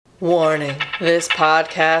Warning, this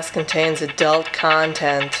podcast contains adult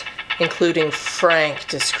content, including frank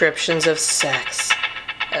descriptions of sex,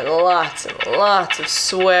 and lots of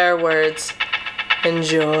swear words.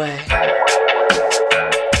 Enjoy.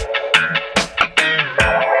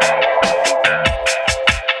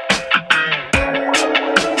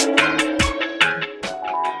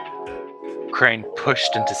 Crane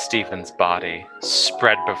pushed into Stephen's body,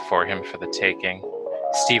 spread before him for the taking.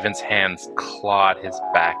 Stephen's hands clawed his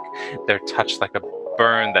back, their touch like a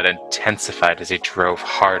burn that intensified as he drove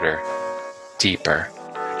harder, deeper.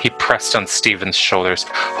 He pressed on Stephen's shoulders,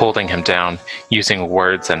 holding him down, using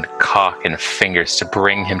words and cock and fingers to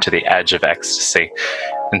bring him to the edge of ecstasy.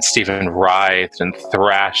 And Stephen writhed and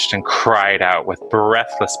thrashed and cried out with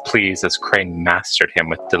breathless pleas as Crane mastered him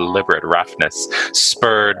with deliberate roughness,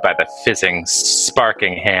 spurred by the fizzing,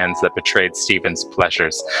 sparking hands that betrayed Stephen's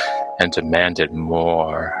pleasures and demanded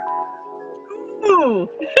more. Ooh.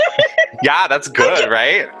 Yeah, that's good,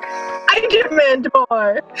 right? I demand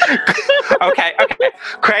more. Okay.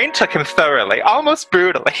 Crane took him thoroughly, almost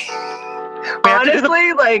brutally.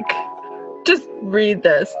 Honestly, just read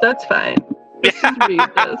this. That's fine. Just read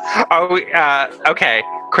this. Okay.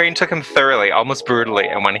 Crane took him thoroughly, almost brutally,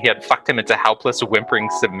 and when he had fucked him into helpless, whimpering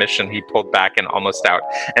submission, he pulled back and almost out,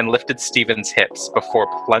 and lifted Stephen's hips before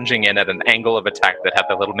plunging in at an angle of attack that had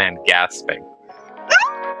the little man gasping.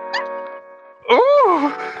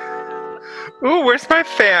 Ooh! Ooh, where's my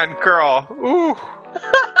fan, girl? Ooh.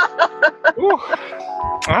 Ooh.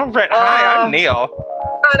 All right. Hi, I'm Neil.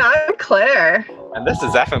 And I'm Claire. And this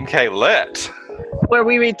is FMK Lit, where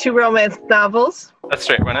we read 2 romance novels. A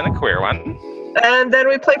straight one and a queer one. And then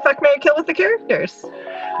we play Fuck, Marry, Kill with the characters.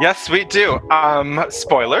 Yes, we do.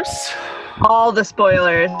 Spoilers? All the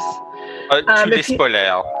spoilers.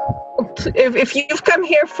 Spoiler. If you've come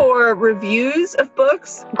here for reviews of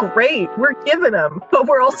books, great, we're giving them. But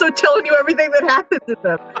we're also telling you everything that happens in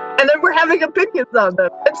them. And then we're having opinions on them.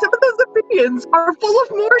 And some of those opinions are full of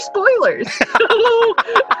more spoilers.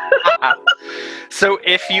 So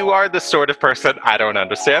if you are the sort of person, I don't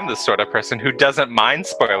understand this sort of person, who doesn't mind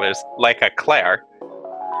spoilers like a Claire,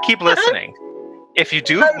 keep listening. If you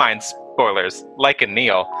do mind spoilers like a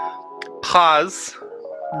Neil, pause,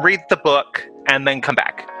 read the book, and then come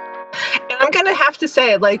back. And I'm going to have to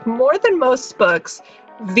say, more than most books,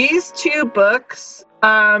 these 2 books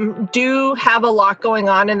do have a lot going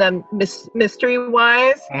on in them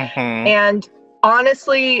mystery-wise. Mm-hmm. And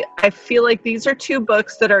honestly, I feel like these are 2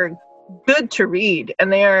 books that are good to read, and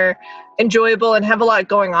they are enjoyable and have a lot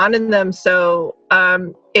going on in them. So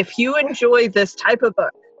if you enjoy this type of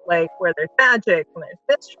book, where there's magic and there's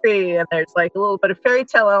mystery and there's a little bit of fairy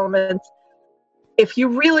tale elements, if you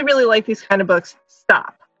really, really like these kind of books,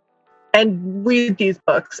 stop and read these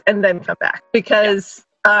books and then come back, because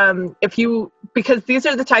because these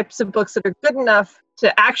are the types of books that are good enough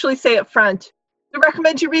to actually say up front, we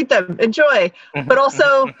recommend you read them, enjoy, but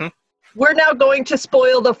also we're now going to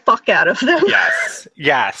spoil the fuck out of them.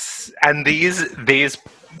 Yes. And these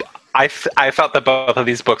I felt that both of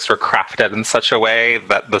these books were crafted in such a way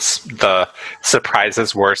that the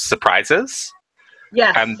surprises were surprises.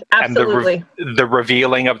 Yes, absolutely. And the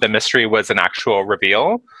revealing of the mystery was an actual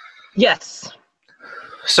reveal. Yes.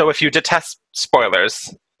 So if you detest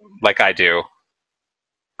spoilers, like I do,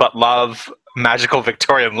 but love magical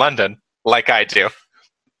Victorian London, like I do,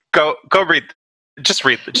 go read. Just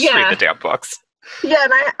read the damn books. Yeah,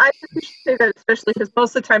 and I appreciate that, especially because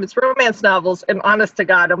most of the time it's romance novels, and honest to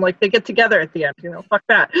God, I'm they get together at the end, fuck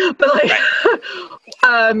that. But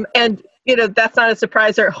right. And that's not a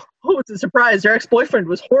surprise. Or it's a surprise. Their ex-boyfriend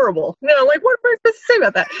was horrible. What am I supposed to say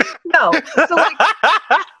about that? No. So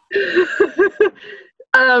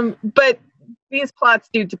but these plots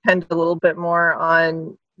do depend a little bit more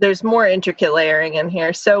on. There's more intricate layering in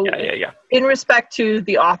here. So yeah. In respect to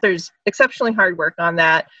the author's exceptionally hard work on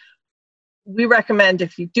that, we recommend,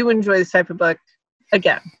 if you do enjoy this type of book,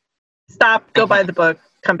 again, stop, go buy the book,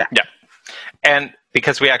 come back. Yeah. And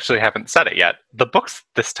because we actually haven't said it yet, the books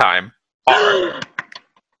this time are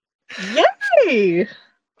Yay!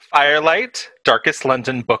 Firelight, Darkest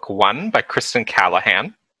London Book 1 by Kristen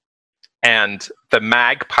Callahan, and The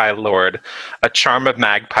Magpie Lord, A Charm of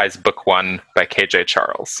Magpies Book 1 by KJ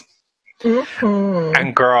Charles. Mm-hmm.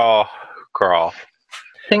 And girl,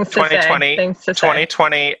 things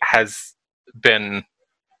 2020 has been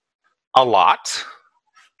a lot,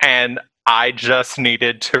 and I just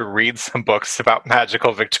needed to read some books about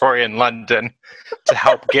magical Victorian London to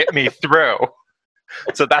help get me through.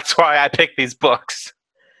 So that's why I picked these books.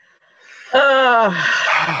 But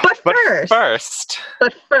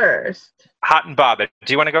first, hot and bothered.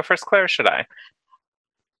 Do you want to go first, Claire, or should I?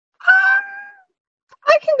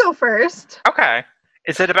 I can go first. Okay.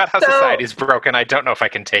 Is it about how society's broken? I don't know if I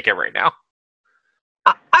can take it right now.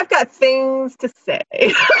 I've got things to say.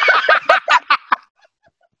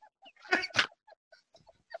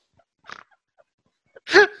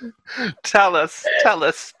 Tell us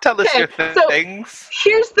your things. So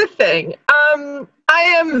here's the thing. I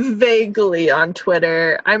am vaguely on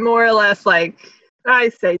Twitter. I'm more or less like, I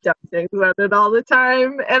say dumb things on it all the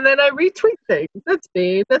time, and then I retweet things. That's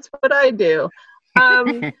me. That's what I do.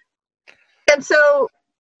 And so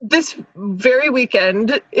this very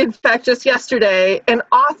weekend, in fact, just yesterday, an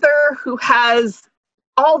author who has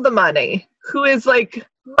all the money, who is like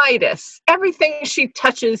Midas. Everything she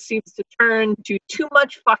touches seems to turn to too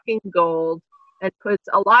much fucking gold, and puts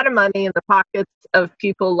a lot of money in the pockets of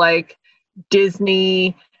people like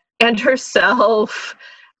Disney and herself.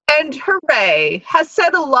 And Hooray has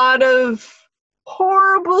said a lot of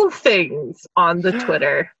horrible things on the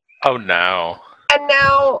Twitter. Oh no. And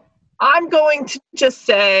now I'm going to just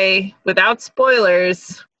say, without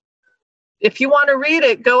spoilers, if you want to read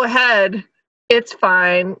it, go ahead. It's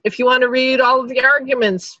fine. If you want to read all of the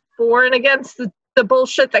arguments for and against the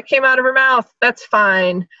bullshit that came out of her mouth, that's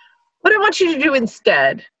fine. What I want you to do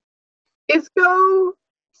instead is go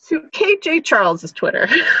to KJ Charles's Twitter,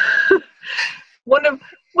 one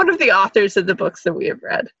of the authors of the books that we have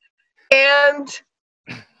read, and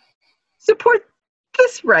support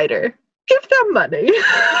this writer. Give them money.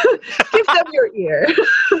 Give them your ear.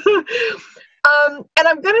 And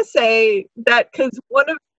I'm going to say that because one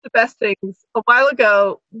of the best things a while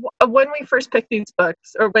ago, when we first picked these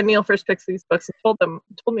books, or when Neil first picked these books and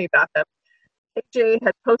told me about them, AJ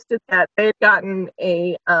had posted that they had gotten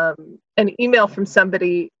an email from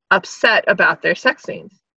somebody upset about their sex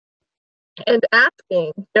scenes and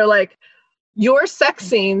asking, they're like, your sex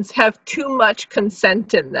scenes have too much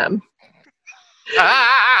consent in them.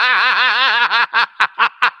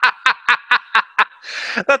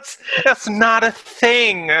 That's not a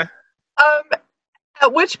thing. At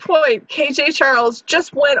which point KJ Charles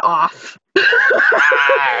just went off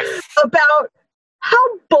about how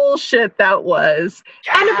bullshit that was.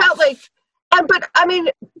 Yes. And about but I mean,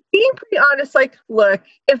 being pretty honest, like, look,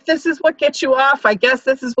 if this is what gets you off, I guess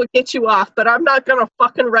this is what gets you off, but I'm not gonna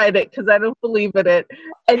fucking write it because I don't believe in it.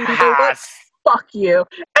 And you know what? Fuck you.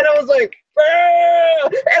 And I was like,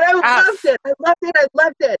 and I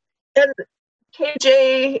loved it. And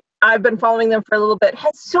KJ, I've been following them for a little bit,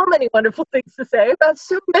 has so many wonderful things to say about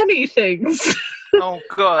so many things. Oh,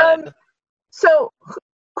 good. So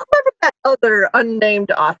whoever that other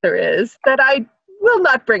unnamed author is, that I will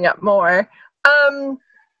not bring up more,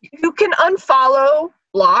 you can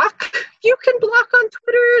block. You can block on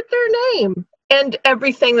Twitter their name and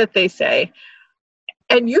everything that they say.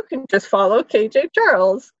 And you can just follow KJ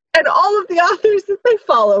Charles and all of the authors that they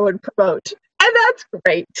follow and promote. And that's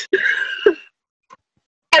great.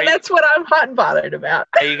 And that's what I'm hot and bothered about.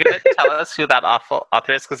 Are you going to tell us who that awful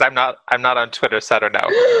author is? Because I'm not on Twitter, so I don't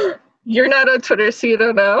know. You're not on Twitter, so you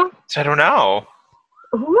don't know? So I don't know.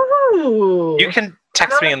 Ooh. You can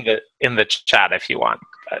text me in the chat if you want.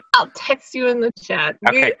 But... I'll text you in the chat.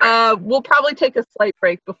 Okay. We'll probably take a slight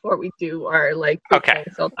break before we do our okay.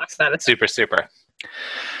 So I'll talk about it. Super.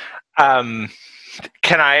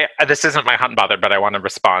 Can I? This isn't my hot and bothered, but I want to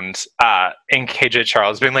respond. In KJ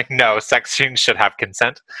Charles being like, no, sex scenes should have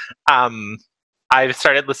consent. I've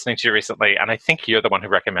started listening to you recently, and I think you're the one who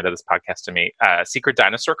recommended this podcast to me. Secret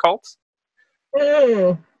Dinosaur Cult.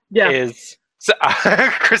 Yeah.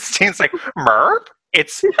 Christine's like, Merp?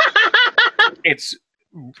 It's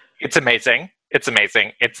amazing. It's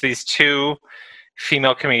amazing. It's these two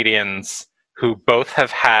female comedians who both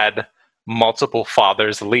have had multiple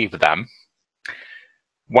fathers leave them.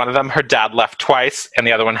 One of them, her dad left twice, and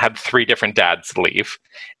the other one had 3 different dads leave.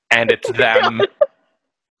 And it's them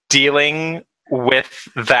dealing with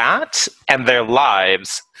that and their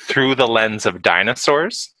lives through the lens of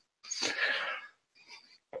dinosaurs.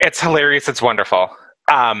 It's hilarious. It's wonderful.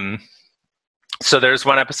 So there's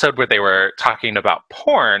one episode where they were talking about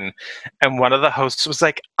porn, and one of the hosts was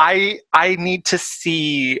like, I need to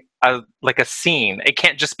see a scene. It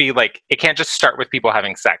can't just start with people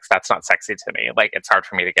having sex. That's not sexy to me. Like, it's hard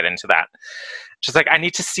for me to get into that. She's like, I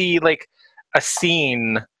need to see like a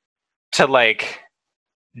scene to like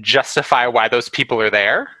justify why those people are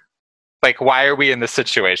there. Like, why are we in this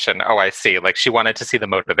situation? Oh, I see. Like, she wanted to see the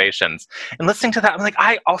motivations. And listening to that, I'm like,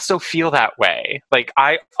 I also feel that way. Like,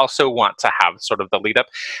 I also want to have sort of the lead up.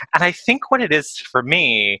 And I think what it is for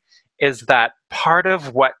me is that part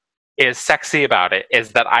of what is sexy about it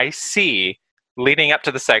is that I see, leading up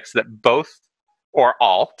to the sex, that both or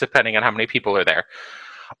all, depending on how many people are there,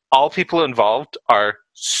 all people involved are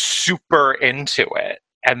super into it,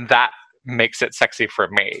 and that makes it sexy for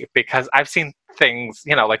me, because I've seen things,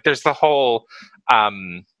 like there's the whole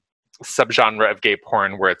subgenre of gay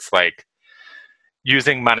porn where it's like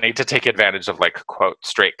using money to take advantage of, like, quote,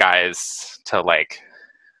 straight guys to, like,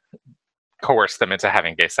 coerce them into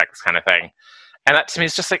having gay sex kind of thing. And that to me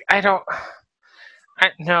is just like,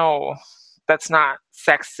 no, that's not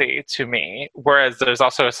sexy to me. Whereas there's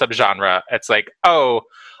also a subgenre. It's like, oh,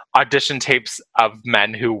 audition tapes of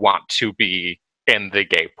men who want to be in the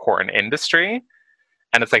gay porn industry.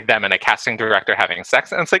 And it's like them and a casting director having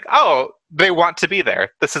sex. And it's like, oh, they want to be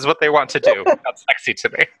there. This is what they want to do. That's sexy to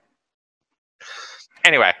me.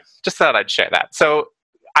 Anyway, just thought I'd share that. So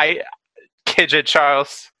KJ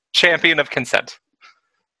Charles, champion of consent.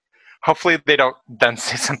 Hopefully they don't then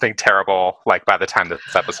say something terrible, like, by the time this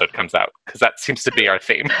episode comes out, because that seems to be our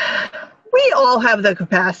theme. We all have the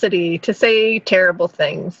capacity to say terrible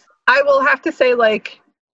things. I will have to say, like,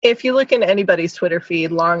 if you look in anybody's Twitter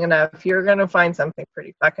feed long enough, you're going to find something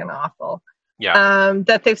pretty fucking awful. Yeah.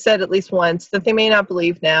 That they've said at least once, that they may not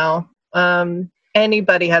believe now.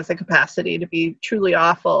 Anybody has the capacity to be truly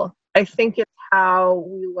awful. I think it's how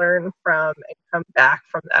we learn from and come back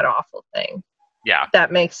from that awful thing. Yeah.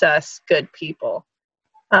 That makes us good people.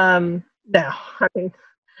 Now, I mean,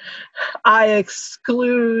 I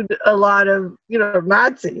exclude a lot of,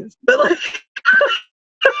 Nazis, but like...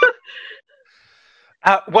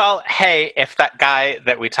 well, hey, if that guy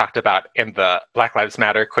that we talked about in the Black Lives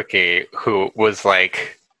Matter quickie, who was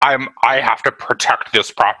like, I have to protect this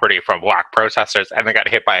property from black protesters, and they got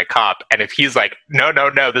hit by a cop, and if he's like, no,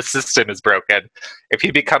 the system is broken, if he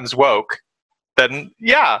becomes woke, then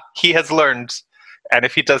yeah, he has learned. And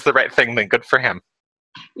if he does the right thing, then good for him.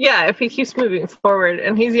 Yeah, if he keeps moving forward.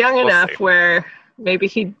 And he's young enough where maybe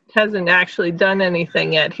he hasn't actually done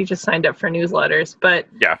anything yet. He just signed up for newsletters. But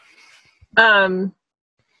yeah,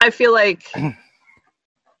 I feel like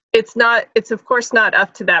it's of course not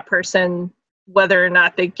up to that person whether or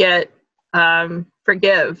not they get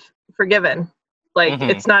forgiven. Like,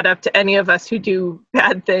 it's not up to any of us who do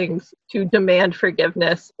bad things to demand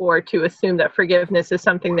forgiveness or to assume that forgiveness is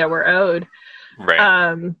something that we're owed.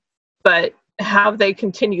 Right. But how they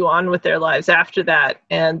continue on with their lives after that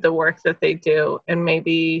and the work that they do, and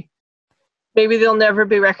maybe they'll never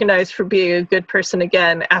be recognized for being a good person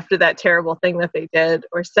again after that terrible thing that they did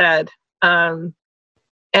or said. And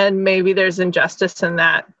maybe there's injustice in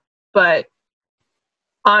that. But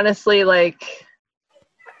honestly, like,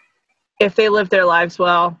 if they live their lives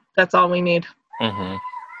well, that's all we need. Mm-hmm.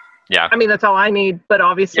 Yeah. I mean, that's all I need. But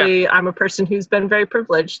obviously, I'm a person who's been very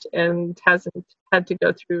privileged and hasn't had to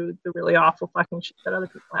go through the really awful fucking shit that other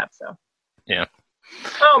people have. So. Yeah.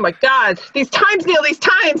 Oh my God. These times, Neil, these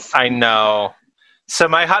times. I know. So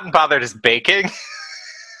my hot and bothered is baking.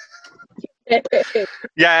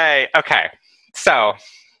 Yay. Okay. So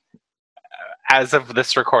as of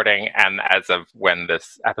this recording and as of when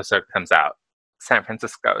this episode comes out, San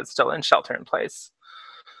Francisco is still in shelter in place.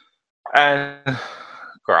 And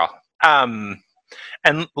girl. And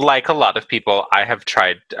like a lot of people, I have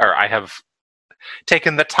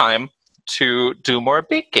taken the time to do more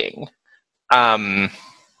baking.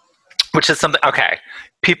 Which is something, okay,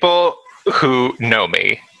 people who know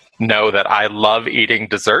me know that I love eating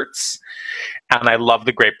desserts and I love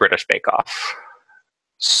the Great British Bake Off.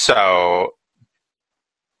 So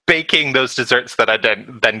baking those desserts that I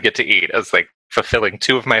then get to eat is like fulfilling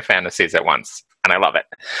two of my fantasies at once, and I love it.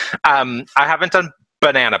 I haven't done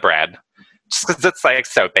banana bread just because it's like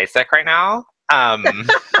so basic right now.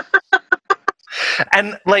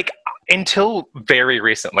 And like until very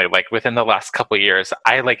recently, like within the last couple of years,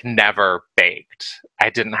 I like never baked. I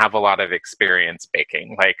didn't have a lot of experience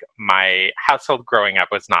baking. Like my household growing up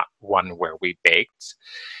was not one where we baked,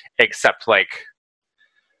 except like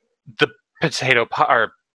the potato pie,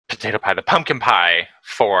 the pumpkin pie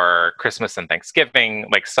for Christmas and Thanksgiving,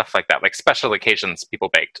 like stuff like that, like special occasions people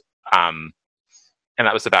baked. And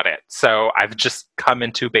that was about it. So I've just come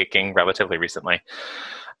into baking relatively recently.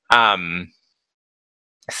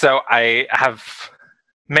 So I've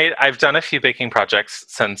done a few baking projects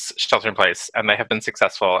since shelter in place, and they have been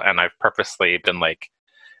successful, and I've purposely been like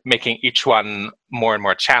making each one more and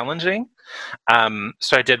more challenging.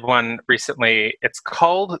 So I did one recently. It's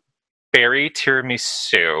called Berry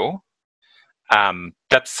Tiramisu.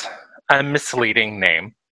 That's a misleading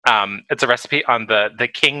name. It's a recipe on the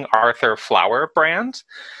King Arthur flour brand.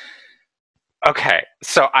 Okay,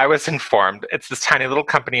 so I was informed it's this tiny little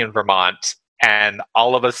company in Vermont, and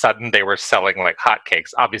all of a sudden they were selling like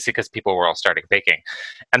hotcakes, obviously because people were all starting baking,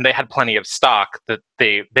 and they had plenty of stock that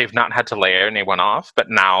they've not had to lay anyone off, but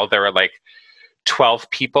now there are like 12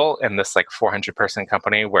 people in this like 400-person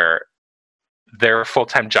company where their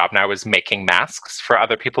full-time job now is making masks for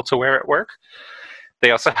other people to wear at work.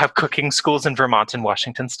 They also have cooking schools in Vermont and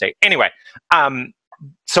Washington State. Anyway,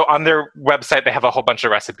 so on their website, they have a whole bunch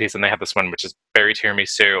of recipes, and they have this one, which is berry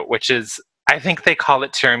tiramisu, which is, I think they call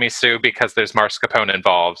it tiramisu because there's mascarpone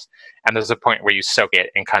involved, and there's a point where you soak it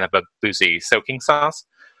in kind of a boozy soaking sauce.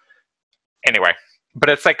 Anyway, but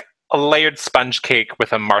it's like a layered sponge cake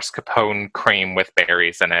with a mascarpone cream with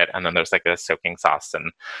berries in it, and then there's like a soaking sauce,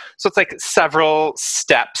 and so it's like several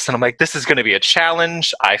steps, and I'm like, this is going to be a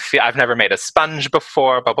challenge. I've never made a sponge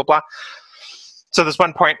before, blah blah blah. So there's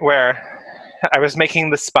one point where I was making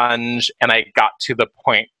the sponge, and I got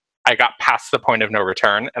past the point of no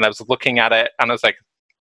return, and I was looking at it, and I was like,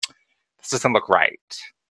 this doesn't look right.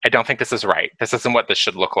 I don't think this is right. This isn't what this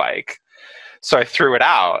should look like. So I threw it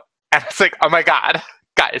out, and I was like, oh my God,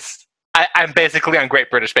 guys, I'm basically on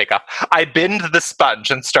Great British Bake Off. I binned the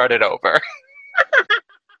sponge and started over.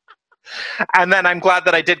 And then I'm glad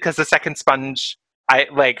that I did, because the second sponge,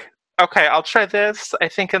 okay, I'll try this. I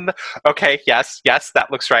think okay, yes,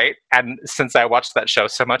 that looks right. And since I watched that show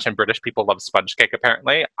so much and British people love sponge cake,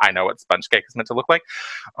 apparently, I know what sponge cake is meant to look like.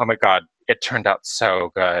 Oh my God, it turned out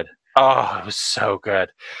so good. Oh, it was so good.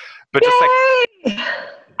 But just Yay!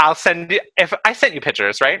 I'll send you, if I sent you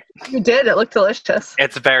pictures, right? You did. It looked delicious.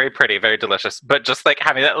 It's very pretty, very delicious. But just like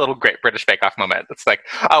having that little Great British Bake Off moment, it's like,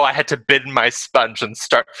 oh, I had to bin my sponge and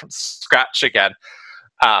start from scratch again.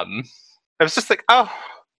 It was just like, oh,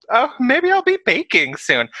 maybe I'll be baking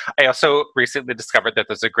soon. I also recently discovered that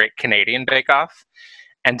there's a great Canadian Bake Off,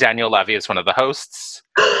 and Daniel Levy is one of the hosts.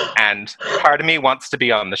 And part of me wants to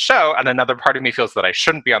be on the show, and another part of me feels that I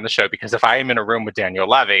shouldn't be on the show, because if I am in a room with Daniel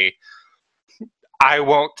Levy, I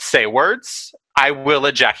won't say words. I will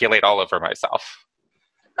ejaculate all over myself.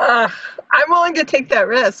 I'm willing to take that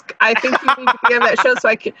risk. I think you need to be on that show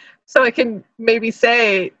so I can maybe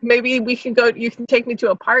say, maybe we can go. You can take me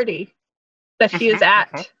to a party that he is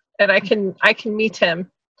at, and I can meet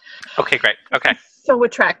him. Okay, great. Okay. So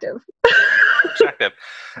attractive. Attractive.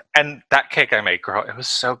 And that cake I made, girl, it was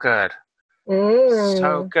so good.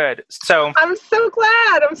 So good. So I'm so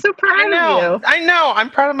glad. I'm so proud of you. I know. I'm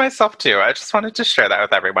proud of myself too. I just wanted to share that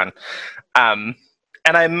with everyone. And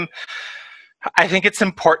I think it's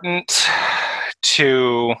important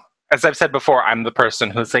to, as I've said before, I'm the person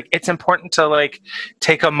who's like, it's important to like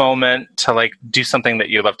take a moment to like do something that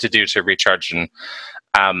you love to do to recharge.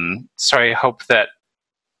 And so I hope that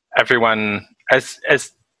everyone, as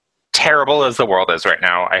terrible as the world is right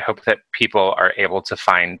now, I hope that people are able to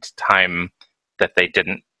find time that they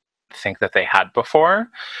didn't think that they had before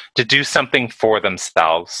to do something for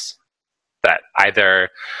themselves that either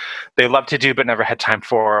they love to do but never had time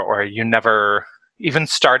for, or you never even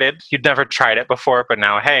started, you'd never tried it before, but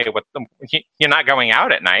now, hey, you're not going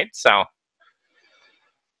out at night, so.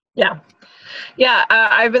 Yeah.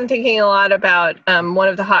 I've been thinking a lot about one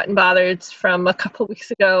of the Hot and Bothered's from a couple weeks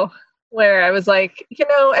ago, where I was like,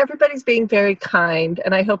 everybody's being very kind,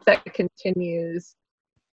 and I hope that continues.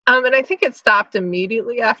 And I think it stopped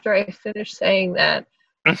immediately after I finished saying that.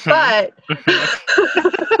 But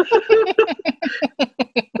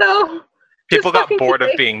no, people got bored of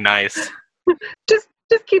being nice. Just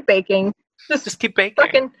keep baking. Just keep baking.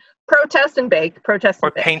 Fucking protest and bake.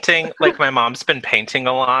 Or painting. Like my mom's been painting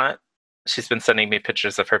a lot. She's been sending me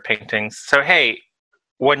pictures of her paintings. So hey,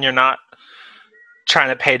 when you're not trying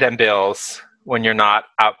to pay them bills, when you're not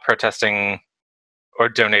out protesting or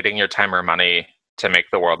donating your time or money to make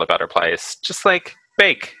the world a better place, just like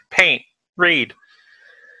bake, paint, read.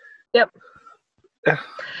 Yep.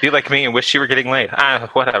 Be like me and wish you were getting laid.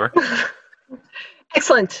 Whatever.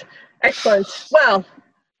 Excellent. Well,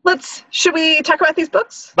 should we talk about these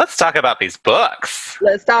books? Let's talk about these books.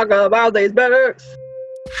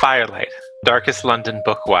 Firelight, Darkest London,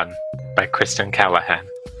 Book 1 by Kristen Callahan.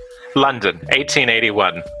 London,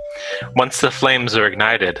 1881. Once the flames are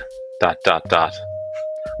ignited, ...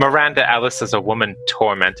 Miranda Ellis is a woman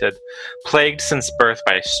tormented, plagued since birth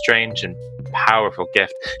by a strange and powerful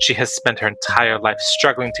gift. She has spent her entire life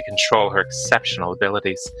struggling to control her exceptional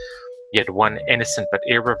abilities. Yet one innocent but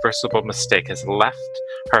irreversible mistake has left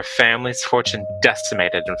her family's fortune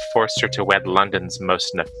decimated and forced her to wed London's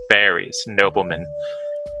most nefarious nobleman.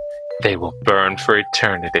 They will burn for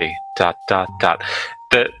eternity, ...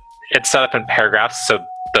 It's set up in paragraphs, so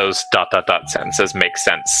those ... sentences make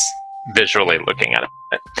sense visually looking at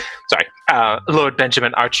it. Sorry. Lord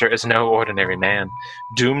Benjamin Archer is no ordinary man.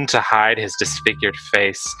 Doomed to hide his disfigured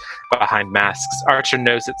face behind masks, Archer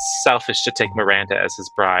knows it's selfish to take Miranda as his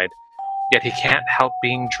bride. Yet he can't help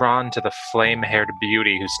being drawn to the flame-haired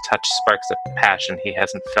beauty whose touch sparks a passion he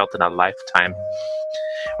hasn't felt in a lifetime.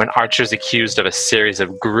 When Archer's accused of a series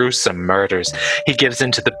of gruesome murders, he gives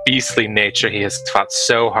in to the beastly nature he has fought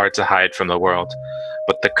so hard to hide from the world.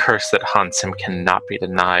 But the curse that haunts him cannot be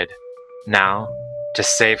denied. Now, to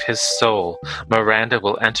save his soul, Miranda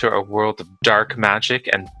will enter a world of dark magic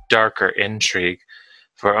and darker intrigue,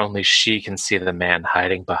 for only she can see the man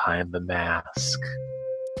hiding behind the mask.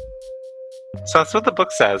 So that's what the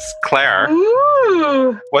book says. Claire,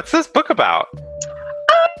 Ooh. what's this book about?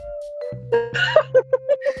 It's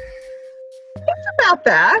about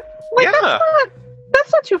that. Like, Yeah.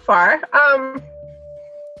 that's not too far.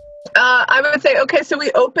 I would say, okay, so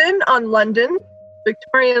we open on London,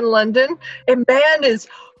 Victorian London. A man is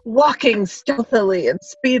walking stealthily and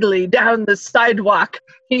speedily down the sidewalk.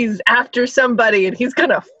 He's after somebody and he's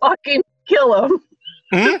gonna fucking kill him.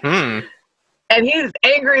 Mm-hmm. And he's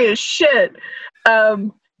angry as shit.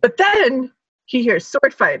 But then he hears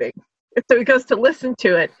sword fighting. And so he goes to listen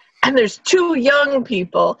to it. And there's two young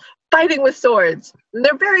people fighting with swords. And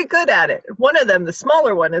they're very good at it. One of them, the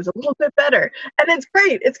smaller one, is a little bit better. And it's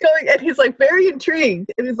great. It's going, and he's like very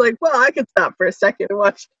intrigued. And he's like, well, I could stop for a second and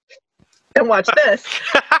watch this.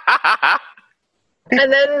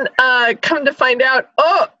 And then come to find out,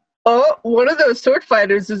 oh, one of those sword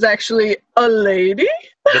fighters is actually a lady.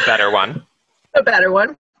 The better one. A better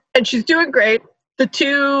one. And she's doing great. The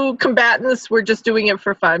two combatants were just doing it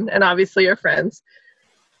for fun and obviously are friends.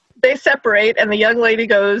 They separate and the young lady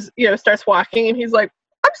goes, starts walking and he's like,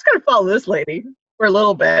 I'm just going to follow this lady for a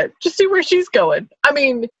little bit. Just see where she's going. I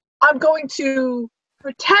mean, I'm going to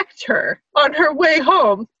protect her on her way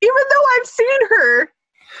home, even though I've seen her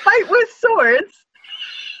fight with swords.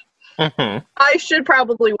 Mm-hmm. I should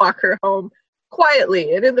probably walk her home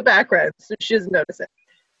quietly and in the background so she doesn't notice it.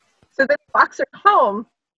 So then he walks her home,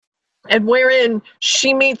 and wherein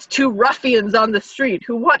she meets two ruffians on the street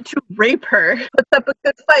who want to rape her. Puts up a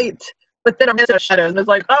good fight, but then I'm in the shadows and it's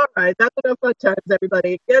like, all right, that's enough fun times,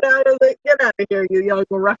 everybody. Get out of here, you young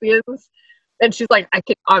ruffians. And she's like, I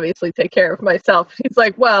can obviously take care of myself. He's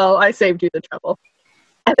like, well, I saved you the trouble.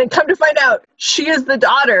 And then come to find out, she is the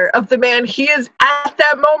daughter of the man he is at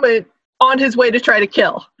that moment on his way to try to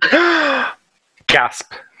kill.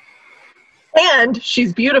 Gasp. And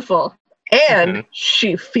she's beautiful. And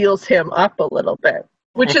she feels him up a little bit,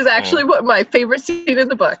 which is actually what my favorite scene in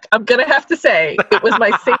the book. I'm going to have to say it was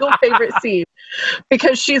my single favorite scene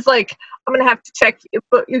because she's like, I'm going to have to check.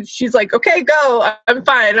 But she's like, okay, go. I'm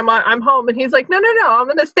fine. I'm home. And he's like, no. I'm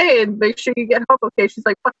going to stay and make sure you get home. Okay. She's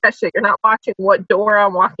like, fuck that shit. You're not watching what door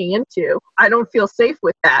I'm walking into. I don't feel safe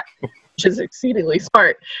with that. Which is exceedingly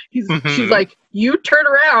smart. She's like, you turn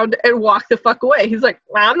around and walk the fuck away. He's like,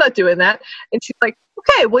 well, I'm not doing that. And she's like,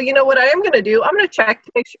 okay, well, you know what I am going to do? I'm going to check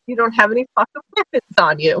to make sure you don't have any fucking weapons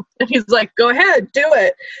on you. And he's like, go ahead, do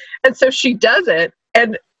it. And so she does it.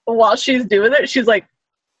 And while she's doing it, she's like,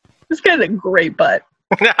 this guy's a great butt.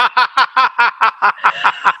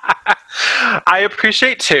 I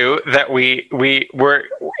appreciate, too, that we were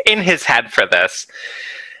in his head for this.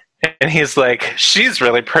 And he's like, she's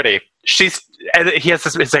really pretty. And he has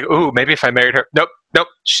this, it's like, ooh, maybe if I married her. Nope.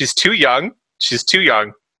 She's too young.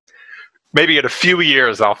 Maybe in a few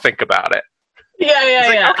years I'll think about it. Yeah.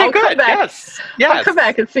 Okay, I'll good. come back. Yes. I'll come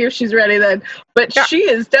back and see if she's ready then. But she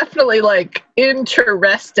is definitely like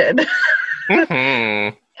interested.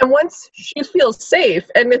 Mm-hmm. And once she feels safe,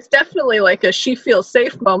 and it's definitely like a she feels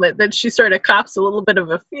safe moment, then she sort of cops a little bit of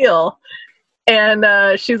a feel. And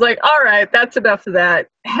she's like, all right, that's enough of that.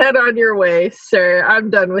 Head on your way, sir. I'm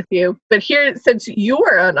done with you. But here, since you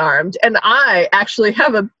are unarmed and I actually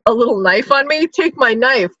have a little knife on me, take my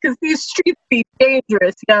knife because these streets be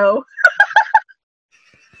dangerous, yo.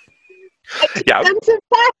 Yeah. And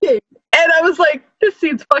packing. And I was like, this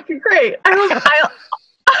scene's fucking great. I'm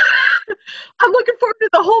looking forward to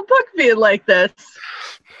the whole book being like this.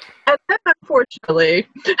 And then, unfortunately...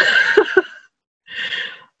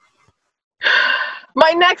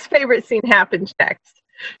 my next favorite scene happens next.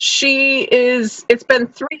 It's been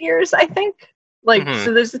 3 years, I think.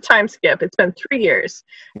 So there's a time skip. It's been 3 years.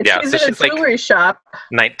 And she's in a jewelry shop.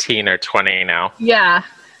 19 or 20 now. Yeah.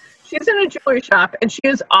 She's in a jewelry shop, and she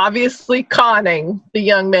is obviously conning the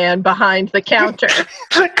young man behind the counter.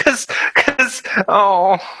 Because he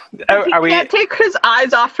can't take his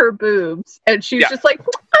eyes off her boobs. And she's just like, I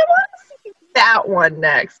want to see that one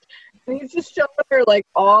next. And he's just showing her, like,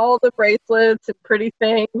 all the bracelets and pretty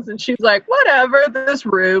things. And she's like, whatever, this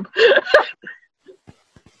rube.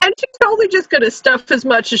 And she's totally just going to stuff as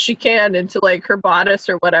much as she can into, like, her bodice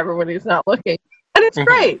or whatever when he's not looking. And it's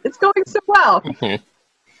great. It's going so well.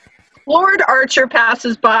 Lord Archer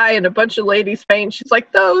passes by and a bunch of ladies faint. She's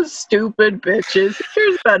like, those stupid bitches. Who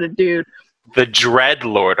cares about a dude? The Dread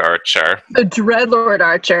Lord Archer. The Dread Lord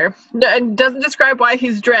Archer. And doesn't describe why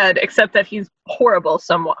he's dread, except that he's horrible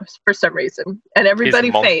for some reason. And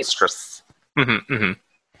everybody faints. Mm-hmm, mm-hmm.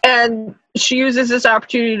 And she uses this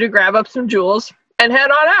opportunity to grab up some jewels and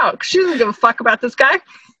head on out. She doesn't give a fuck about this guy.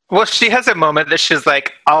 Well, she has a moment that she's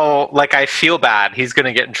like, oh, like, I feel bad. He's going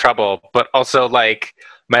to get in trouble. But also, like,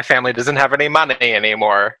 my family doesn't have any money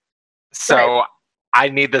anymore. So right. I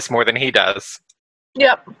need this more than he does.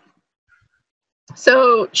 Yep.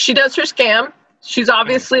 So she does her scam. She's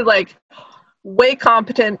obviously, like, way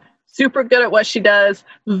competent, super good at what she does,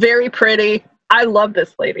 very pretty. I love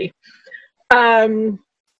this lady. And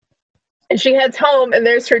she heads home, and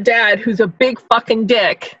there's her dad, who's a big fucking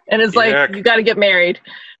dick, and is like, you got to get married.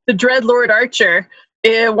 The Dread Lord Archer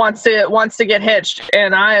wants to get hitched,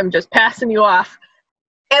 and I am just passing you off.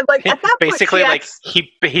 And like at that point, basically, like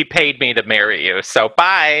he paid me to marry you, so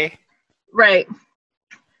bye. Right.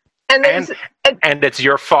 And it's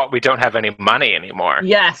your fault we don't have any money anymore.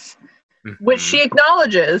 Yes, mm-hmm. Which she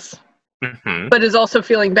acknowledges, mm-hmm. but is also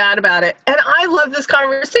feeling bad about it. And I love this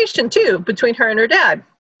conversation too between her and her dad.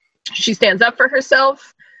 She stands up for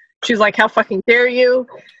herself. She's like, how fucking dare you?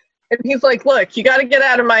 And he's like, look, you got to get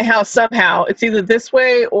out of my house somehow. It's either this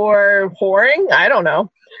way or whoring. I don't know.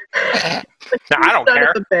 No, I don't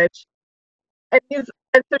care. Bitch.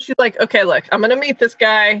 And so she's like, okay, look, I'm going to meet this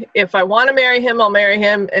guy. If I want to marry him, I'll marry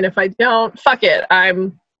him. And if I don't, fuck it.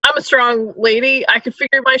 I'm a strong lady. I can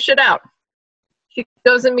figure my shit out. She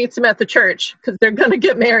goes and meets him at the church because they're going to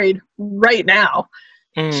get married right now.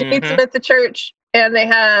 Mm-hmm. She meets him at the church.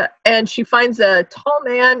 And she finds a tall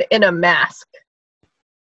man in a mask.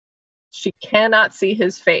 She cannot see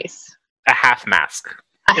his face. A half mask.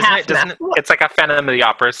 It's like a Phantom of the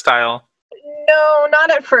Opera style. No,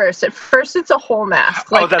 not at first. At first, it's a whole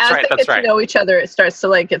mask. Like, that's as right. they get to know each other, it starts to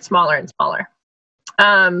like get smaller and smaller.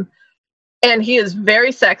 And he is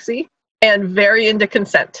very sexy and very into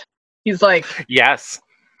consent. He's like, yes.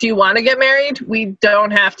 Do you want to get married? We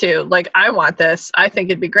don't have to. Like, I want this. I think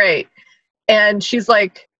it'd be great. And she's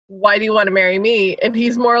like, why do you want to marry me? And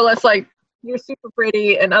he's more or less like, you're super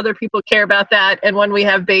pretty and other people care about that. And when we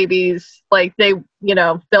have babies, like they'll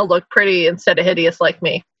look pretty instead of hideous like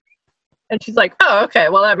me. And she's like, oh, okay.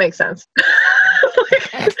 Well, that makes sense.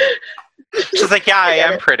 She's like, yeah, I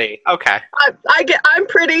am pretty. Okay. I'm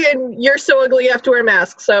pretty and you're so ugly you have to wear a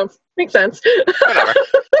mask. So makes sense. Whatever.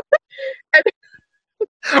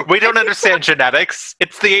 We don't understand genetics.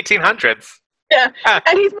 It's the 1800s. Yeah,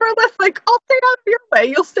 and he's more or less like, I'll stay out of your way,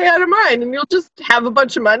 you'll stay out of mine, and you'll just have a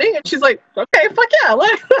bunch of money. And she's like, okay, fuck yeah.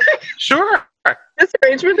 Like, sure. This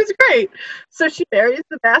arrangement is great. So she marries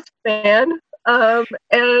the masked man. And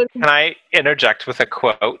can I interject with a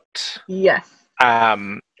quote? Yes.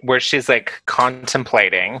 Where she's like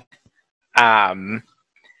contemplating. And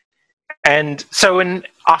so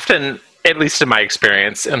often, at least in my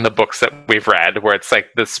experience in the books that we've read, where it's like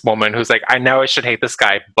this woman who's like, I know I should hate this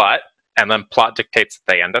guy, but... And then plot dictates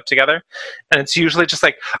that they end up together. And it's usually just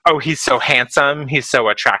like, oh, he's so handsome, he's so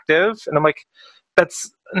attractive. And I'm like,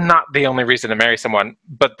 that's not the only reason to marry someone.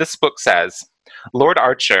 But this book says, Lord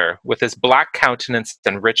Archer, with his black countenance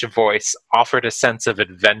and rich voice, offered a sense of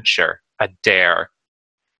adventure, a dare.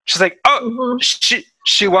 She's like, oh, mm-hmm.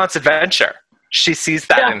 she wants adventure. She sees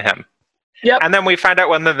that in him. Yep. And then we find out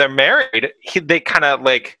when they're married, they kind of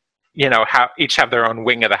like... each have their own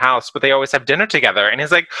wing of the house, but they always have dinner together. And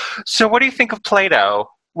he's like, so what do you think of Plato?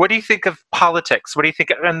 What do you think of politics? What do you think?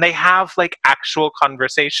 And they have like actual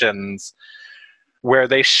conversations where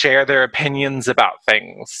they share their opinions about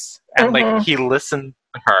things. And mm-hmm. like he listens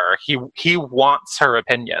to her. He wants her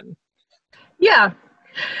opinion. Yeah.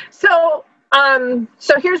 So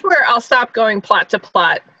here's where I'll stop going plot to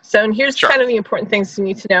plot. So here's kind of the important things you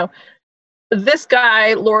need to know. This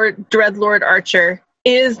guy, Dread Lord Archer,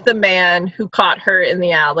 is the man who caught her in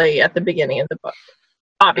the alley at the beginning of the book,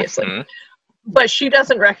 obviously. Mm-hmm. But she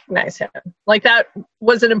doesn't recognize him. Like, that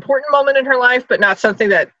was an important moment in her life, but not something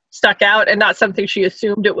that stuck out, and not something she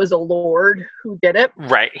assumed it was a lord who did it.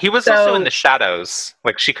 Right. He was also in the shadows.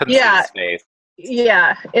 Like, she couldn't see his face.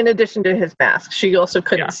 Yeah, in addition to his mask. She also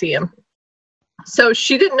couldn't see him. So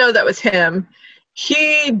she didn't know that was him.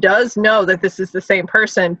 He does know that this is the same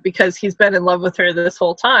person because he's been in love with her this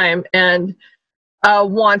whole time, and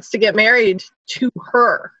wants to get married to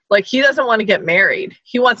her. Like, he doesn't want to get married.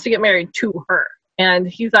 He wants to get married to her. And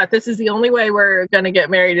he thought, this is the only way we're going to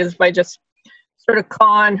get married is by just sort of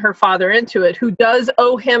con her father into it, who does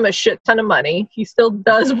owe him a shit ton of money. He still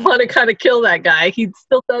does want to kind of kill that guy. He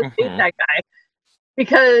still does hate that guy.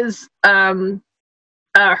 Because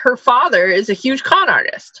her father is a huge con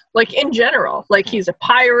artist, like in general. Like he's a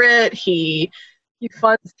pirate, he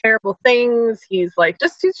funds terrible things, he's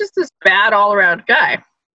just this bad all around guy.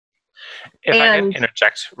 If I can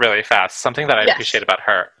interject really fast, something that I appreciate about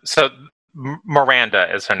her. So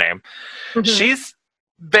Miranda is her name. Mm-hmm. She's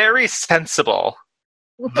very sensible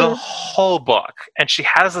the whole book, and she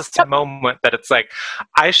has this moment that it's like,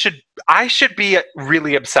 I should be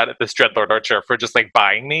really upset at this Dreadlord Archer for just like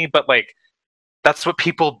buying me, but like that's what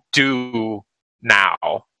people do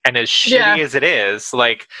now, and as shitty as it is,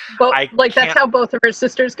 like that's how both of her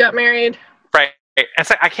sisters got married, right? And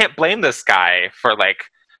it's like I can't blame this guy for like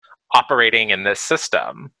operating in this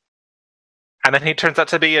system, and then he turns out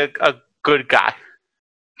to be a good guy.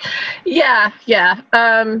 Yeah.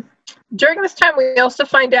 During this time, we also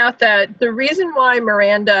find out that the reason why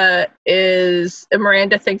Miranda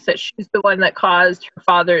thinks that she's the one that caused her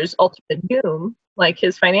father's ultimate doom, like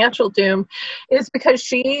his financial doom, is because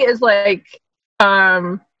she is like,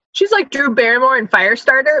 she's like Drew Barrymore in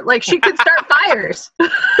Firestarter. Like she could start fires.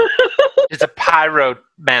 She's a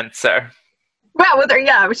pyromancer. Well,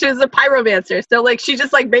 she's a pyromancer. So like she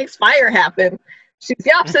just like makes fire happen. She's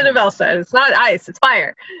the opposite of Elsa. It's not ice, it's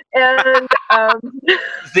fire. And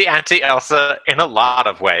the anti-Elsa in a lot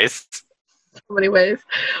of ways. So many ways.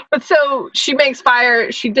 But so she makes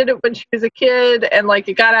fire. She did it when she was a kid, and like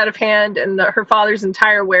it got out of hand, and her father's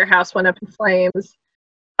entire warehouse went up in flames.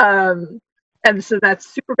 And so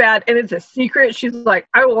that's super bad, and it's a secret. She's like,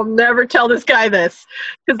 I will never tell this guy this,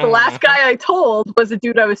 because the last guy I told was a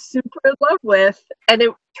dude I was super in love with, and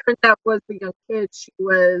it turns out was the young kid she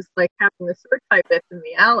was like having the sword fight with in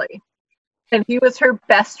the alley, and he was her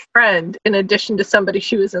best friend in addition to somebody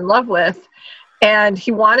she was in love with, and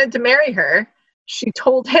he wanted to marry her. She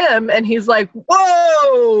told him, and he's like,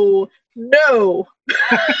 whoa, no.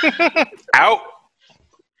 Out.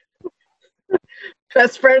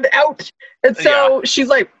 Best friend out. And so she's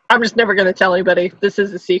like, I'm just never going to tell anybody. This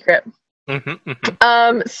is a secret.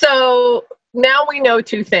 So now we know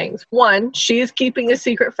two things. One, she's keeping a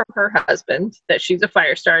secret from her husband that she's a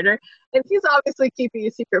fire starter. And he's obviously keeping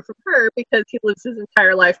a secret from her because he lives his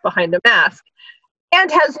entire life behind a mask and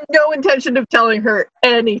has no intention of telling her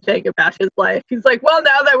anything about his life. He's like, well,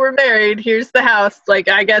 now that we're married, here's the house. Like,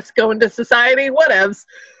 I guess go into society, whatevs.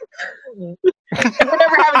 And we're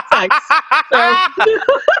never having sex. So.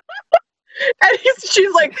 And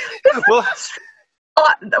she's like, well,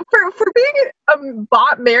 for being a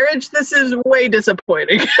bot marriage, this is way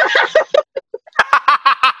disappointing.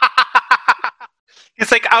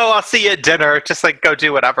 He's like, oh, I'll see you at dinner. Just like go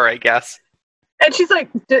do whatever, I guess. And she's like,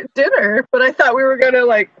 dinner? But I thought we were gonna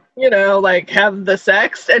like have the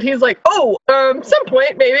sex. And he's like, oh, some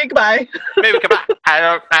point, maybe. Goodbye. Maybe goodbye. I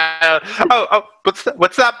don't. Oh,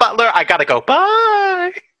 what's that, butler? I gotta go.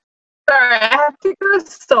 Bye. Sorry, I have to go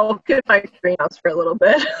sulk in my greenhouse for a little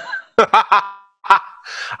bit.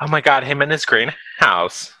 Oh my god, him in his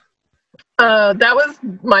greenhouse. That was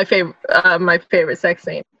my favorite sex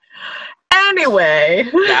scene. Anyway.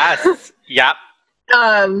 Yes. Yep.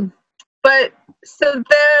 But so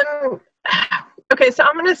then, okay, so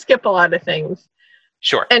I'm going to skip a lot of things.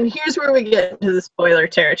 Sure. And here's where we get into the spoiler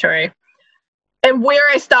territory. And where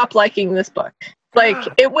I stopped liking this book. Like,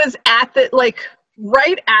 it was at the, like,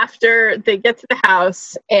 right after they get to the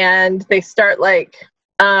house and they start, like,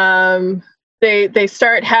 they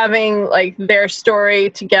start having, like, their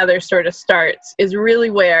story together sort of starts, is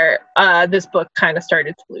really where this book kind of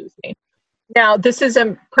started to lose me. Now, this is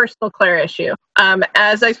a personal Claire issue.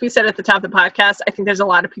 As we said at the top of the podcast, I think there's a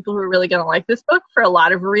lot of people who are really going to like this book for a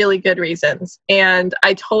lot of really good reasons. And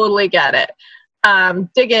I totally get it.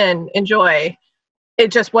 Dig in, enjoy.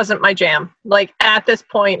 It just wasn't my jam. Like, at this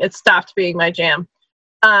point, it stopped being my jam.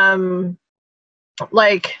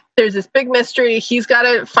 Like, there's this big mystery. He's got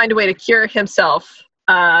to find a way to cure himself.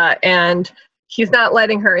 And he's not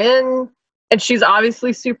letting her in. And she's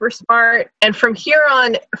obviously super smart. And from here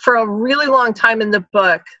on, for a really long time in the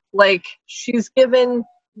book, like, she's given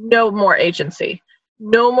no more agency,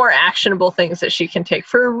 no more actionable things that she can take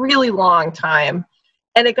for a really long time.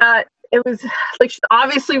 And it was like, she's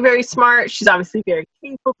obviously very smart. She's obviously very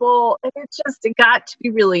capable. And it got to be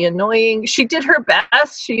really annoying. She did her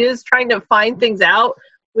best. She is trying to find things out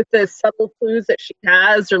with the subtle clues that she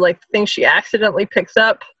has, or like things she accidentally picks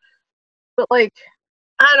up. But like,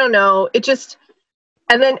 I don't know.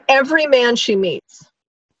 And then every man she meets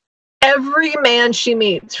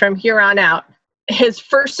from here on out, his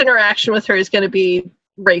first interaction with her is going to be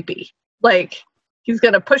rapey. Like, he's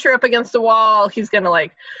going to push her up against the wall. He's going to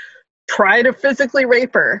like try to physically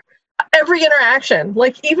rape her. Every interaction,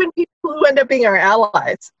 like even people who end up being our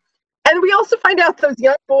allies. And we also find out those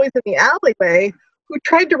young boys in the alleyway who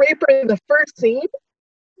tried to rape her in the first scene,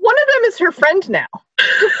 one of them is her friend now.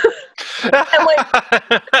 And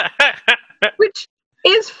which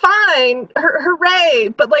is fine, hooray,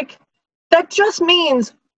 but that just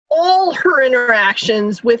means all her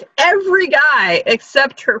interactions with every guy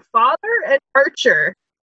except her father and Archer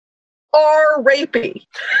are rapey.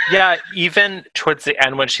 Yeah, even towards the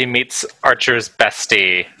end when she meets Archer's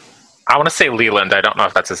bestie, I want to say Leland, I don't know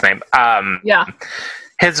if that's his name. Yeah.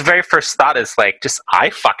 His very first thought is just eye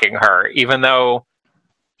fucking her, even though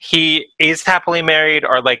he is happily married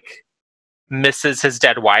or misses his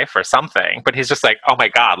dead wife or something. But he's just oh my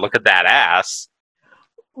God, look at that ass.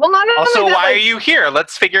 Well, not also, only that, why are you here?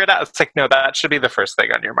 Let's figure it out. It's no, that should be the first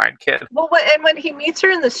thing on your mind, kid. Well, and when he meets her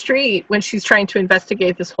in the street, when she's trying to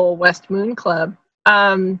investigate this whole West Moon Club,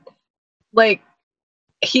 what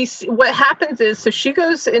happens is, so she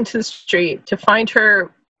goes into the street to find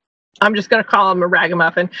her, I'm just going to call him her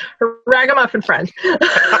ragamuffin friend.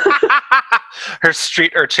 Her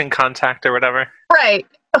street urchin contact or whatever. Right.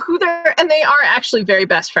 And they are actually very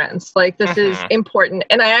best friends. This is important.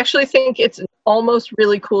 And I actually think it's an almost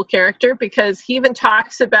really cool character because he even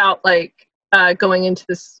talks about going into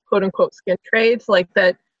this quote unquote skin trades,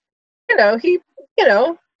 that,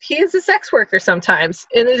 he is a sex worker sometimes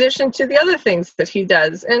in addition to the other things that he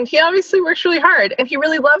does. And he obviously works really hard and he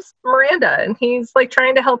really loves Miranda and he's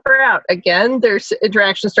trying to help her out. Again, their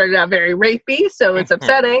interaction started out very rapey, so it's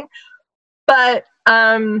upsetting. But,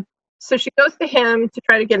 so she goes to him to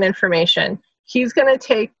try to get information. He's going to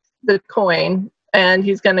take the coin and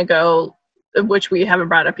he's going to go, which we haven't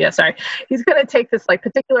brought up yet, sorry. He's going to take this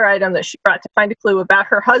particular item that she brought to find a clue about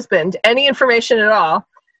her husband, any information at all,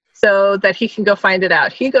 so that he can go find it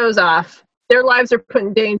out. He goes off. Their lives are put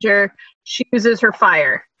in danger. She uses her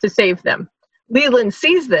fire to save them. Leland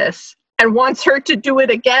sees this and wants her to do it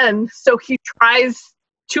again, so he tries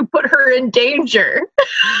to put her in danger.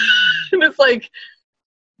 And it's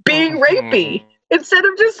being rapey instead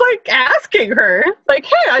of just asking her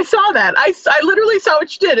hey, I saw that, I literally saw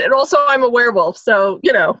what you did, and also I'm a werewolf, so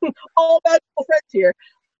all magical friends here.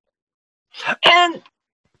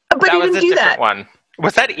 But that he was didn't a do different that one.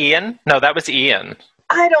 Was that Ian? No, that was Ian.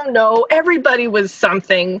 I don't know, everybody was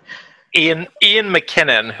something. Ian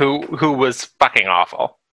McKinnon, who was fucking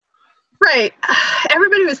awful. Right.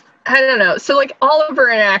 Everybody was, I don't know. So all of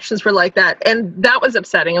her interactions were like that. And that was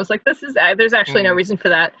upsetting. I was there's actually no reason for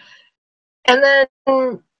that. And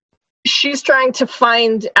then she's trying to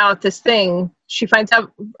find out this thing. She finds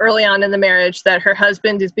out early on in the marriage that her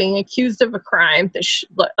husband is being accused of a crime,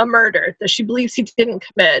 a murder that she believes he didn't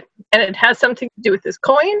commit. And it has something to do with this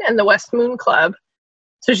coin and the West Moon Club.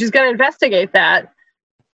 So she's going to investigate that.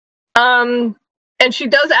 And she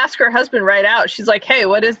does ask her husband right out. She's hey,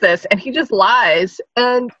 what is this? And he just lies.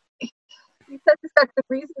 And he says he's got good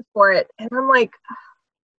reasons for it. And I'm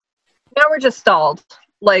now we're just stalled,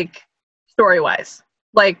 story-wise.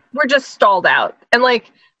 We're just stalled out. And the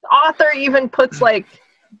author even puts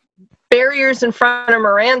barriers in front of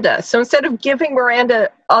Miranda. So instead of giving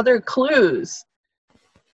Miranda other clues,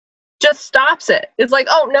 just stops it. It's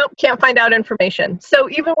oh, nope, can't find out information. So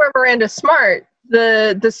even where Miranda's smart,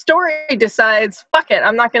 the story decides, fuck it,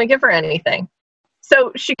 I'm not going to give her anything.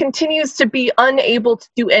 So she continues to be unable to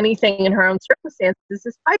do anything in her own circumstances,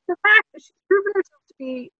 despite the fact that she's proven herself to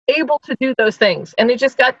be able to do those things. And it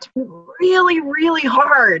just got really, really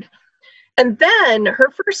hard. And then her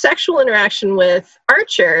first sexual interaction with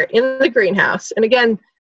Archer in the greenhouse, and again,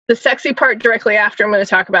 the sexy part directly after I'm going to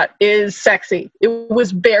talk about is sexy. It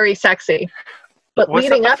was very sexy. But was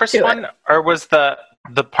leading that the up first to one, or was the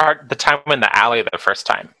time in the alley the first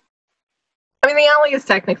time? I mean, the alley is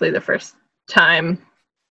technically the first time.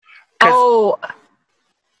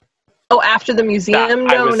 After the museum?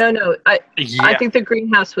 No. I think the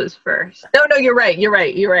greenhouse was first. No, you're right.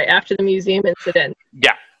 After the museum incident.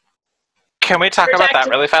 Yeah. Can we talk about that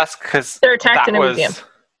really fast? Because they're attacked in a museum.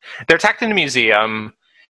 They're attacked in a museum.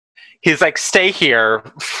 He's stay here,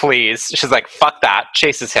 please. She's fuck that.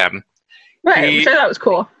 Chases him. Right, I'm sure that was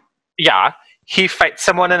cool. Yeah. He fights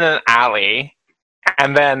someone in an alley,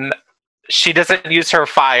 and then she doesn't use her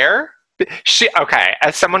fire.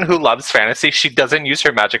 As someone who loves fantasy, she doesn't use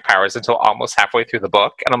her magic powers until almost halfway through the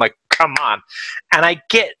book, and I'm come on. And I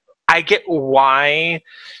get why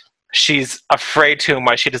she's afraid to and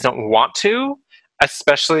why she doesn't want to,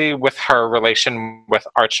 especially with her relation with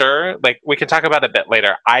Archer. We can talk about it a bit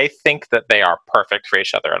later. I think that they are perfect for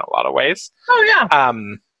each other in a lot of ways. Oh, yeah.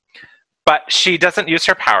 But she doesn't use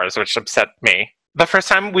her powers, which upset me. The first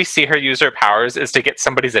time we see her use her powers is to get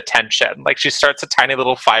somebody's attention. She starts a tiny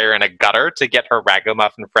little fire in a gutter to get her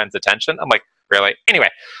ragamuffin friend's attention. I'm really? Anyway,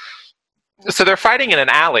 so they're fighting in an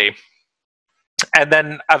alley, And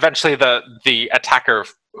then eventually the attacker,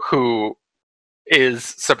 who is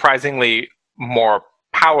surprisingly more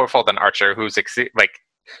powerful than Archer, who's like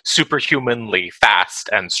superhumanly fast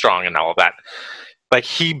and strong and all of that, like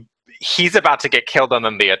he's about to get killed, and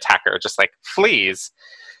then the attacker just like flees.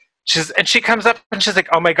 And she comes up and she's like,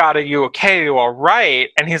 "Oh my God, are you okay? Are you all right?"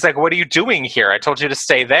 And he's like, "What are you doing here? I told you to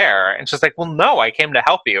stay there." And she's like, "Well, no, I came to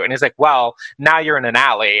help you." And he's like, "Well, now you're in an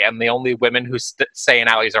alley, and the only women who stay in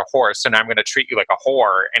alleys are whores, so now I'm going to treat you like a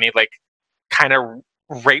whore." And he like kind of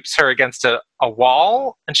rapes her against a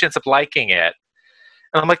wall, and she ends up liking it.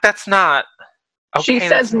 And I'm like, that's not okay. She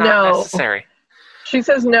says no. Necessary. She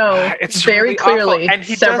says no. It's very really clearly, awful. And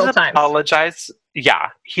he several does times. Apologize. Yeah,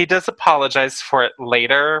 he does apologize for it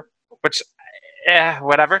later, which,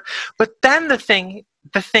 whatever. But then the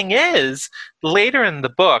thing is, later in the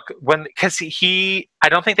book, because I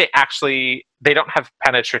don't think they don't have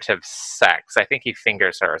penetrative sex. I think he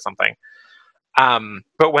fingers her or something.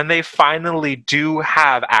 But when they finally do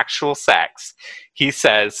have actual sex, he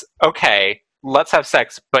says, "Okay, let's have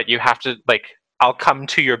sex, but you have to, like, I'll come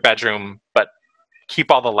to your bedroom, but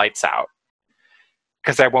keep all the lights out,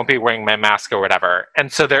 because I won't be wearing my mask or whatever."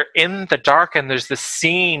 And so they're in the dark, and there's this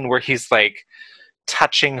scene where he's like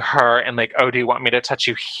touching her and like, "Oh, do you want me to touch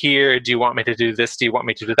you here? Do you want me to do this? Do you want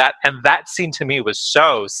me to do that?" And that scene to me was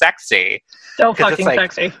so sexy. So fucking like,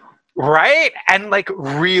 sexy. Right? And like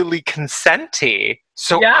really consenty.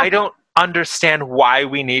 So Yeah. I don't understand why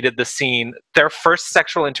we needed the scene, their first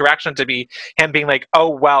sexual interaction, to be him being like, "Oh,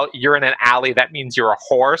 well, you're in an alley, that means you're a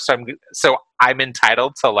whore, so I'm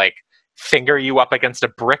entitled to like finger you up against a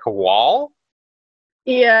brick wall."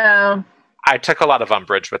 Yeah. I took a lot of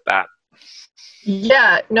umbrage with that.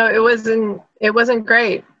 Yeah, no, it wasn't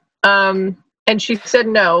great. And she said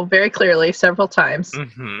no very clearly several times.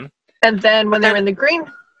 Mm-hmm. And then when they were in the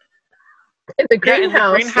greenhouse,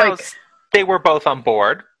 like, they were both on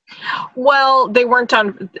board. Well, they weren't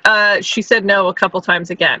on. She said no a couple times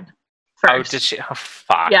again. First. Oh, did she? Oh,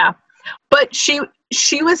 fuck. Yeah, but she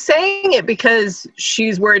was saying it because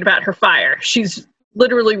she's worried about her fire. She's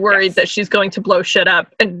literally worried that she's going to blow shit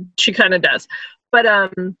up, and she kind of does.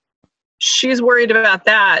 But she's worried about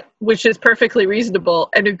that, which is perfectly reasonable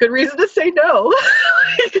and a good reason to say no.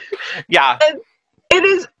 Yeah. And it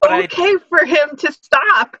is okay for him to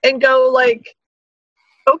stop and go like,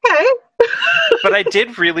 okay. But I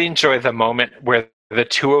did really enjoy the moment where the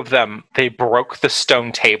two of them, they broke the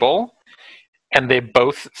stone table and they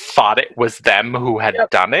both thought it was them who had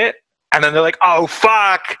done it. And then they're like, "Oh,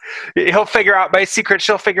 fuck. He'll figure out my secret.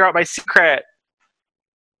 She'll figure out my secret."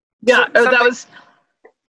 Yeah, that was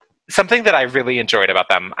something that I really enjoyed about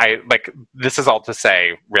them. This is all to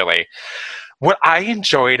say, really. What I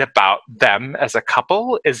enjoyed about them as a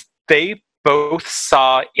couple is they both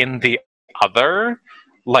saw in the other,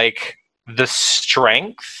 like, the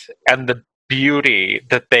strength and the beauty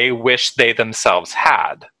that they wish they themselves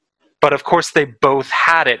had. But of course, they both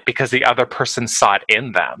had it because the other person saw it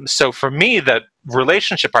in them. So for me, the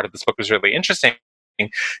relationship part of this book was really interesting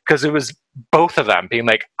because it was both of them being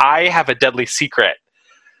like, "I have a deadly secret.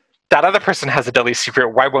 That other person has a deadly secret.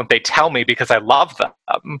 Why won't they tell me? Because I love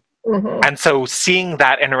them." Mm-hmm. And so seeing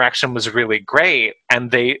that interaction was really great.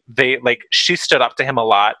 And they like, she stood up to him a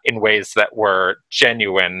lot in ways that were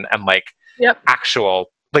genuine and like actual.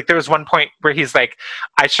 Like there was one point where he's like,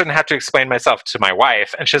 "I shouldn't have to explain myself to my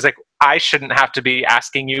wife." And she's like, "I shouldn't have to be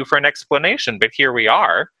asking you for an explanation, but here we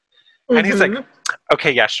are." Mm-hmm. And he's like, "Okay,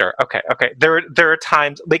 yeah, sure. Okay. There are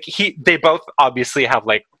times like they both obviously have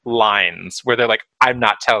like lines where they're like, "I'm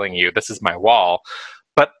not telling you, this is my wall."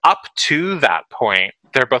 But up to that point,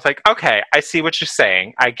 they're both like, "Okay, I see what you're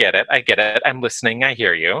saying. I get it. I'm listening. I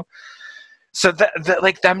hear you." So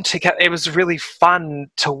like them together, it was really fun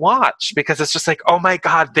to watch because it's just like, oh my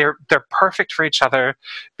God, they're perfect for each other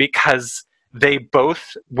because they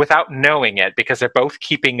both, without knowing it, because they're both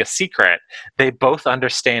keeping a secret, they both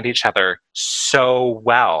understand each other so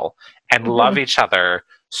well and love each other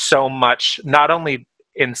so much, not only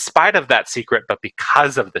in spite of that secret, but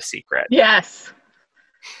because of the secret. Yes.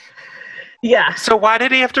 Yeah. So why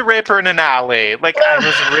did he have to rape her in an alley? Like, I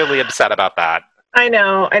was really upset about that. I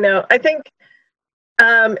know. I think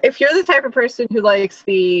if you're the type of person who likes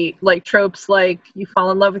the like tropes, like you fall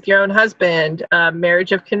in love with your own husband,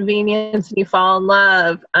 marriage of convenience, and you fall in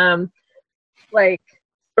love, like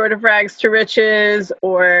sort of rags to riches,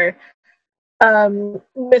 or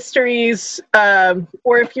mysteries,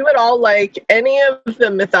 or if you at all like any of the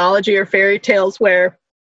mythology or fairy tales where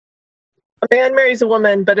a man marries a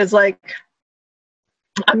woman but is like,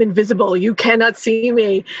 "I'm invisible, you cannot see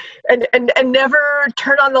me, and never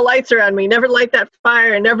turn on the lights around me, never light that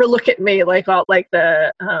fire, never look at me," like all like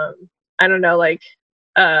the I don't know, like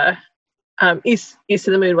east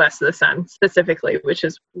of the moon, west of the sun specifically, which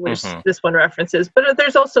this one references. But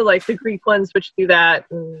there's also like the Greek ones which do that,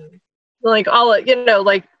 and like all,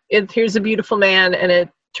 like here's a beautiful man, and it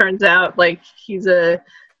turns out like he's a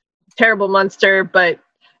terrible monster, but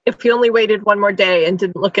if you only waited one more day and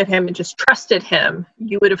didn't look at him and just trusted him,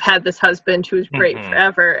 you would have had this husband who was great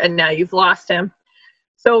forever, and now you've lost him.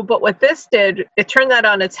 So, but what this did, it turned that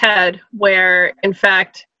on its head, where, in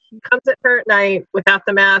fact, he comes at her at night without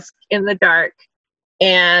the mask in the dark,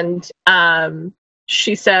 and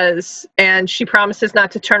she says, and she promises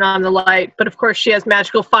not to turn on the light, but of course she has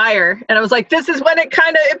magical fire. And I was like, this is when it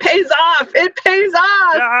pays off. It pays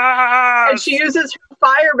off. Yes! And she uses her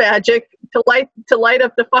fire magic to light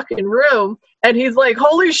up the fucking room. And he's like,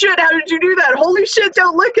 holy shit, how did you do that? Holy shit,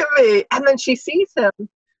 don't look at me. And then she sees him.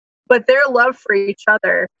 But their love for each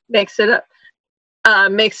other makes it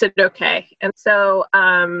okay. And so,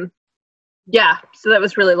 so that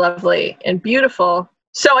was really lovely and beautiful.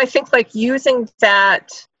 So I think like using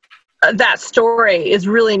that story is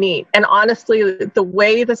really neat. And honestly, the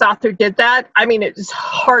way this author did that, I mean, it's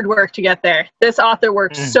hard work to get there. This author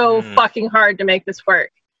worked so fucking hard to make this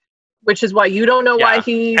work, which is why you don't know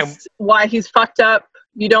why he's fucked up.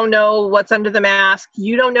 You don't know what's under the mask.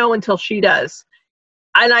 You don't know until she does.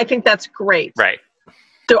 And I think that's great. Right.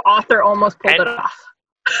 The author almost pulled it off.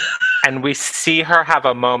 And we see her have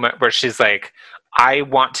a moment where she's like, I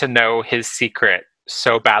want to know his secret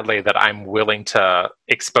so badly that I'm willing to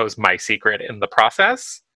expose my secret in the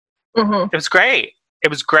process. It was great. It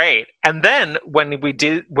was great. And then when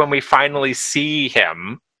we finally see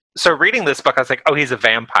him, so reading this book, I was like, oh, he's a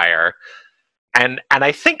vampire. And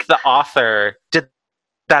I think the author did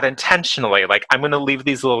that intentionally. Like, I'm going to leave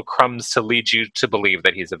these little crumbs to lead you to believe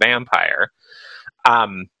that he's a vampire.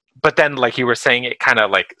 But then, like you were saying, it kind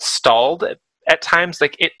of like stalled at times.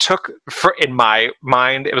 Like it took, in my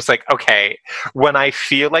mind, it was like, okay, when I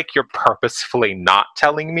feel like you're purposefully not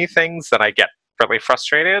telling me things, that I get really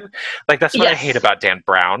frustrated. Like that's what I hate about Dan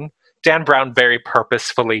Brown. Dan Brown very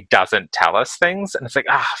purposefully doesn't tell us things, and it's like,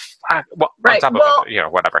 well, right. On top of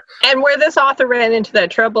it, whatever. And where this author ran into that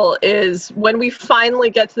trouble is when we finally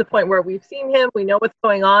get to the point where we've seen him, we know what's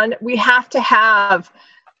going on, we have to have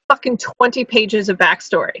fucking 20 pages of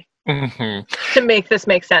backstory to make this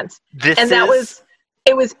make sense.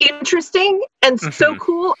 It was interesting and so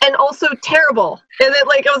cool and also terrible. And then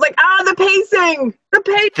like I was like, the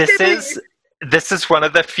pacing. This is one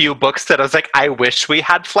of the few books that I was like, I wish we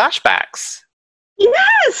had flashbacks.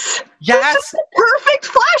 Yes! This is a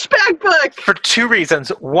perfect flashback book! For two reasons.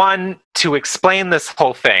 One, to explain this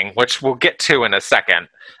whole thing, which we'll get to in a second,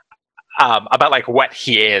 about like what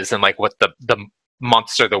he is and like what the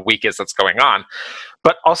monster of the week is that's going on.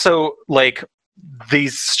 But also like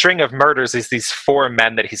these string of murders is these four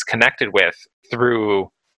men that he's connected with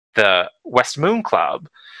through the West Moon Club.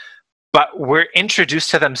 But we're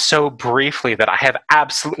introduced to them so briefly that I have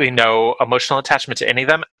absolutely no emotional attachment to any of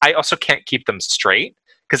them. I also can't keep them straight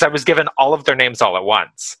because I was given all of their names all at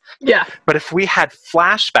once. Yeah. But if we had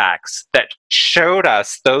flashbacks that showed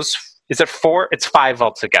us those, is it 4? It's 5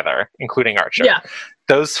 altogether, including Archer. Yeah.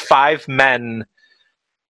 Those 5 men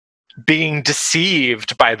being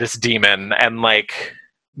deceived by this demon, and like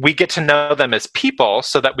we get to know them as people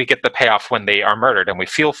so that we get the payoff when they are murdered and we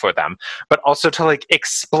feel for them, but also to like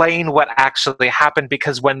explain what actually happened,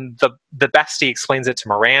 because when the bestie explains it to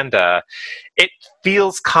Miranda, it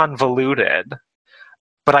feels convoluted.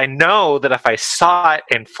 But I know that if I saw it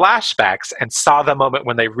in flashbacks and saw the moment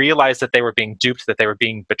when they realized that they were being duped, that they were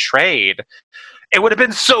being betrayed, it would have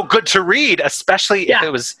been so good to read, especially if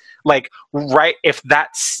it was like if that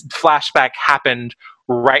flashback happened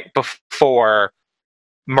right before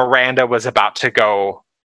Miranda was about to go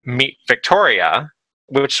meet Victoria,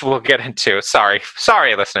 which we'll get into. Sorry,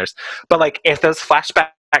 listeners. But like, if those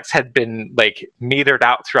flashbacks had been like metered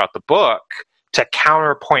out throughout the book to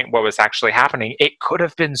counterpoint what was actually happening, it could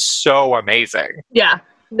have been so amazing. Yeah.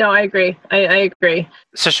 No, I agree. I agree.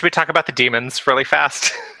 So should we talk about the demons really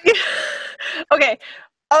fast? Okay.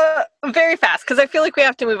 Very fast, because I feel like we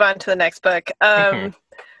have to move on to the next book.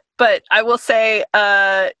 But I will say,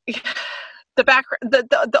 the background,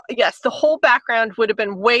 the whole background would have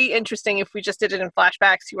been way interesting if we just did it in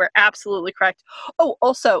flashbacks. You are absolutely correct. Oh,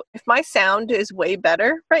 also, if my sound is way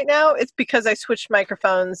better right now, it's because I switched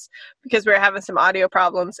microphones because we were having some audio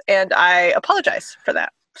problems, and I apologize for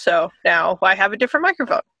that. So now I have a different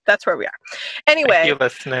microphone. That's where we are. Anyway. Thank you,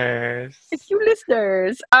 listeners.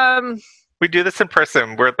 We do this in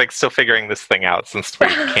person. We're like still figuring this thing out since we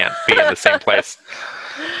can't be in the same place.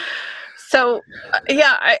 So,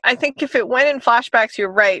 I think if it went in flashbacks, you're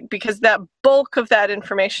right, because that bulk of that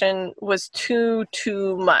information was too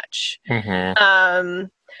much. Mm-hmm.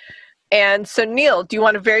 And so, Neil, do you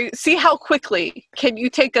want to see how quickly can you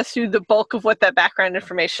take us through the bulk of what that background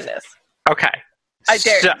information is? Okay. I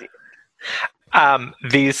dare you.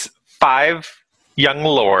 These 5 young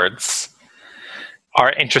lords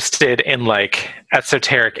are interested in like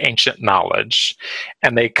esoteric ancient knowledge,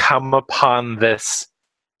 and they come upon this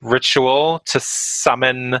ritual to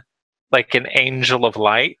summon like an angel of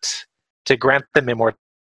light to grant them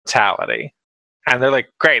immortality. And they're like,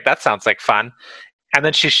 great, that sounds like fun. And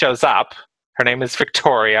then she shows up. Her name is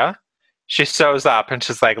Victoria. She shows up and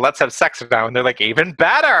she's like, let's have sex now. And they're like, even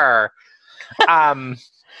better. And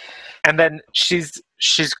then she's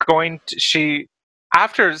going to,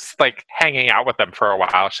 after like hanging out with them for a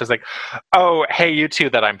while, she's like, oh, hey, you two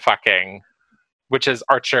that I'm fucking, which is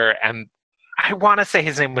Archer, and I want to say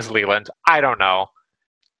his name was Leland. I don't know.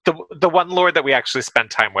 The one lord that we actually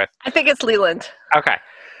spent time with. I think it's Leland. Okay.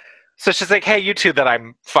 So she's like, hey, you two that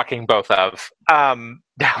I'm fucking both of.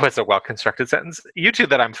 That was a well-constructed sentence. You two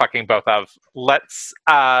that I'm fucking both of. Let's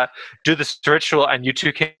do this ritual, and you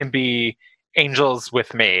two can be angels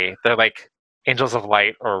with me. They're like angels of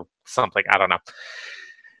light or something. I don't know.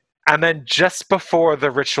 And then just before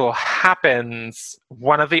the ritual happens,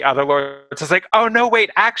 one of the other lords is like, oh, no,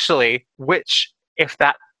 wait, actually, which, if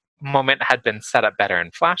that moment had been set up better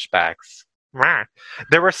in flashbacks,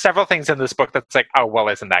 there were several things in this book that's like, oh, well,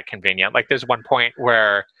 isn't that convenient? Like, there's one point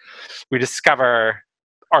where we discover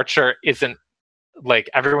Archer isn't,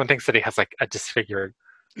 like, everyone thinks that he has, like, a disfiguring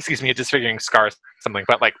scar or something,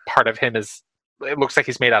 but, like, part of him is, it looks like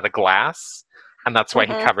he's made out of glass, and that's why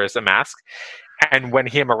he covers a mask. And when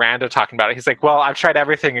he and Miranda are talking about it, he's like, well, I've tried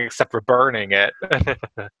everything except for burning it. And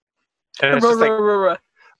it's just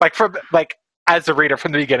like, as a reader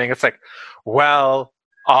from the beginning, it's like, well,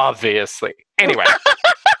 obviously. Anyway.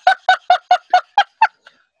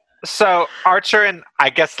 So Archer and I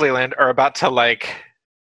guess Leland are about to like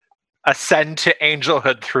ascend to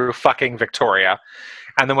angelhood through fucking Victoria.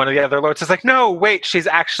 And then one of the other lords is like, no, wait, she's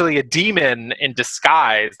actually a demon in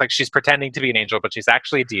disguise. Like, she's pretending to be an angel, but she's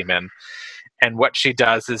actually a demon. And what she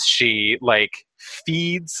does is she like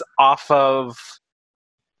feeds off of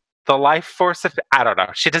the life force of, I don't know.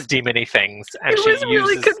 She does demon-y things. And it was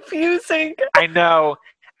really confusing. I know.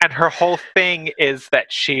 And her whole thing is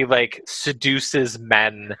that she like seduces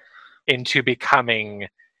men into becoming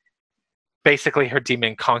basically her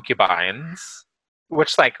demon concubines.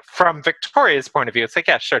 Which, like, from Victoria's point of view, it's like,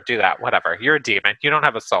 yeah, sure, do that, whatever. You're a demon. You don't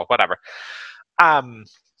have a soul, whatever.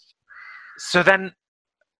 So then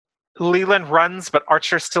Leland runs, but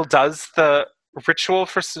Archer still does the ritual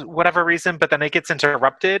for whatever reason, but then it gets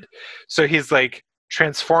interrupted. So he's, like,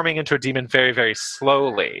 transforming into a demon very, very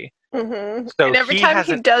slowly. Mm-hmm. So and every time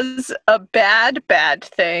he does a bad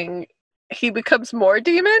thing, he becomes more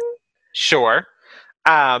demon? Sure.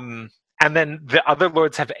 And then the other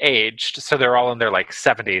lords have aged, so they're all in their, like,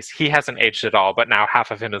 70s. He hasn't aged at all, but now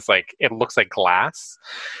half of him is, like, it looks like glass.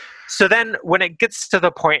 So then when it gets to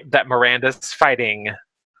the point that Miranda's fighting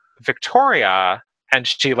Victoria, and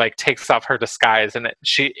she, like, takes off her disguise, and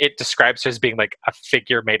it describes her as being, like, a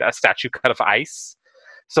figure made, a statue cut of ice.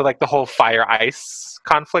 So, like, the whole fire-ice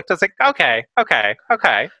conflict is like, okay.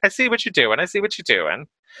 I see what you're doing.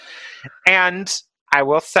 And I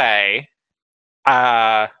will say,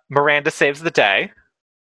 Miranda saves the day.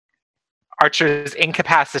 Archer is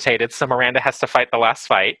incapacitated, so Miranda has to fight the last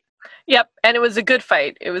fight. Yep, and it was a good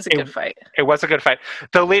fight. It was a good fight.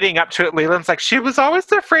 Though leading up to it, Leland's like, she was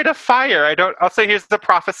always afraid of fire. Also, here's the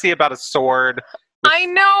prophecy about a sword. I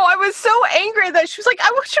know. I was so angry that she was like,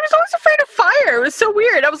 she was always afraid of fire. It was so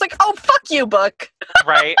weird. I was like, oh, fuck you, book.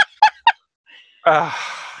 Right.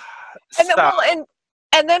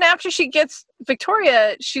 And then after she gets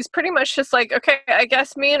Victoria, she's pretty much just like, okay, I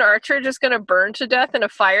guess me and Archer are just going to burn to death in a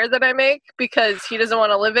fire that I make because he doesn't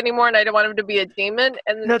want to live anymore and I don't want him to be a demon.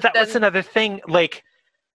 And no, that was another thing. Like,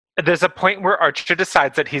 there's a point where Archer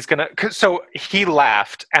decides that he's going to... So he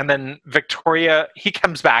left, and then he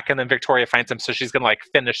comes back, and then Victoria finds him, so she's going to, like,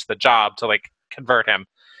 finish the job to, like, convert him.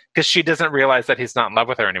 Because she doesn't realize that he's not in love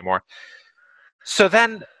with her anymore. So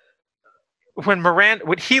then... When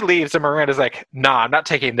he leaves and Miranda's like, nah, I'm not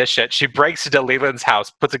taking this shit, she breaks into Leland's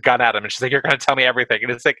house, puts a gun at him, and she's like, you're going to tell me everything.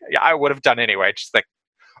 And it's like, yeah, I would have done anyway. She's like,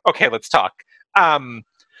 okay, let's talk.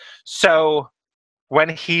 So when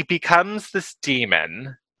he becomes this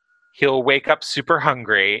demon, he'll wake up super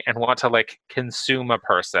hungry and want to, like, consume a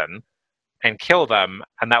person and kill them,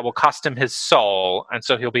 and that will cost him his soul, and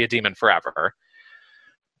so he'll be a demon forever.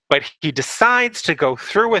 But he decides to go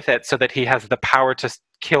through with it so that he has the power to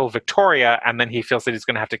kill Victoria, and then he feels that he's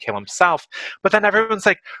going to have to kill himself. But then everyone's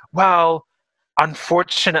like, well,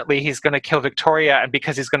 unfortunately, he's going to kill Victoria, and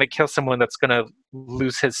because he's going to kill someone that's going to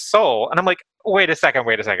lose his soul. And I'm like, wait a second.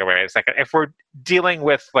 If we're dealing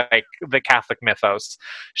with like the Catholic mythos,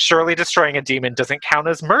 surely destroying a demon doesn't count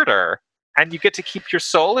as murder, and you get to keep your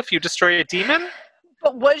soul if you destroy a demon?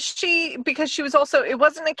 But was she, because she was also, it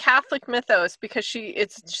wasn't a Catholic mythos because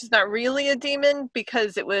she's not really a demon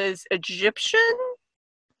because it was Egyptian?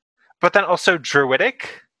 But then also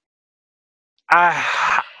Druidic? I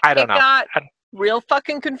don't know. It got real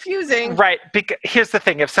fucking confusing. Right. Here's the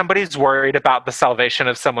thing. If somebody's worried about the salvation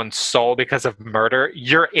of someone's soul because of murder,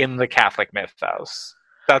 you're in the Catholic mythos.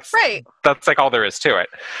 That's right. That's like all there is to it.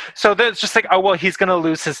 So there's just like, oh, well, he's going to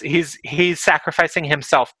lose he's sacrificing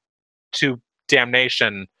himself to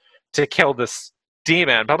damnation to kill this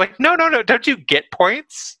demon. But I'm like, no, don't you get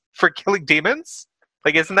points for killing demons?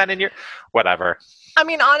 Like, isn't that in your whatever? I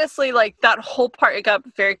mean, honestly, like that whole part, it got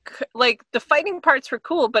very like the fighting parts were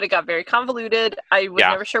cool, but it got very convoluted. I was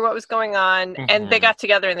never sure what was going on, and they got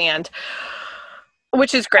together in the end,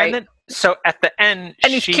 which is great. And then, so at the end,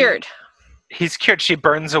 and he's cured. He's cured. She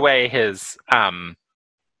burns away his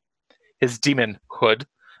demon hood.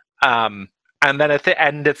 And then at the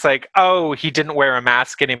end, it's like, oh, he didn't wear a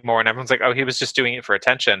mask anymore. And everyone's like, oh, he was just doing it for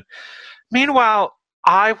attention. Meanwhile,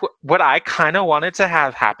 what I kind of wanted to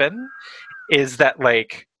have happen is that,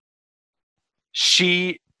 like,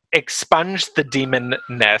 she expunged the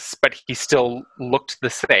demonness, but he still looked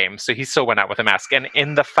the same. So he still went out with a mask. And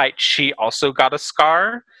in the fight, she also got a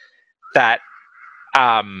scar that...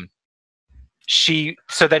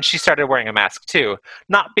 So then she started wearing a mask too,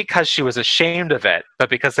 not because she was ashamed of it, but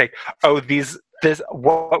because like, oh, this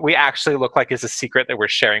what we actually look like is a secret that we're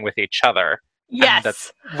sharing with each other. Yes,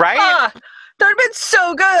 that's right. That would have been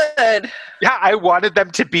so good. Yeah, I wanted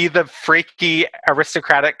them to be the freaky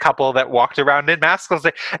aristocratic couple that walked around in masks,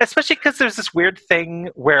 especially because there's this weird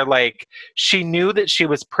thing where like she knew that she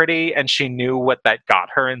was pretty and she knew what that got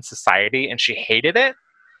her in society, and she hated it.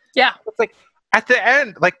 Yeah, it's like. At the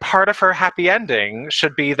end, like, part of her happy ending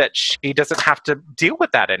should be that she doesn't have to deal with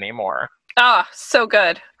that anymore. Ah, so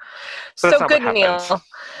good. So good, Neil.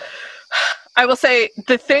 I will say,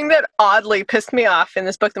 the thing that oddly pissed me off in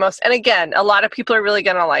this book the most, and again, a lot of people are really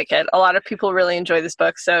going to like it. A lot of people really enjoy this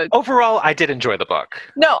book. So overall, I did enjoy the book.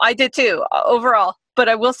 No, I did too, overall. But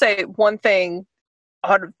I will say one thing,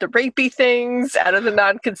 out of the rapey things, out of the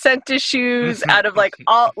non-consent issues, out of like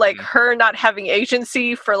all, like her not having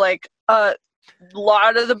agency for like a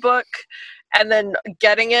lot of the book and then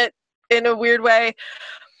getting it in a weird way.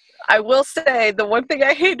 I will say the one thing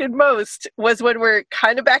I hated most was when we're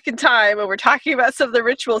kind of back in time and we're talking about some of the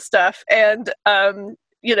ritual stuff, and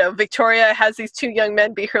Victoria has these two young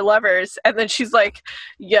men be her lovers, and then she's like,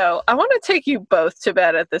 yo, I want to take you both to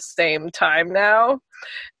bed at the same time now.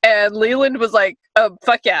 And Leland was like,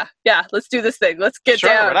 fuck yeah, let's do this thing, let's get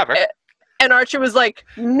down. Whatever. And Archer was like,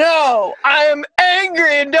 no, I am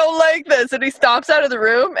angry and don't like this. And he stomps out of the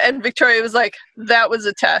room. And Victoria was like, that was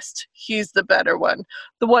a test. He's the better one.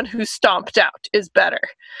 The one who stomped out is better.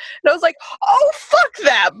 And I was like, oh, fuck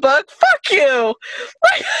that book. Fuck you.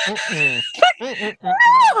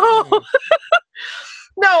 No.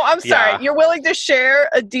 No, I'm sorry. Yeah. You're willing to share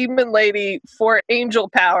a demon lady for angel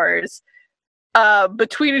powers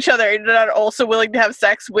between each other, and not also willing to have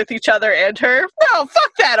sex with each other and her. No,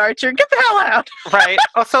 fuck that, Archer. Get the hell out. Right.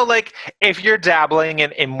 Also, like, if you're dabbling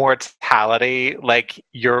in immortality, like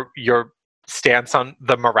your stance on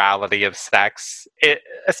the morality of sex,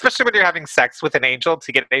 especially when you're having sex with an angel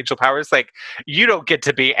to get angel powers, like, you don't get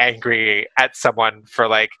to be angry at someone for,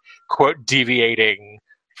 like, quote, deviating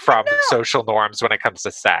from social norms when it comes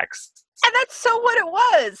to sex. And that's so what it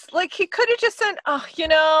was. Like, he could have just said,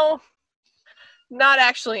 not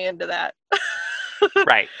actually into that.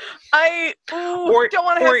 Right. I don't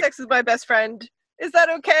want to have sex with my best friend. Is that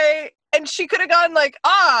okay? And she could have gone like,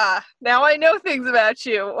 now I know things about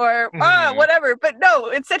you, or whatever. But no,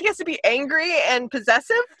 instead he has to be angry and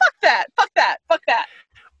possessive. Fuck that. Fuck that. Fuck that.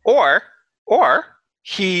 Or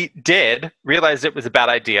he did realize it was a bad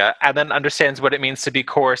idea and then understands what it means to be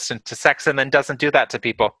coerced into sex and then doesn't do that to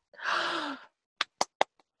people.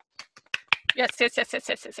 Yes.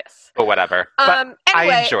 But whatever. But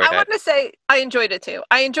anyway, I enjoyed it. I want to say I enjoyed it too.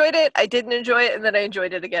 I enjoyed it. I didn't enjoy it, and then I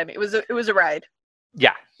enjoyed it again. It was a ride.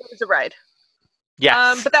 Yeah. It was a ride.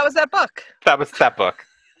 Yes. But that was that book. That was that book.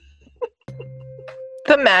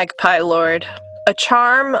 The Magpie Lord. A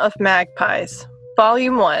Charm of Magpies.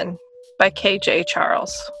 Volume 1 by K.J.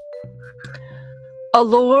 Charles. A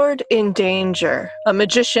lord in danger, a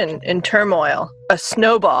magician in turmoil, a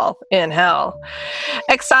snowball in hell.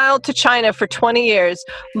 Exiled to China for 20 years,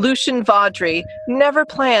 Lucian Vaudry never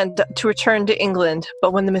planned to return to England,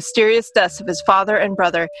 but when the mysterious deaths of his father and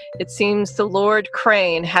brother, it seems the Lord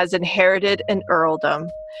Crane has inherited an earldom.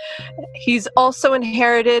 He's also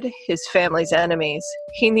inherited his family's enemies.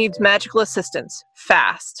 He needs magical assistance,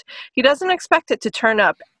 fast. He doesn't expect it to turn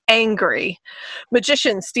up angry.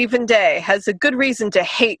 Magician Stephen Day has a good reason to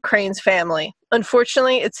hate Crane's family.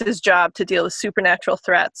 Unfortunately, it's his job to deal with supernatural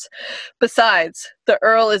threats. Besides, the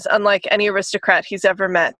Earl is unlike any aristocrat he's ever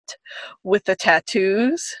met. With the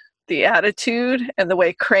tattoos, the attitude, and the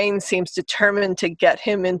way Crane seems determined to get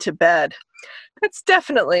him into bed. That's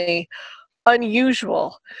definitely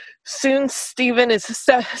unusual. Soon Stephen.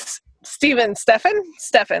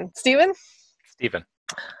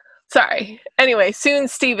 Sorry. Anyway, soon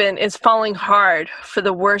Stephen is falling hard for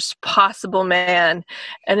the worst possible man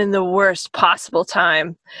and in the worst possible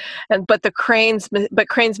time. But Crane's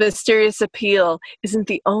mysterious appeal isn't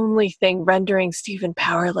the only thing rendering Stephen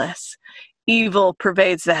powerless. Evil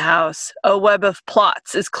pervades the house. A web of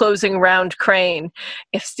plots is closing round Crane.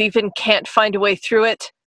 If Stephen can't find a way through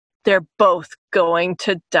it, they're both going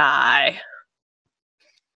to die.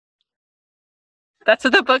 That's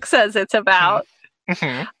what the book says it's about.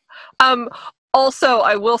 Mm-hmm. Also,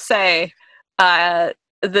 I will say,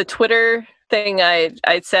 the Twitter thing I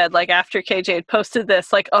said, like, after KJ had posted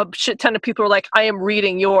this, like, a shit ton of people were like, I am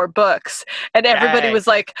reading your books. And everybody was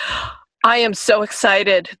like, I am so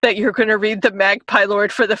excited that you're going to read The Magpie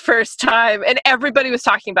Lord for the first time. And everybody was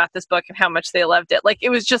talking about this book and how much they loved it. Like, it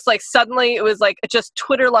was just like, suddenly it was like just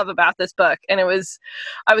Twitter love about this book. And I was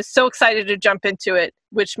so excited to jump into it,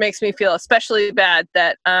 which makes me feel especially bad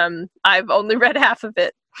that I've only read half of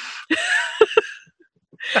it.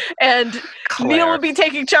 And Claire. Neil will be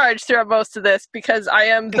taking charge throughout most of this because I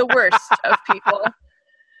am the worst of people.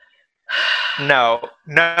 No.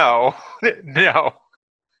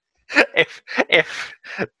 If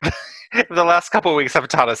the last couple of weeks have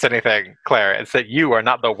taught us anything, Claire, it's that you are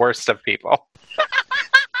not the worst of people.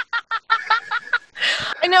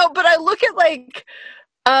 I know, but I look at, like,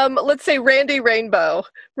 let's say Randy Rainbow.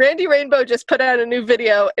 Randy Rainbow just put out a new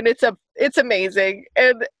video, and it's amazing,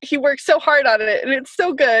 and he works so hard on it, and it's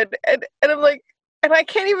so good, and I'm like, and I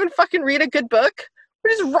can't even fucking read a good book?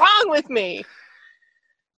 What is wrong with me?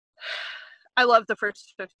 I love the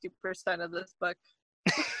first 50% of this book.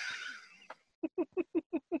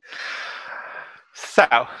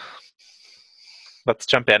 So, let's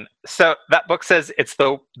jump in. So, that book says it's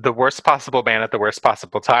the worst possible man at the worst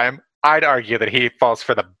possible time. I'd argue that he falls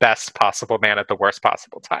for the best possible man at the worst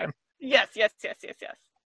possible time. Yes.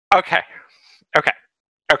 Okay.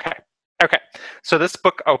 So this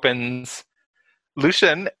book opens,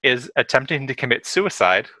 Lucian is attempting to commit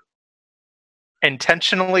suicide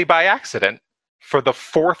intentionally by accident for the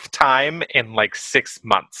 4th time in like 6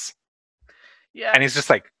 months. Yeah. And he's just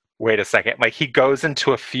like, wait a second. Like, he goes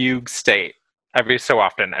into a fugue state every so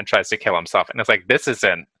often and tries to kill himself. And it's like, this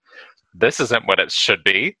isn't what it should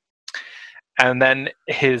be. And then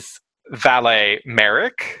his valet,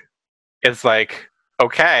 Merrick, is like,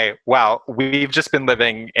 okay, well, we've just been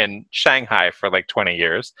living in Shanghai for like 20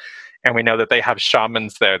 years, and we know that they have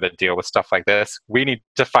shamans there that deal with stuff like this. We need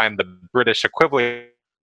to find the British equivalent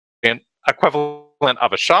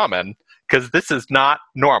of a shaman, because this is not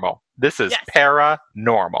normal. This is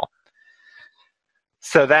paranormal.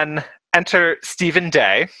 So then enter Stephen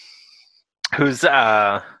Day, who's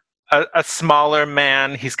a smaller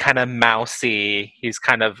man. He's kind of mousy. He's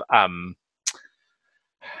kind of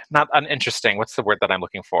not uninteresting. What's the word that I'm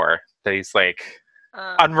looking for? That he's like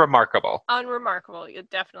unremarkable. Unremarkable.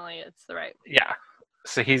 Definitely, it's the right. Yeah.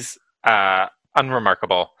 So he's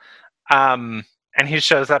unremarkable. And he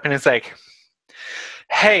shows up and he's like,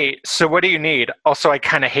 hey, so what do you need? Also, I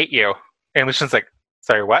kind of hate you. And Lucian's like,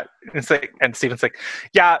 sorry, what? And Stephen's like,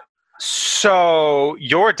 yeah, so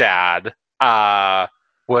your dad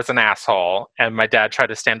was an asshole, and my dad tried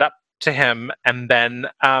to stand up to him, and then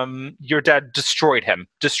your dad destroyed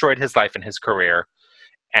his life and his career,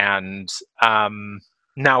 and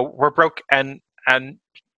now we're broke and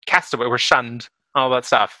castaway, we're shunned, all that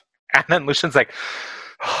stuff. And then Lucian's like,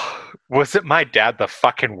 was it my dad the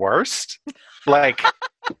fucking worst? Like,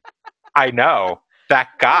 I know, that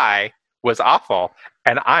guy was awful,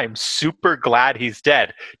 and I'm super glad he's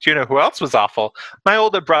dead. Do you know who else was awful? My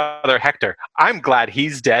older brother, Hector. I'm glad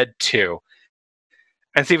he's dead, too.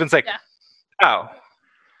 And Stephen's like, oh,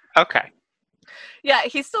 okay. Yeah,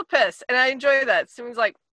 he's still pissed, and I enjoy that. Stephen's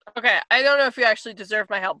like, okay, I don't know if you actually deserve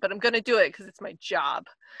my help, but I'm going to do it because it's my job.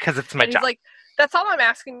 Because it's my job. He's like, that's all I'm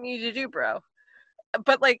asking you to do, bro.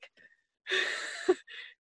 but like,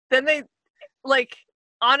 then they, like,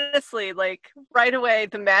 honestly, like, right away,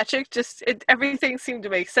 the magic just, everything seemed to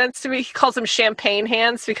make sense to me. He calls them champagne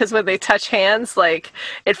hands because when they touch hands, like,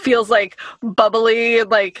 it feels like bubbly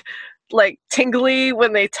and like tingly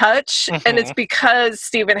when they touch, and it's because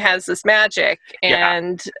Stephen has this magic,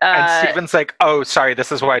 and Stephen's like, oh, sorry,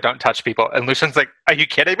 this is why I don't touch people, and Lucian's like, are you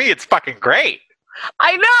kidding me? It's fucking great.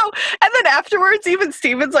 I know. And then afterwards, even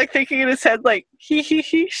Stephen's like thinking in his head, like, he,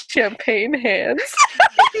 champagne hands.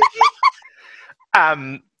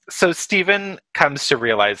 So Stephen comes to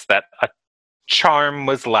realize that a charm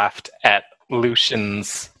was left at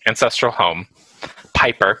Lucian's ancestral home,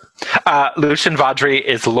 Piper. Lucian Vaudry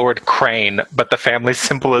is Lord Crane, but the family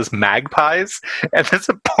symbol is magpies. And there's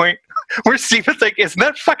a point where Stephen's like, isn't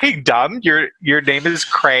that fucking dumb? Your name is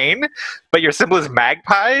Crane, but your symbol is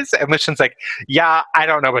magpies? And Lucian's like, yeah, I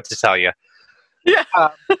don't know what to tell you. Yeah.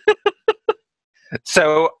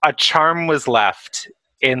 So a charm was left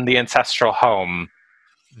in the ancestral home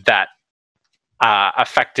that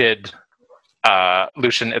affected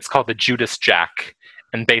Lucian. It's called the Judas Jack.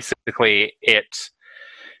 And basically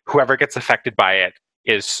whoever gets affected by it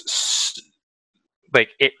is like,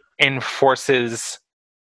 it enforces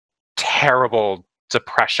terrible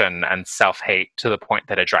depression and self-hate to the point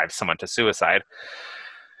that it drives someone to suicide.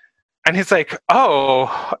 And he's like,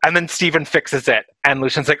 oh, and then Stephen fixes it, and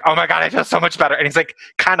Lucian's like, oh my god, I feel so much better. And he's like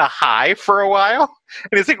kind of high for a while,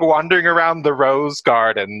 and he's like wandering around the rose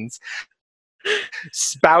gardens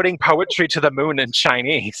spouting poetry to the moon in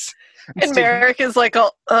Chinese. And Merrick is like, oh,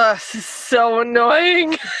 this is so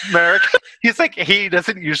annoying. Merrick, he's like, he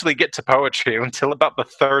doesn't usually get to poetry until about the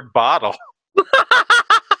third bottle.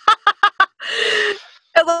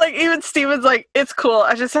 And like, even Steven's like, it's cool,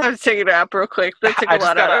 I just have to take a nap real quick. They took a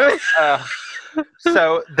lot out of it.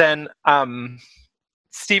 So then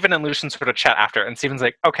Stephen and Lucian sort of chat after, and Stephen's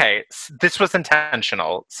like, okay, this was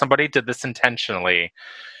intentional. Somebody did this intentionally.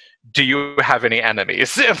 Do you have any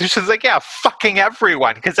enemies? And Lucian's like, yeah, fucking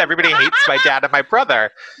everyone, because everybody hates my dad and my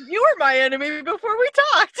brother. You were my enemy before we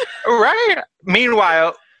talked. Right.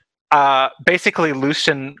 Meanwhile, basically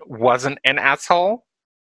Lucian wasn't an asshole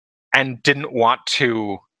and didn't want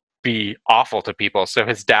to be awful to people, so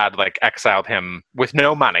his dad like exiled him with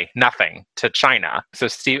no money, nothing, to China. So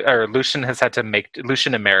Lucian has had to make,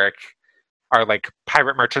 Lucian and Merrick are like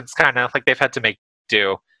pirate merchants, kind of like they've had to make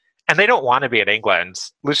do, and they don't want to be in England.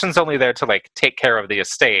 Lucian's only there to like take care of the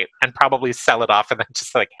estate and probably sell it off and then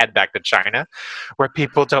just like head back to China, where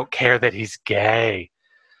people don't care that he's gay.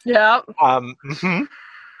 Yeah.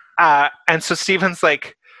 And so Stephen's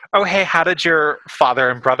like, oh, hey, how did your father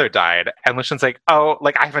and brother die? And Lucian's like, oh,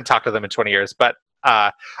 like, I haven't talked to them in 20 years, but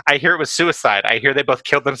I hear it was suicide. I hear they both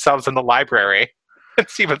killed themselves in the library. And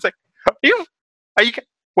Stephen's like,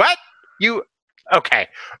 what? Okay,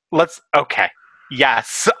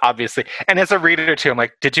 yes, obviously. And as a reader too, I'm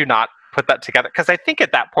like, did you not put that together? Because I think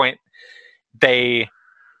at that point, they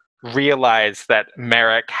realized that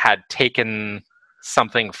Merrick had taken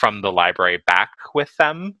something from the library back with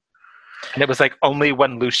them. And it was like only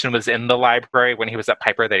when Lucian was in the library, when he was at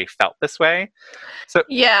Piper, that he felt this way. So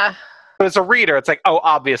yeah, as a reader, it's like, oh,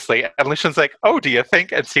 obviously. And Lucian's like, oh, do you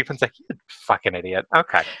think? And Stephen's like, you fucking idiot.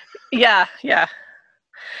 Okay. Yeah.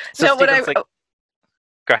 So no, Stephen's like,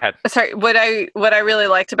 go ahead. Sorry, what I really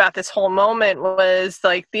liked about this whole moment was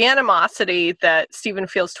like the animosity that Stephen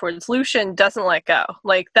feels towards Lucian doesn't let go.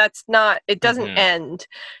 Like that's not, it doesn't end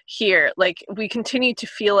here. Like we continue to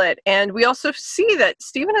feel it, and we also see that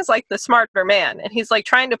Stephen is like the smarter man, and he's like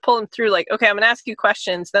trying to pull him through. Like, okay, I'm gonna ask you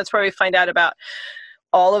questions. That's where we find out about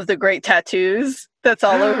all of the great tattoos that's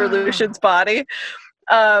all over Lucian's body.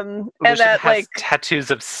 Lucian and that has like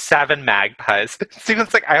tattoos of 7 magpies.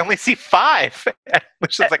 Stephen's like, I only see 5. And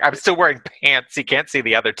Lucian's like, I'm still wearing pants. You can't see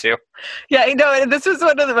the other 2. Yeah, you know, and this was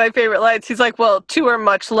one of my favorite lines. He's like, well, 2 are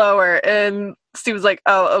much lower. And Stephen's like,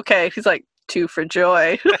 oh, okay. He's like, 2 for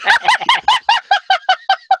joy.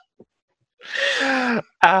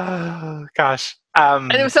 Oh gosh.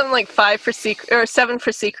 And it was something like 5 for or 7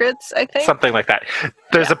 for secrets, I think. Something like that.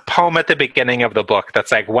 There's a poem at the beginning of the book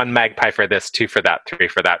that's like 1 magpie for this, 2 for that, 3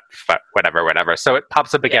 for that, whatever. So it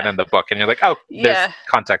pops up again in the book, and you're like, oh, there's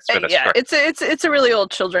context for this. Yeah, it's a really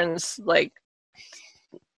old children's like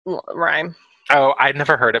rhyme. Oh, I'd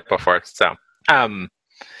never heard it before. So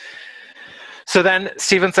then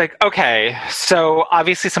Stephen's like, okay, so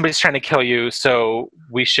obviously somebody's trying to kill you, so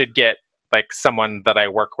we should get like someone that I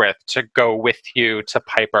work with to go with you to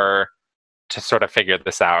Piper to sort of figure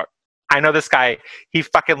this out. I know this guy, he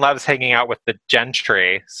fucking loves hanging out with the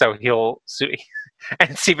gentry, so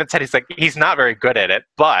and Stephen said he's like, he's not very good at it,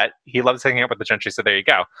 but he loves hanging out with the gentry, so there you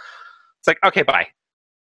go. It's like, okay, bye.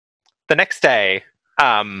 the next day,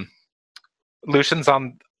 Lucian's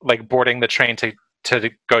on boarding the train to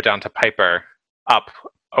go down to Piper, up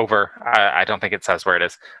over. I don't think it says where it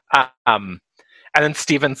is. And then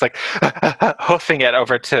Stephen's hoofing it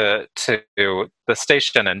over to the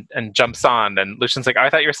station and jumps on. And Lucian's like, "Oh, I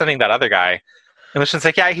thought you were sending that other guy." And Lucian's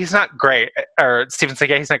like, "Yeah, he's not great." Or Stephen's like,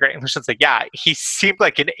 "Yeah, he's not great." And Lucian's like, "Yeah, he seemed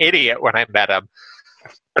like an idiot when I met him."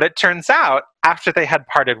 But it turns out, after they had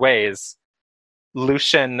parted ways,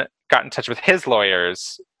 Lucian got in touch with his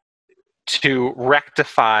lawyers to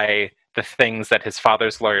rectify the things that his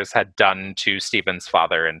father's lawyers had done to Stephen's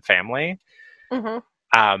father and family.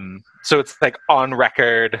 Mm-hmm. So it's on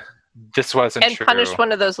record, this wasn't true. And punished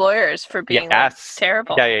one of those lawyers for being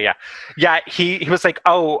terrible. Yeah, he was like,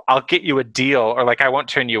 "Oh, I'll get you a deal," or I won't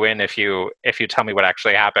turn you in if you tell me what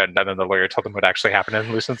actually happened. And then the lawyer told him what actually happened. And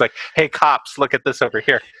Lucian's like, "Hey, cops, look at this over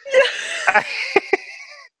here."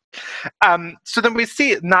 So then we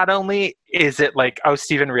see, not only is it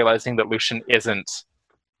Stephen realizing that Lucian isn't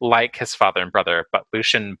like his father and brother, but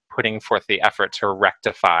Lucian putting forth the effort to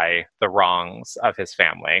rectify the wrongs of his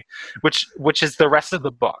family, which is the rest of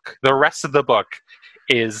the book. The rest of the book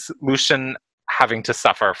is Lucian having to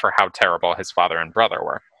suffer for how terrible his father and brother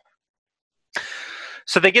were.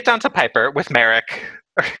 So they get down to Piper with Merrick.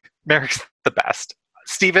 Merrick's the best.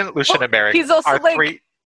 Stephen, Lucian, and Merrick. He's also are three.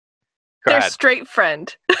 Their straight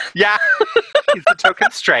friend. Yeah, he's the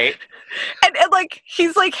token straight. And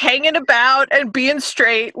he's hanging about and being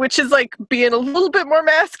straight, which is being a little bit more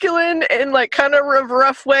masculine in kind of a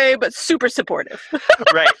rough way, but super supportive.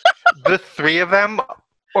 Right. The three of them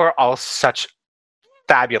are all such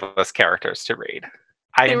fabulous characters to read.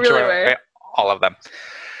 I enjoy all of them.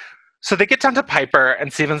 So they get down to Piper,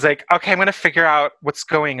 and Stephen's like, "Okay, I'm going to figure out what's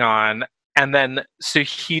going on." And then, so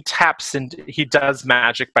he does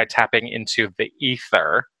magic by tapping into the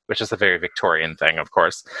ether, which is a very Victorian thing, of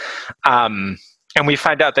course. And we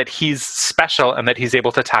find out that he's special and that he's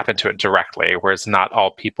able to tap into it directly, whereas not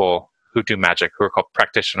all people who do magic, who are called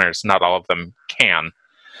practitioners, not all of them can.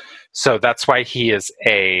 So that's why he is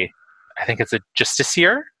I think it's a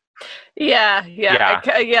justiciar. Yeah.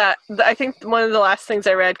 I think one of the last things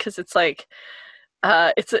I read, because it's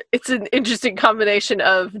it's an interesting combination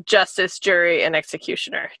of justice, jury, and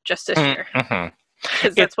executioner. Justiciar.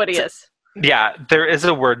 Because that's what he is. Yeah, there is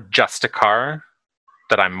a word justicar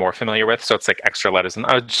that I'm more familiar with, so it's extra letters and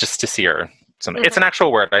justiciar. It's an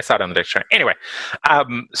actual word. I saw it in the dictionary. Anyway,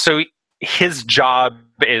 so his job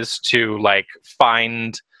is to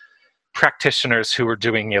find practitioners who are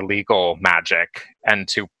doing illegal magic and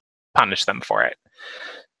to punish them for it.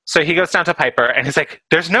 So he goes down to Piper and he's like,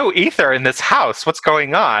 "There's no ether in this house. What's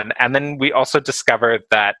going on?" And then we also discovered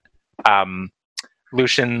that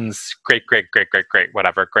Lucian's great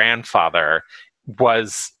whatever grandfather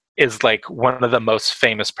is one of the most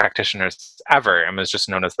famous practitioners ever and was just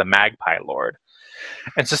known as the Magpie Lord.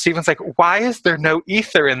 And so Stephen's like, "Why is there no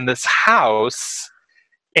ether in this house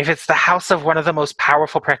if it's the house of one of the most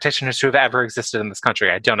powerful practitioners who have ever existed in this country?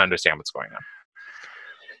 I don't understand what's going on."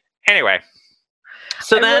 Anyway.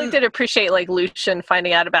 So I really did appreciate Lucian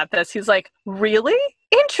finding out about this. He's like, "Really?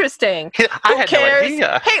 Interesting. Who cares? No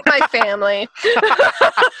idea. Hate my family.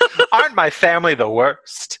 Aren't my family the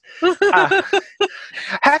worst?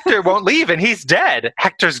 Hector won't leave and he's dead."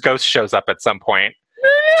 Hector's ghost shows up at some point.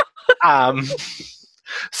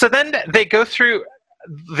 So then they go through.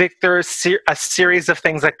 There's a series of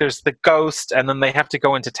things, there's the ghost, and then they have to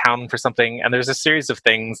go into town for something, and there's a series of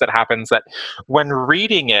things that happens that when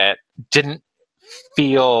reading it didn't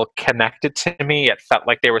feel connected to me. It felt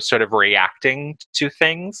like they were sort of reacting to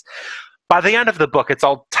things. By the end of the book, it's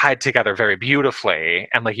all tied together very beautifully,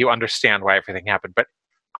 and you understand why everything happened. But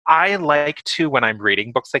I like to, when I'm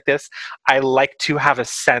reading books like this, I like to have a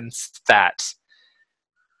sense that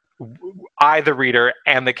I, the reader,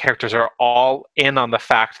 and the characters are all in on the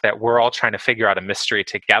fact that we're all trying to figure out a mystery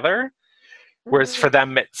together. Whereas for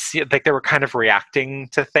them, it's they were kind of reacting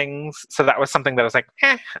to things. So that was something that I was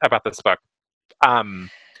about this book.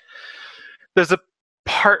 There's a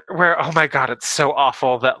part where, oh my god, it's so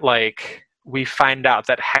awful that we find out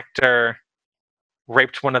that Hector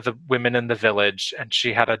raped one of the women in the village and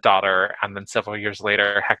she had a daughter, and then several years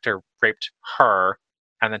later Hector raped her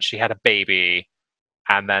and then she had a baby,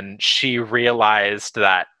 and then she realized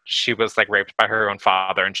that she was raped by her own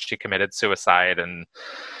father and she committed suicide, and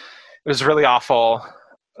it was really awful.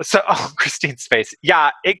 So, Christine's face.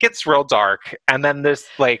 Yeah, it gets real dark. And then there's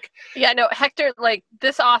Yeah, no, Hector,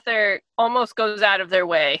 this author almost goes out of their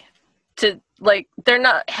way to, they're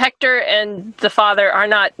not, Hector and the father are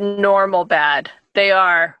not normal bad. They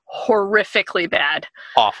are horrifically bad.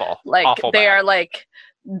 Awful. Awful they bad. Are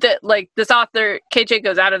that like this author KJ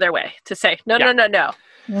goes out of their way to say no,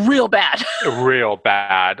 real bad. Real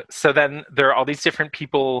bad. So then there are all these different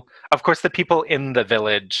people. Of course, the people in the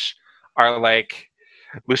village are like,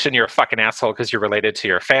 Lucian, you're a fucking asshole because you're related to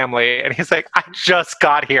your family. And he's like, I just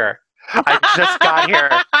got here.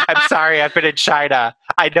 I'm sorry, I've been in China.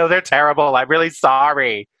 I know they're terrible. I'm really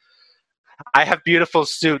sorry. I have beautiful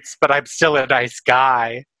suits, but I'm still a nice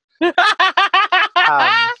guy.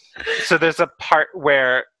 So there's a part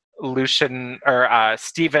where Lucian or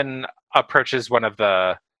Stephen approaches one of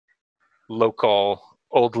the local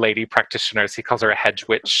old lady practitioners. He calls her a hedge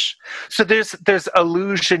witch. So there's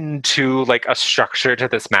allusion to like a structure to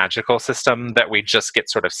this magical system that we just get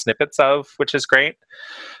sort of snippets of, which is great.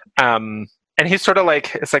 And he's sort of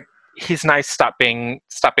like, it's like, he's nice, stop being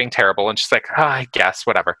terrible. And she's like, oh, I guess,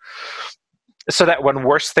 whatever. So that when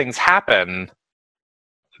worse things happen,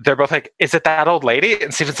 they're both like, is it that old lady?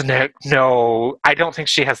 And Stephen's like, no, I don't think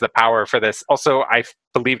she has the power for this. Also, I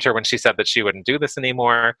believed her when she said that she wouldn't do this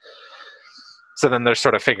anymore. So then they're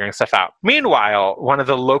sort of figuring stuff out. Meanwhile, one of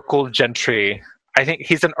the local gentry, I think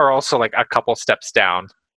he's an earl, so like a couple steps down.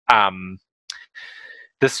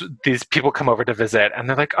 These people come over to visit, and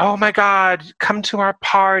they're like, oh my God, come to our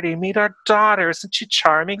party, meet our daughter. Isn't she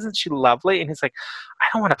charming? Isn't she lovely? And he's like, I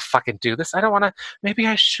don't want to fucking do this. I don't want to, maybe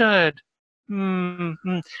I should.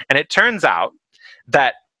 Mm-hmm. And it turns out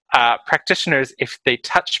that practitioners, if they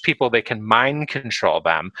touch people, they can mind control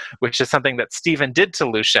them, which is something that Stephen did to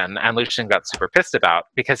Lucian, and Lucian got super pissed about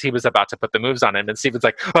because he was about to put the moves on him, and Stephen's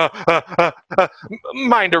like,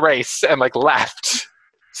 mind erase, and like left.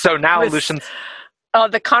 So now Lucian's... Oh,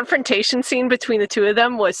 the confrontation scene between the two of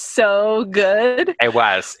them was so good. It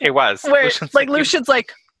was. Where Lucian's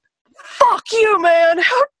like, fuck you, man!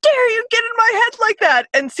 How dare you get in my head like that?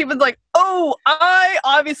 And Stephen's like, oh, I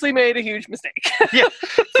obviously made a huge mistake. Yeah.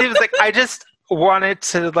 Stephen's like, I just wanted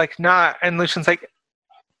to like not. And Lucian's like,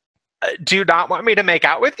 do you not want me to make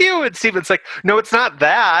out with you? And Stephen's like, no, it's not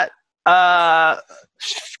that.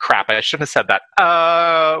 Crap, I shouldn't have said that.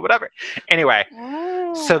 Whatever. Anyway,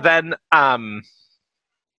 so then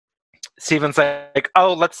Stephen's like,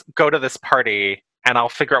 oh, let's go to this party and I'll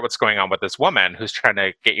figure out what's going on with this woman who's trying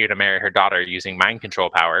to get you to marry her daughter using mind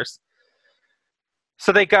control powers.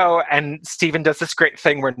 So they go, and Stephen does this great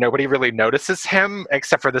thing where nobody really notices him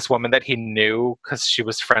except for this woman that he knew because she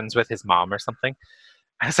was friends with his mom or something.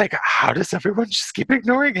 And it's like, how does everyone just keep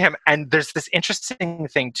ignoring him? And there's this interesting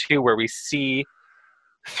thing, too, where we see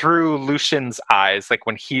through Lucian's eyes, like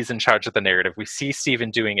when he's in charge of the narrative, we see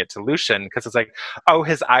Stephen doing it to Lucian because it's like, oh,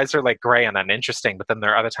 his eyes are like gray and uninteresting. But then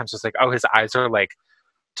there are other times it's like, oh, his eyes are like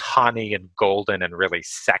tawny and golden and really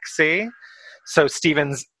sexy. So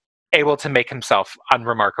Stephen's able to make himself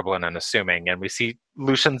unremarkable and unassuming. And we see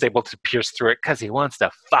Lucian's able to pierce through it because he wants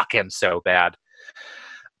to fuck him so bad.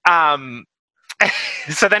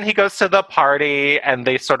 So then he goes to the party and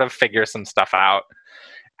they sort of figure some stuff out.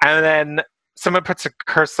 And then someone puts a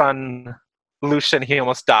curse on Lucian. He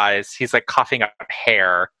almost dies. He's like coughing up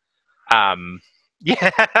hair.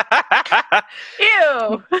 Yeah.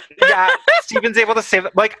 Ew. Yeah. Stephen's able to save.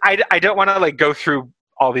 Like, I don't want to like go through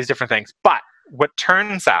all these different things, but what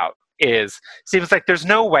turns out is Stephen's like, there's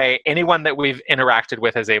no way anyone that we've interacted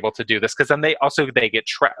with is able to do this, because then they get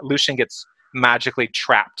Lucian gets magically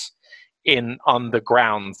trapped on the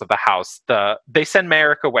grounds of the house. They send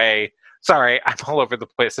Merrick away. Sorry, I'm all over the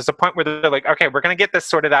place. There's a point where they're like, okay, we're going to get this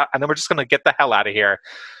sorted out, and then we're just going to get the hell out of here.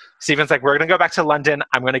 Stephen's like, we're going to go back to London.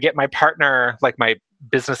 I'm going to get my partner, like my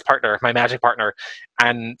business partner, my magic partner,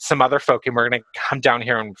 and some other folk, and we're going to come down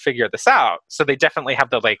here and figure this out. So they definitely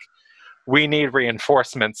have the, like, we need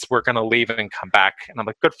reinforcements. We're going to leave and come back. And I'm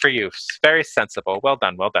like, good for you. Very sensible. Well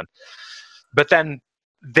done, well done. But then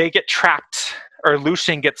they get trapped, or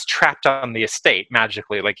Lucian gets trapped on the estate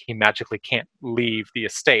magically. Like, he magically can't leave the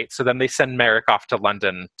estate. So then they send Merrick off to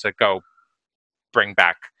London to go bring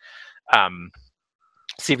back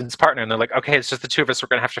Stephen's partner. And they're like, okay, it's just the two of us. We're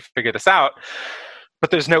going to have to figure this out.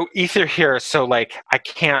 But there's no ether here. So, like, I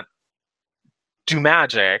can't do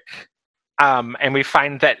magic. And we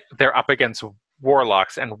find that they're up against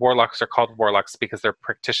warlocks, and warlocks are called warlocks because they're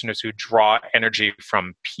practitioners who draw energy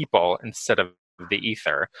from people instead of the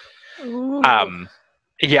ether.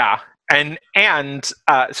 Yeah. And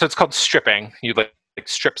so it's called stripping. You like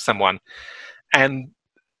strip someone. And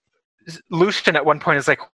Lucian at one point is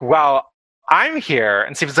like, well, I'm here.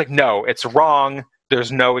 And Stephen's like, no, it's wrong.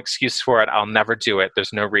 There's no excuse for it. I'll never do it.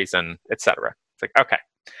 There's no reason, etc. It's like, okay.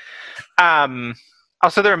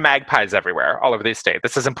 Also, there are magpies everywhere, all over the estate.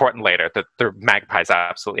 This is important later, that there are magpies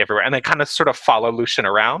absolutely everywhere. And they kind of sort of follow Lucian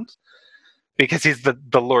around because he's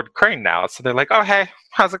the Lord Crane now. So they're like, oh, hey,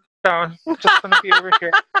 how's it No, just going to be over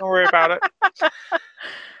here. Don't worry about it.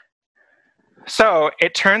 So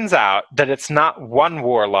it turns out that it's not one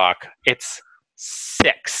warlock, it's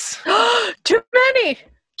 6. Too many.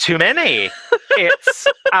 Too many. It's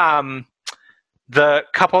the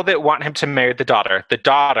couple that want him to marry the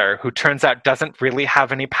daughter, who turns out doesn't really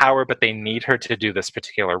have any power, but they need her to do this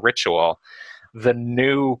particular ritual. The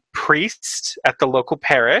new priest at the local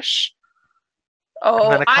parish.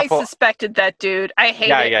 Oh, I suspected that dude. I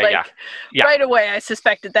hate it. Yeah. Right away, I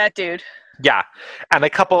suspected that dude. Yeah, and a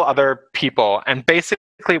couple other people. And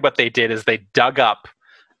basically what they did is they dug up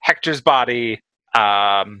Hector's body,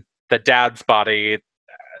 the dad's body,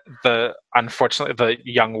 unfortunately the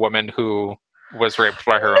young woman who was raped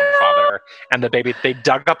by her own father, and the baby. They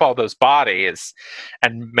dug up all those bodies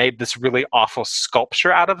and made this really awful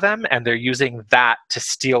sculpture out of them, and they're using that to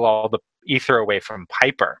steal all the ether away from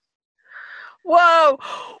Piper. Whoa!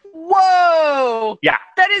 Yeah.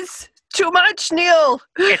 That is too much, Neil.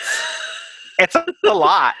 It's a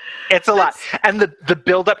lot. It's a lot. And the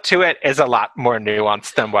build up to it is a lot more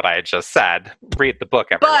nuanced than what I just said. Read the book,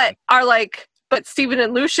 everyone. But Stephen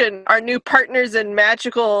and Lucian, our new partners in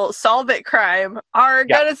magical solve-it crime, are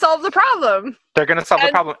going to solve the problem. They're going to solve the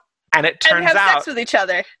problem. And it turns out... And have sex with each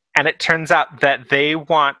other. And it turns out that they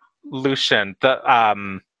want Lucian,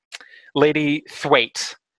 the Lady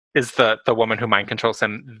Thwaite is the woman who mind controls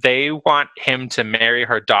him. They want him to marry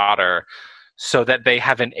her daughter so that they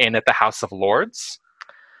have an inn at the House of Lords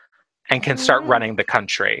and can start running the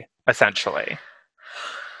country, essentially.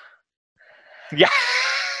 Yeah.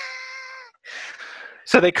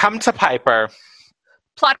 So they come to Piper.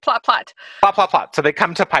 Plot. So they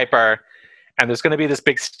come to Piper, and there's going to be this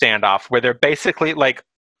big standoff where they're basically like,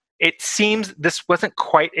 it seems this wasn't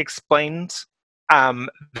quite explained, that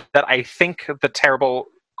I think the terrible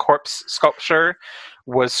corpse sculpture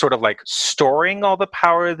was sort of like storing all the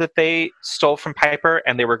power that they stole from Piper,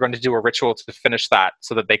 and they were going to do a ritual to finish that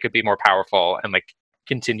so that they could be more powerful and like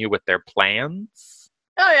continue with their plans.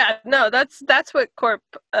 Oh yeah, no, that's what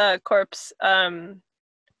corpse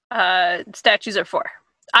statues are for.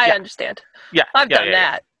 I understand. Yeah, I've done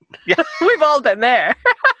that. Yeah, we've all been there.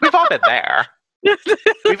 We've all been there.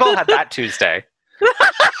 We've all had that Tuesday.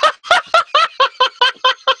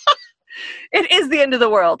 It is the end of the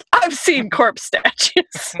world. I've seen corpse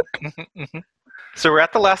statues. So we're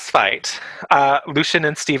at the last fight. Lucian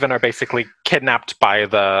and Stephen are basically kidnapped by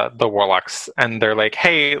the warlocks, and they're like,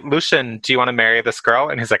 "Hey, Lucian, do you want to marry this girl?"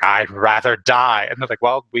 And he's like, "I'd rather die." And they're like,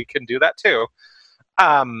 "Well, we can do that too."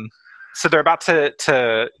 So they're about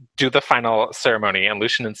to do the final ceremony, and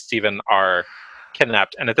Lucian and Stephen are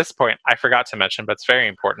kidnapped. And at this point, I forgot to mention, but it's very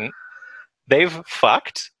important, they've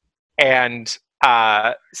fucked, and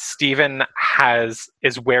Stephen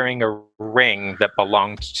is wearing a ring that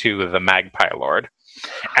belonged to the Magpie Lord.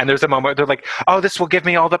 And there's a moment where they're like, "Oh, this will give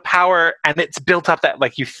me all the power." And it's built up that,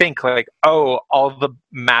 like, you think, like, oh, all the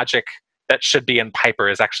magic that should be in Piper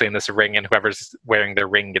is actually in this ring, and whoever's wearing the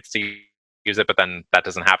ring gets to use it, but then that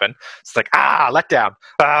doesn't happen. It's like, letdown.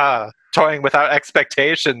 Toying without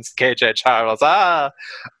expectations, KJ Charles.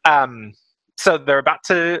 So they're about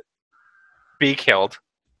to be killed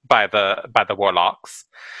by the warlocks,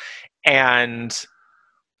 and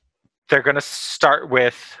they're going to start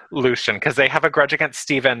with Lucian because they have a grudge against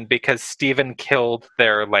Stephen because Stephen killed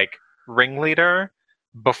their like ringleader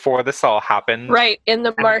before this all happened, right in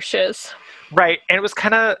the marshes. Right, and it was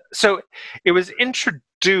kind of so it was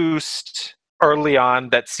introduced early on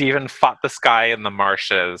that Stephen fought this guy in the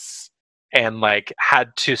marshes and like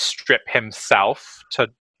had to strip himself to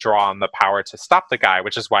draw on the power to stop the guy,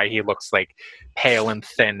 which is why he looks like pale and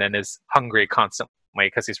thin and is hungry constantly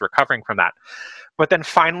because he's recovering from that. But then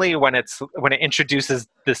finally when it introduces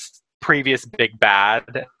this previous big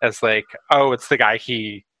bad as like, oh, it's the guy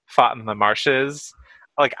he fought in the marshes,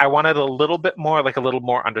 like I wanted a little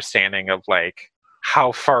more understanding of like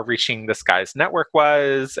how far reaching this guy's network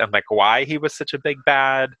was and like why he was such a big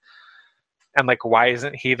bad and like why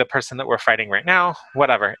isn't he the person that we're fighting right now,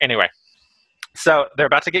 whatever. Anyway, so they're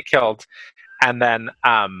about to get killed, and then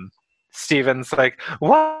Stephen's like,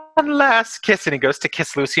 "One last kiss," and he goes to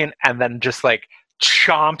kiss Lucian, and then just like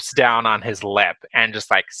chomps down on his lip and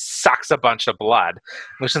just like sucks a bunch of blood.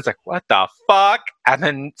 Lucian's like, "What the fuck?" And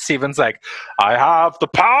then Stephen's like, "I have the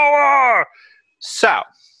power." So,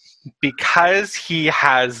 because he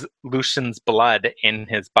has Lucian's blood in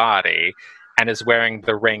his body and is wearing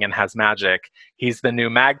the ring and has magic, he's the new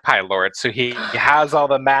Magpie Lord. So he has all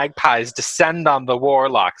the magpies descend on the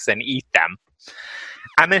warlocks and eat them.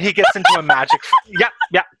 And then he gets into a magic...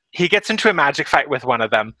 He gets into a magic fight with one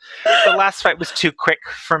of them. The last fight was too quick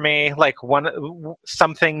for me. Like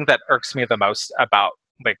something that irks me the most about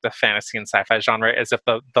like the fantasy and sci-fi genre is if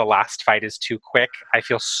the last fight is too quick, I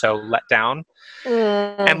feel so let down.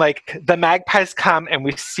 And like the magpies come and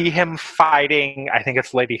we see him fighting, I think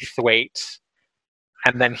it's Lady Thwaite,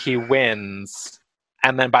 and then he wins.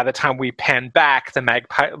 And then by the time we pan back, the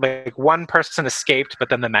magpie, like one person escaped, but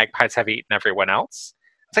then the magpies have eaten everyone else.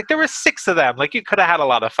 It's like there were 6 of them. Like you could have had a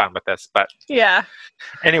lot of fun with this, but yeah.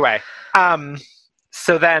 Anyway,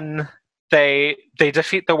 so then they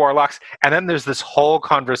defeat the warlocks, and then there's this whole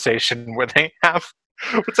conversation where they have.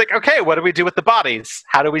 It's like, okay, what do we do with the bodies?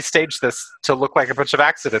 How do we stage this to look like a bunch of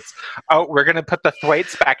accidents? Oh, we're going to put the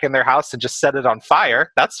Thwaites back in their house and just set it on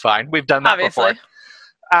fire. That's fine. We've done that Obviously. before.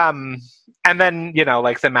 And then,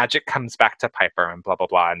 like the magic comes back to Piper and blah, blah,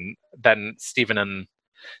 blah. And then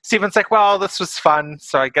Stephen's like, well, this was fun,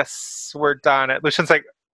 so I guess we're done. And Lucian's like,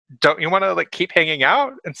 don't you want to like keep hanging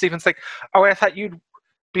out? And Stephen's like, oh, I thought you'd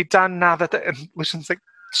be done now that and Lucian's like,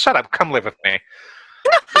 shut up, come live with me.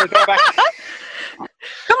 So they go back.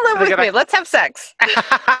 Come live with me. Let's have sex.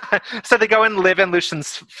 So they go and live in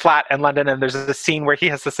Lucian's flat in London, and there's a scene where he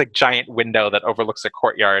has this like giant window that overlooks a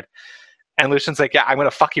courtyard. And Lucian's like, yeah, I'm going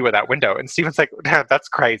to fuck you with that window. And Stephen's like, that's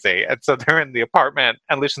crazy. And so they're in the apartment,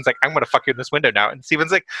 and Lucian's like, I'm going to fuck you in this window now. And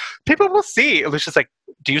Stephen's like, people will see. And Lucian's like,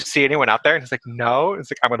 do you see anyone out there? And he's like, no. And he's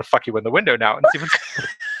like, I'm going to fuck you in the window now. And Stephen's like,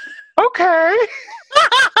 okay.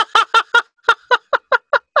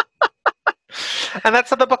 And that's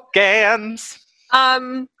how the book ends.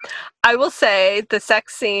 I will say the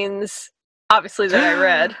sex scenes, obviously, that I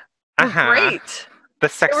read were great. The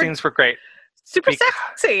sex scenes were great. Super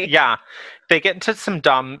sexy. Yeah. They get into some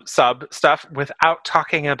dumb sub stuff without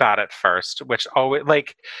talking about it first, which always,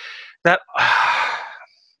 like, that,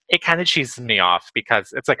 it kind of cheeses me off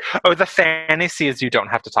because it's like, oh, the fantasy is you don't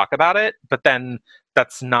have to talk about it, but then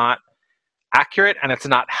that's not accurate and it's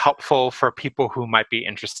not helpful for people who might be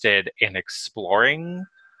interested in exploring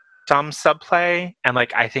dumb subplay. And,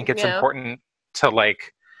 like, I think it's important to,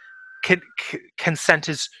 like, consent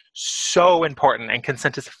is so important, and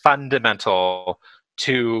consent is fundamental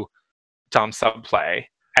to dom subplay,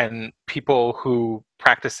 and people who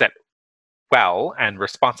practice it well and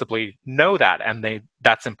responsibly know that, and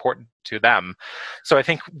that's important to them. So I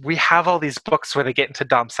think we have all these books where they get into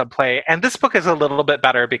dom subplay, and this book is a little bit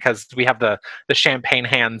better because we have the champagne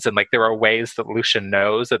hands, and like there are ways that Lucian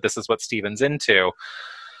knows that this is what Stephen's into.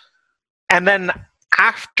 And then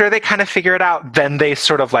after they kind of figure it out, then they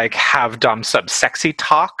sort of like have dom sub sexy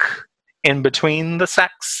talk in between the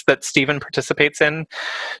sex that Stephen participates in.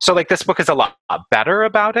 So like this book is a lot better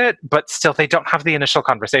about it, but still they don't have the initial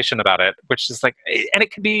conversation about it, which is like, and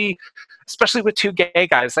it can be, especially with 2 gay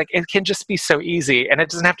guys, like it can just be so easy, and it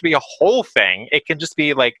doesn't have to be a whole thing. It can just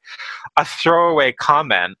be like a throwaway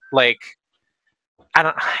comment, like,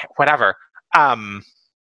 whatever. And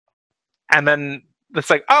then it's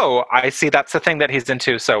like, oh, I see that's the thing that he's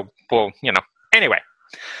into, so, well, anyway.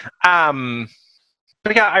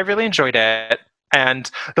 But yeah, I really enjoyed it. And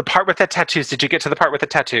the part with the tattoos, did you get to the part with the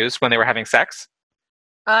tattoos when they were having sex?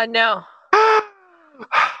 No.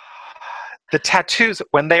 The tattoos,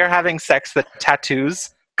 when they are having sex, the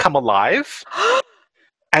tattoos come alive.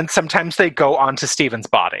 And sometimes they go onto Stephen's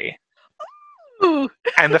body. Ooh.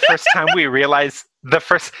 And the first time we realize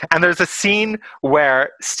and there's a scene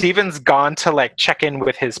where Stephen's gone to like check in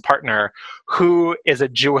with his partner, who is a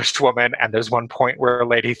Jewish woman, and there's one point where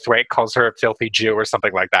Lady Thwaite calls her a filthy Jew or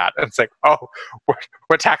something like that. And it's like, oh,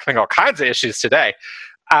 we're tackling all kinds of issues today.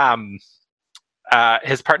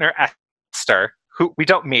 His partner Esther, who we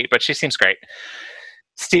don't meet, but she seems great.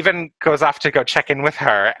 Stephen goes off to go check in with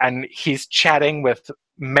her, and he's chatting with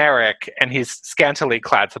Merrick, and he's scantily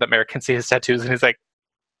clad so that Merrick can see his tattoos, and he's like,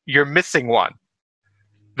 you're missing one.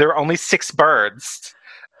 There are only 6 birds,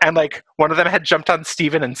 and like one of them had jumped on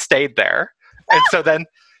Stephen and stayed there, and so then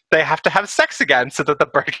they have to have sex again so that the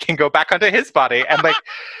bird can go back onto his body. And like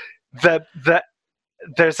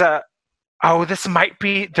there's a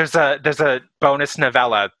bonus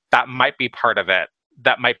novella that might be part of it,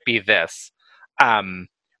 that might be this,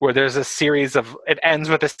 where there's it ends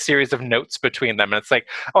with a series of notes between them. And it's like,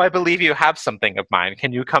 oh, I believe you have something of mine.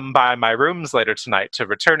 Can you come by my rooms later tonight to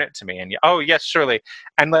return it to me? And oh, yes, surely.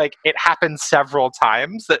 And like, it happens several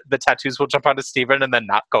times that the tattoos will jump onto Stephen and then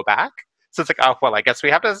not go back. So it's like, oh, well, I guess we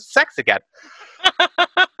have to have sex again.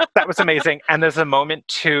 That was amazing. And there's a moment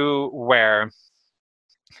too where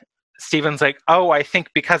Stephen's like, oh, I think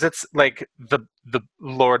because it's like the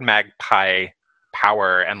Lord Magpie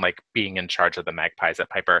power and like being in charge of the magpies at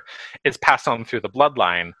Piper is passed on through the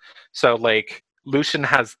bloodline. So like Lucian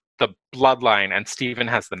has the bloodline and Stephen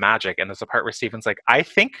has the magic, and there's a part where Stephen's like, I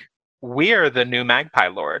think we're the new Magpie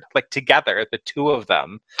Lord. Like, together, the two of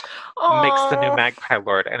them makes the new Magpie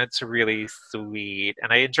Lord, and it's really sweet.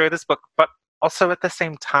 And I enjoy this book, but also at the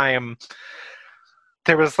same time,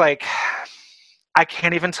 there was like, I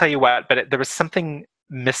can't even tell you what, but there was something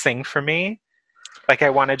missing for me. Like, I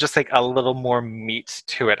wanted just like a little more meat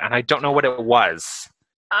to it, and I don't know what it was.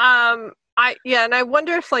 And I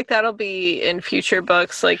wonder if like that'll be in future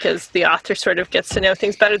books, like as the author sort of gets to know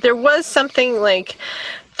things better. There was something like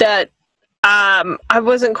that I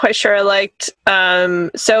wasn't quite sure I liked.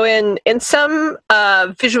 So in some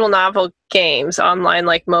visual novel games online,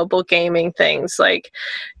 like mobile gaming things, like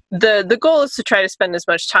the goal is to try to spend as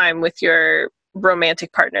much time with your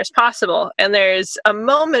romantic partner as possible. And there's a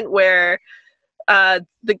moment where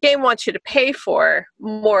the game wants you to pay for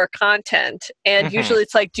more content, and usually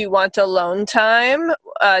it's like, do you want alone time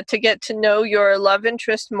to get to know your love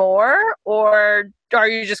interest more, or are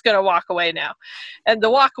you just going to walk away now? And the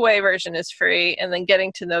walk away version is free, and then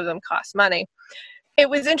getting to know them costs money. It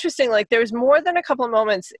was interesting, like there was more than a couple of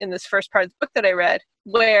moments in this first part of the book that I read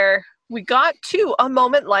where we got to a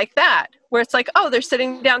moment like that, where it's like, oh, they're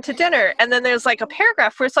sitting down to dinner. And then there's like a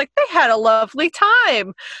paragraph where it's like, they had a lovely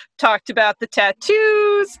time, talked about the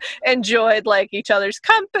tattoos, enjoyed like each other's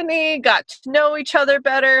company, got to know each other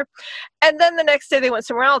better. And then the next day they went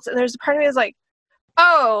somewhere else. And there's a part of me that's like,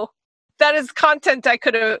 oh, that is content I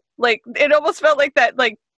could have, like, it almost felt like that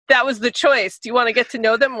was the choice. Do you want to get to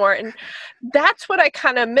know them more? And that's what I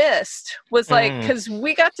kind of missed, was like, because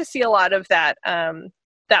we got to see a lot of that,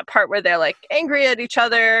 that part where they're like angry at each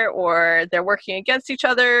other, or they're working against each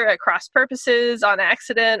other at cross purposes on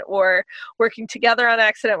accident, or working together on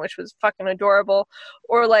accident, which was fucking adorable,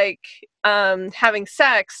 or like having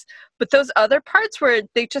sex. But those other parts where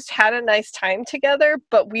they just had a nice time together,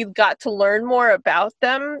 but we got to learn more about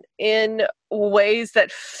them in ways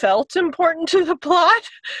that felt important to the plot,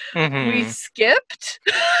 we skipped.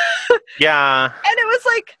 Yeah. And it was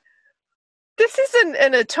like, this isn't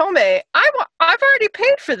an Otome. I've already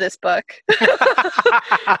paid for this book.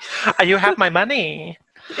 You have my money.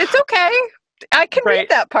 It's okay. I can read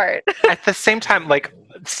that part. At the same time, like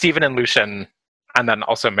Stephen and Lucian, and then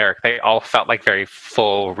also Merrick, they all felt like very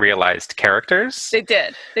full, realized characters. They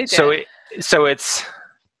did. So it's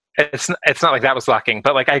not like that was lacking.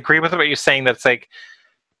 But like, I agree with what you're saying. That's like,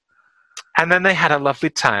 and then they had a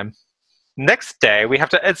lovely time. Next day we have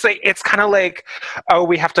to, it's kind of like, oh,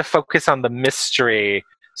 we have to focus on the mystery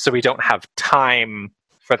so we don't have time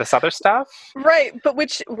for this other stuff, right? But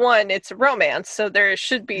which one? It's a romance, so there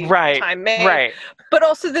should be time made, right? But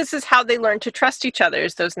also this is how they learn to trust each other,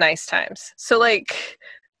 is those nice times. So like,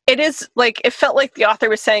 it is like, it felt like the author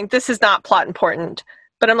was saying this is not plot important.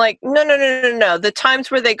 But I'm like, no. The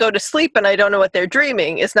times where they go to sleep and I don't know what they're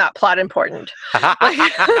dreaming is not plot important. Like,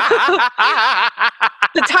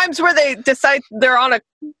 the times where they decide they're on a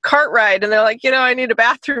cart ride and they're like, I need a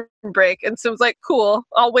bathroom break. And so it's like, cool,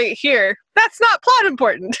 I'll wait here. That's not plot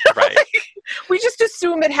important. Right. Like, we just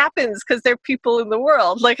assume it happens because they're people in the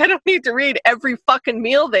world. Like, I don't need to read every fucking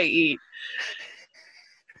meal they eat,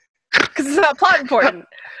 because it's not plot important.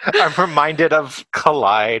 I'm reminded of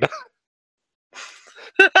Collide.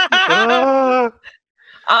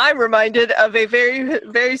 I'm reminded of a very,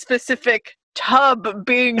 very specific tub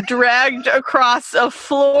being dragged across a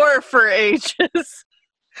floor for ages.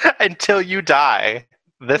 Until you die.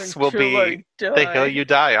 This will be the hill you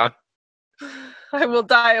die on. I will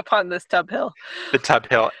die upon this tub hill. The tub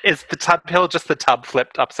hill. Is the tub hill just the tub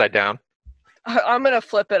flipped upside down? I'm going to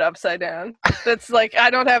flip it upside down. That's like,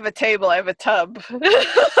 I don't have a table, I have a tub.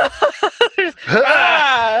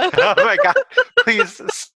 Oh my god. Please,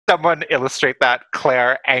 someone illustrate that.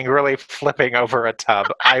 Claire angrily flipping over a tub.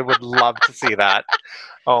 I would love to see that.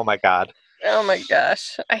 Oh my god. Oh my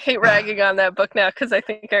gosh. I hate ragging on that book now because I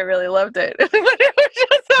think I really loved it.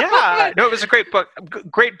 No, it was a great book.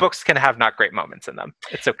 Great books can have not great moments in them.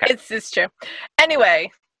 It's okay. It's true.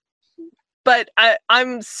 Anyway, but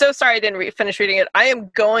I'm so sorry I didn't finish reading it. I am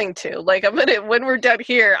going to. Like, when we're done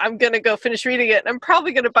here, I'm going to go finish reading it. And I'm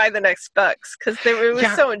probably going to buy the next books because it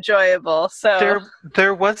was so enjoyable. So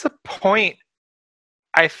there was a point,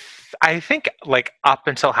 I think, like, up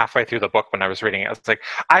until halfway through the book when I was reading it, I was like,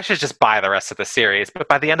 I should just buy the rest of the series. But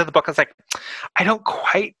by the end of the book, I was like, I don't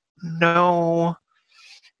quite know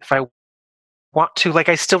if I want to. Like,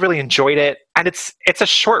 I still really enjoyed it. And it's a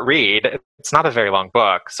short read. It's not a very long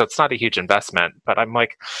book, so it's not a huge investment. But I'm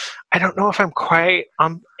like, I don't know if I'm quite...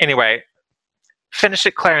 Anyway, finish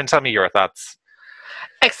it, Claire, and tell me your thoughts.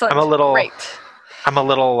 Excellent. Great. I'm a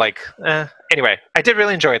little like... Anyway, I did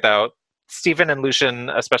really enjoy it, though. Stephen and Lucian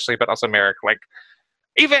especially, but also Merrick, like,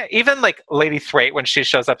 Even like Lady Thwaite, when she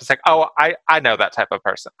shows up, it's like, oh, I know that type of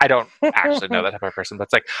person. I don't actually know that type of person, but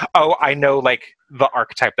it's like, oh, I know like the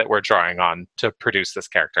archetype that we're drawing on to produce this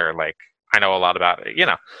character. Like, I know a lot about it,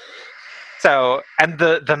 So, and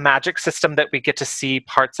the magic system that we get to see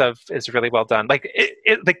parts of is really well done. Like,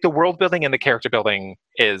 like the world building and the character building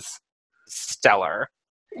is stellar.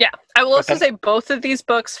 Yeah, I will also say both of these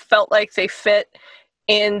books felt like they fit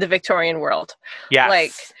in the Victorian world. Yes.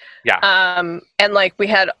 Like, yeah. And like we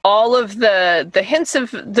had all of the hints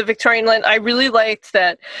of the Victorian land. I really liked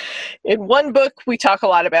that in one book we talk a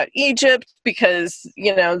lot about Egypt because,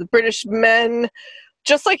 the British men,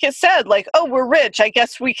 just like it said, like, oh, we're rich, I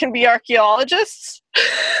guess we can be archaeologists.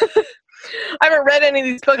 I haven't read any of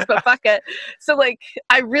these books, but fuck it. So, like,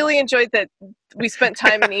 I really enjoyed that we spent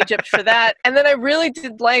time in Egypt for that. And then I really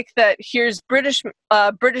did like that here's British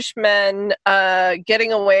men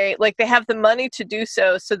getting away. Like, they have the money to do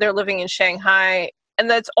so they're living in Shanghai. And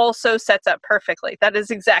that's also sets up perfectly. That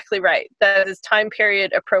is exactly right. That is time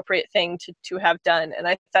period appropriate thing to have done. And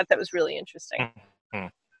I thought that was really interesting. Mm-hmm.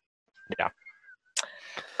 Yeah.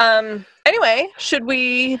 Anyway, should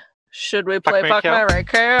we play Fuck, Marry,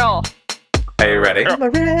 Kill? Are you ready? Are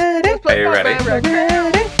you ready?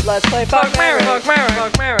 Let's play Fuck, Marry, Fuck, Marry,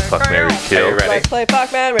 Fuck, Marry, Fuck, Marry, Kill. Are you ready? Let's play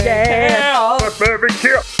Fuck, Marry, Kill. Fuck, Marry,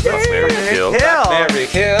 Kill. Fuck, Marry, Kill. Fuck, Marry,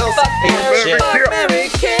 Kill. Fuck, Marry, Kill. Fuck, Marry,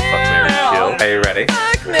 Kill. Are you ready?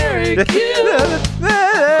 Fuck, Marry, Kill.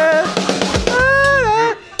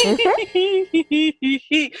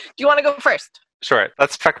 Do you want to go first? Sure.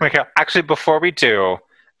 Let's Fuck, Marry, Kill. Actually, before we do,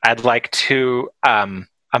 I'd like to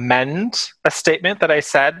amend a statement that I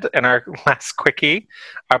said in our last quickie,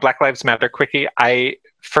 our Black Lives Matter quickie. I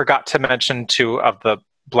forgot to mention 2 of the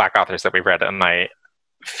Black authors that we read, and I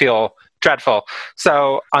feel dreadful.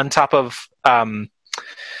 So on top of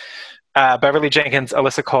Beverly Jenkins,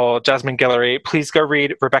 Alyssa Cole, Jasmine Guillory, please go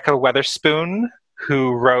read Rebecca Weatherspoon,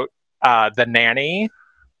 who wrote The Nanny,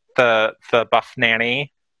 the Buff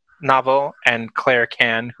Nanny novel, and Claire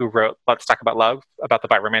Can, who wrote Let's Talk About Love, about the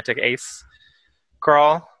biromantic ace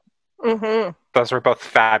girl. Mm-hmm. Those were both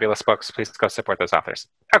fabulous books. Please go support those authors.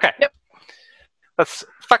 Okay. Yep. Let's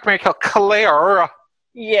Fuck, Marry, Kill. Claire.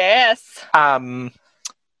 Yes. Fuck,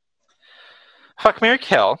 Marry,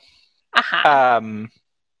 Kill. Uh-huh.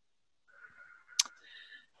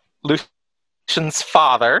 Lucian's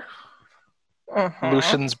father, Mm-hmm.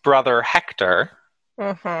 Lucian's brother Hector,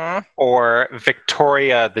 Mm-hmm. or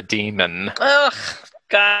Victoria the Demon. Ugh,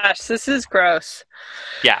 gosh, this is gross.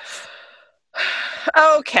 Yes.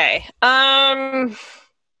 Okay. Well,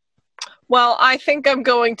 I think I'm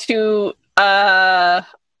going to I'm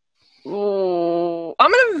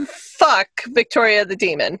gonna fuck Victoria the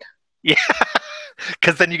Demon. Yeah.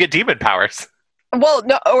 Because then you get demon powers. Well,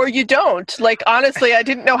 no, or you don't. Like, honestly, I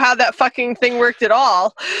didn't know how that fucking thing worked at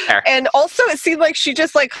all. Fair. And also, it seemed like she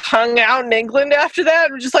just, like, hung out in England after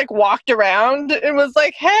that and just, like, walked around and was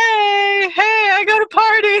like, hey, I go to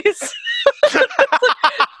parties.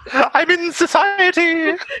 I'm in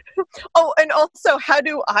society. Oh, and also, how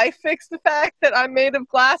do I fix the fact that I'm made of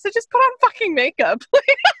glass? I just put on fucking makeup. And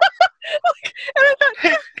I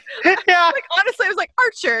thought, Yeah. like, honestly, I was like,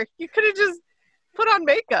 Archer, you could have just put on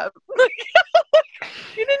makeup.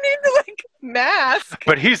 You didn't need to, like, mask.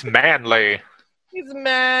 But he's manly. He's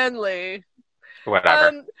manly.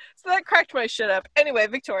 Whatever. So that cracked my shit up. Anyway,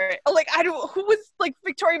 Victoria. Like, who was, like,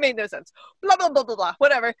 Victoria made no sense. Blah, blah, blah, blah, blah.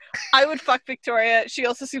 Whatever. I would fuck Victoria. She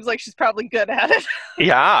also seems like she's probably good at it.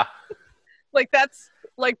 Yeah. Like, that's,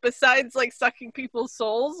 like, besides, like, sucking people's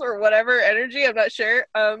souls or whatever energy, I'm not sure.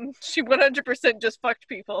 She 100% just fucked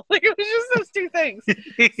people. Like, it was just those 2 things.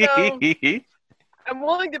 So, I'm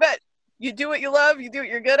willing to bet you do what you love, you do what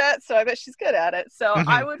you're good at, so I bet she's good at it. So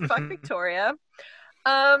I would fuck Victoria.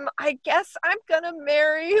 I guess I'm gonna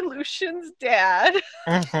marry Lucian's dad.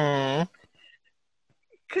 Mm-hmm.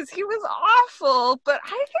 Because he was awful, but I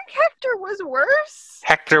think Hector was worse.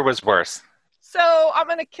 Hector was worse. So I'm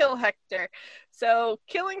gonna kill Hector. So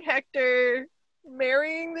killing Hector,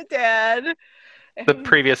 marrying the dad. The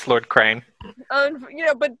previous Lord Crane.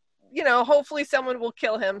 But hopefully someone will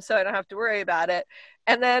kill him so I don't have to worry about it.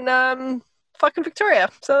 And then fucking Victoria.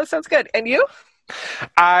 So that sounds good. And you?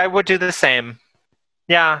 I would do the same.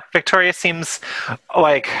 Yeah, Victoria seems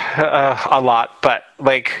like a lot, but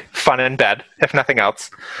like fun in bed, if nothing else.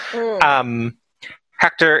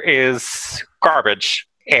 Hector is garbage.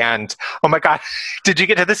 And oh my god, did you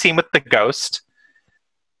get to the scene with the ghost?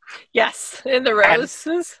 Yes, in the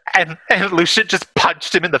roses. And Lucian just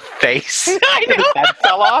punched him in the face. I know. And his head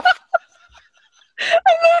fell off. I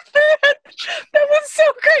love that. That was so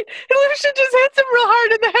great. And Lucian just hits him real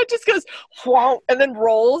hard, and the head just goes, whoa, and then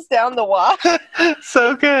rolls down the walk.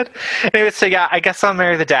 So good. Anyway, so yeah, I guess I'll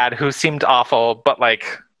marry the dad, who seemed awful, but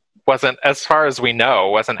like wasn't, as far as we know,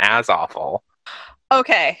 wasn't as awful.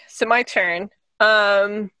 Okay, so my turn.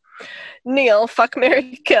 Neil, fuck,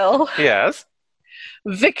 marry, kill. Yes.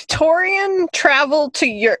 Victorian travel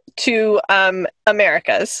to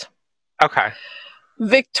Americas. Okay.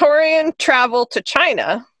 Victorian travel to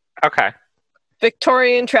China. Okay.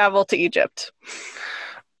 Victorian travel to Egypt.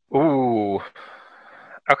 Ooh.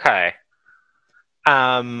 Okay.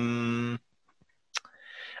 I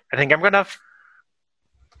think I'm gonna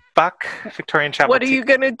fuck Victorian travel. What are you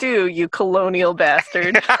gonna do, you colonial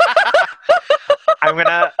bastard? I'm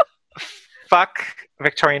gonna fuck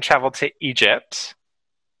Victorian travel to Egypt.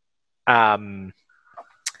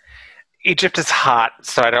 Egypt is hot,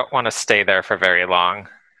 so I don't want to stay there for very long.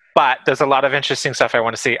 But there's a lot of interesting stuff I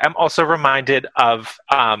want to see. I'm also reminded of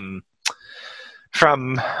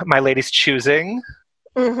from My Lady's Choosing,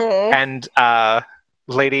 and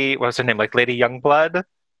Lady, what was her name? Like Lady Youngblood,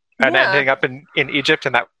 and ending up in Egypt,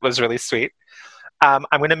 and that was really sweet. I'm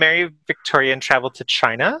going to marry Victoria and travel to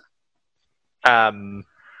China. There's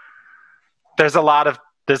a lot of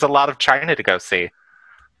China to go see.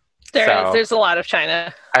 There's a lot of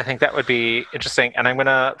China. I think that would be interesting, and I'm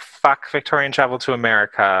gonna fuck Victorian travel to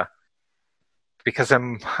America because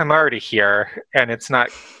I'm already here, and it's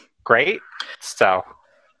not great. So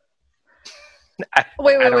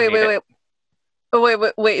wait.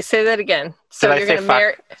 Say that again. So Did you're gonna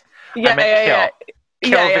marry? Yeah.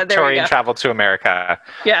 Kill Victorian travel to America.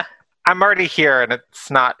 Yeah. I'm already here, and it's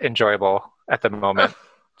not enjoyable at the moment.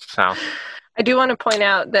 So. I do want to point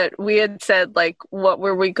out that we had said, like, what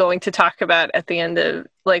were we going to talk about at the end of,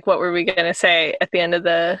 like, what were we going to say at the end of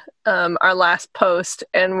the our last post?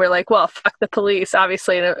 And we're like, well, fuck the police,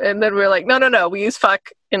 obviously. And then we're like, no, we use fuck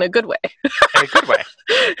in a good way. In a good way.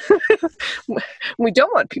 We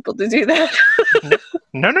don't want people to do that.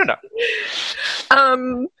 No.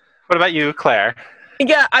 What about you, Claire?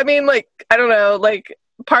 Yeah, I mean, like, I don't know, like,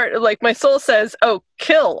 my soul says, oh,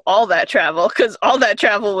 kill all that travel, because all that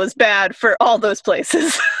travel was bad for all those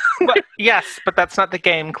places. Yes, but that's not the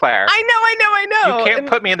game, Claire. I know. You can't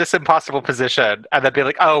put me in this impossible position and then be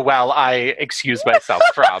like, oh, well, I excuse myself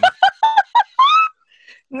from.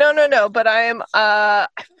 No, but I am, I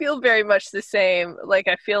feel very much the same. Like,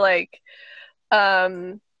 I feel like,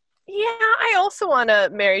 I also want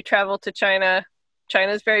to marry travel to China.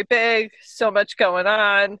 China's very big, so much going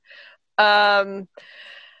on.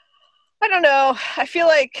 I don't know. I feel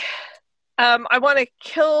like I want to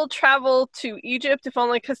kill travel to Egypt, if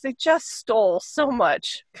only because they just stole so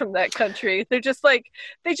much from that country. They're just like,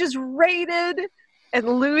 they just raided and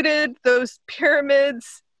looted those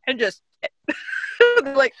pyramids and just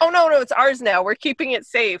like, oh no, it's ours now. We're keeping it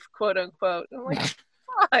safe, quote unquote. I'm like,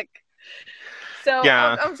 fuck. So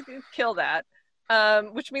yeah. I was going to kill that,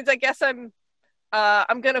 which means I guess I'm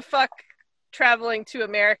gonna fuck traveling to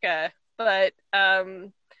America, but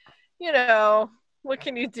you know, what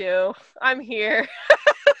can you do? I'm here.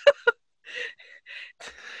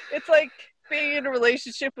 It's like being in a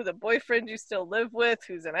relationship with a boyfriend you still live with,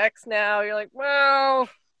 who's an ex now. You're like, well,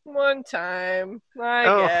 one time,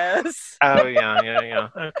 I guess. Oh yeah.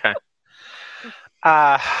 Okay.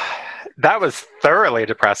 That was thoroughly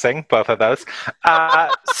depressing, both of those.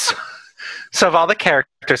 So of all the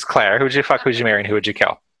characters, Claire, who would you fuck, who would you marry, and who would you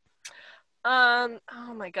kill? Oh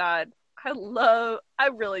my god. I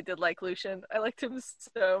really did like Lucian. I liked him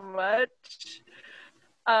so much.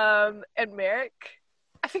 And Merrick.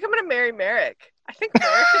 I think I'm going to marry Merrick. I think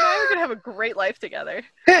Merrick and I are going to have a great life together.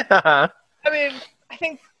 I mean, I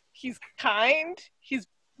think he's kind. He's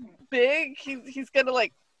big. He's going to,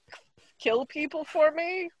 like, kill people for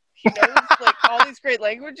me. He knows, like, all these great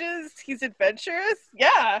languages. He's adventurous.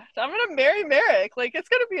 Yeah, I'm going to marry Merrick. Like, it's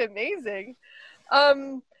going to be amazing.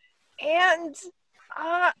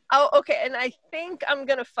 Okay, and I think I'm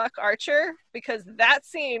gonna fuck Archer, because that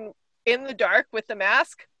scene in the dark with the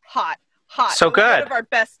mask, hot. So good.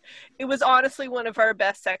 It was honestly one of our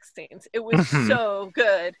best sex scenes. It was so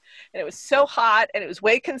good, and it was so hot, and it was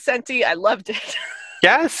way consenty. I loved it.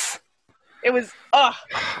 Yes. It was,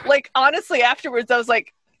 like, honestly, afterwards, I was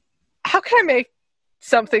like, how can I make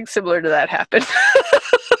something similar to that happen?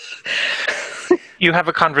 You have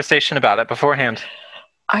a conversation about it beforehand.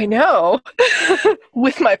 I know,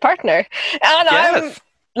 with my partner. And yes. I'm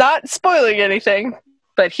not spoiling anything,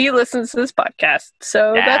 but he listens to this podcast.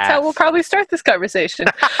 So that's how we'll probably start this conversation.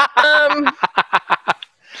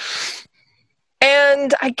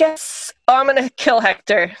 And I guess, I'm gonna kill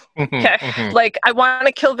Hector. Okay. Like, I want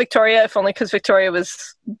to kill Victoria, if only because Victoria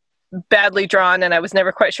was badly drawn and I was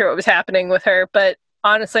never quite sure what was happening with her. But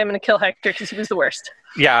honestly, I'm gonna kill Hector because he was the worst.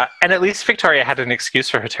 Yeah, and at least Victoria had an excuse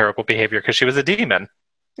for her terrible behavior because she was a demon.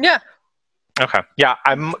 Yeah. Okay. Yeah,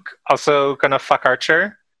 I'm also gonna fuck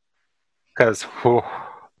Archer because,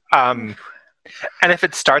 and if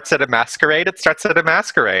it starts at a masquerade, it starts at a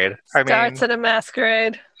masquerade. Starts at a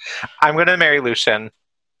masquerade. I'm gonna marry Lucian.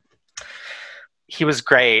 He was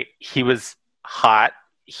great. He was hot.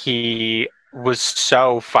 He was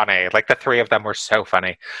so funny. Like, the three of them were so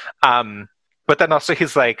funny. But then also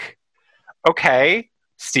he's like, okay,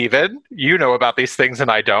 Steven, you know about these things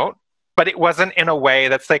and I don't. But it wasn't in a way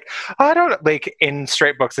that's like, I don't, like, in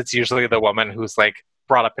straight books, it's usually the woman who's like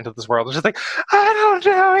brought up into this world and she's like, I don't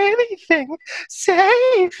know anything.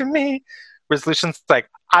 Save me. Whereas Lucian's like,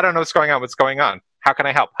 I don't know what's going on. What's going on? How can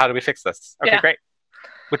I help? How do we fix this? Okay, great.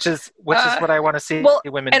 Which is what I want to see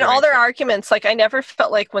women and doing. all their arguments. Like, I never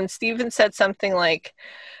felt like when Steven said something like,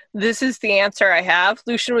 this is the answer I have,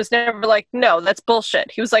 Lucian was never like, no, that's bullshit.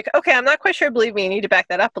 He was like, okay, I'm not quite sure I believe me. You need to back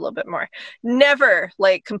that up a little bit more. Never,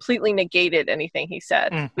 like, completely negated anything he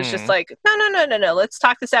said. It was just like, no, let's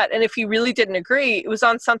talk this out. And if he really didn't agree, it was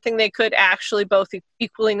on something they could actually both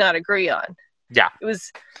equally not agree on. Yeah. It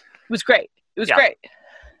was great. It was great.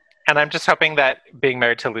 And I'm just hoping that being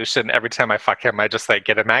married to Lucian, every time I fuck him, I just, like,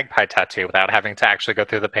 get a magpie tattoo without having to actually go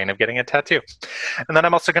through the pain of getting a tattoo. And then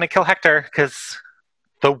I'm also going to kill Hector, because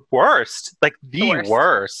the worst. Like, the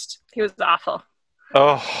worst. He was awful.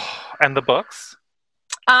 Oh, and the books?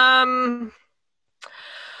 Well,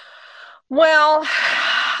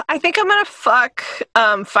 I think I'm going to fuck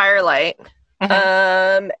Firelight.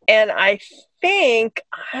 And I think...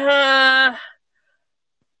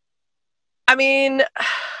 I mean,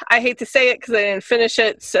 I hate to say it because I didn't finish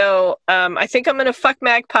it, so I think I'm going to fuck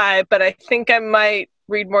Magpie, but I think I might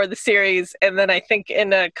read more of the series, and then I think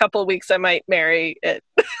in a couple of weeks I might marry it.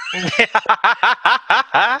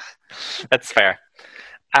 That's fair.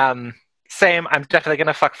 Same, I'm definitely going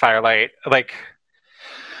to fuck Firelight. Like,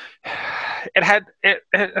 it had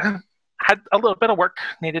a little bit of work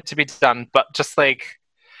needed to be done, but just, like,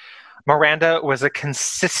 Miranda was a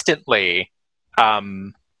consistently...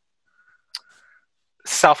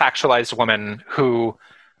 self-actualized woman who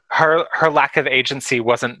her lack of agency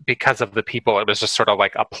wasn't because of the people. It was just sort of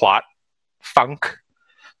like a plot funk.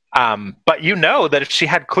 But you know that if she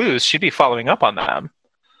had clues, she'd be following up on them.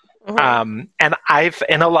 And I've,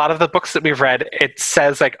 in a lot of the books that we've read, it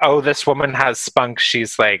says like, oh, this woman has spunk.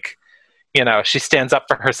 She's like, you know, she stands up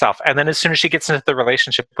for herself. And then as soon as she gets into the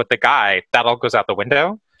relationship with the guy, that all goes out the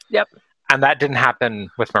window. Yep. And that didn't happen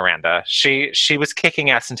with Miranda. She was kicking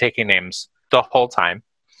ass and taking names the whole time.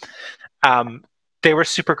 They were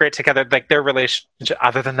super great together. Like, their relationship,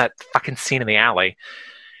 other than that fucking scene in the alley,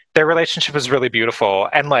 their relationship was really beautiful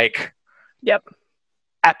and, like,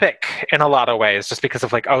 epic in a lot of ways, just because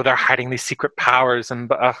of, like, oh, they're hiding these secret powers,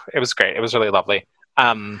 and it was great. It was really lovely.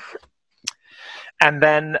 And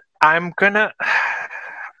then I'm gonna,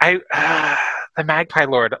 the Magpie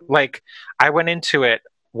Lord, like, I went into it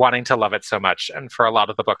wanting to love it so much, and for a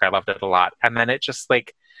lot of the book I loved it a lot, and then it just,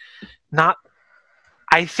 like,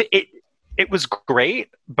 it was great,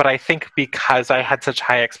 but I think because I had such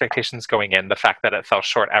high expectations going in, the fact that it fell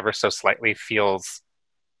short ever so slightly feels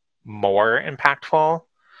more impactful.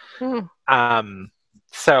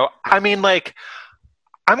 So, I mean, like,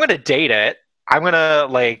 I'm going to date it. I'm going to,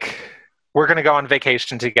 like, we're going to go on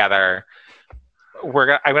vacation together. I'm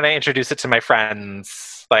going to introduce it to my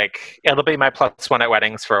friends. Like, it'll be my +1 at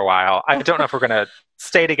weddings for a while. I don't know if we're going to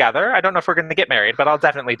stay together. I don't know if we're going to get married, but I'll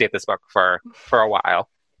definitely date this book for a while.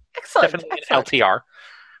 Excellent. Definitely an LTR.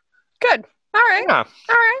 Good. All right. Yeah. All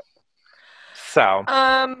right. So,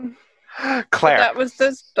 Claire. That was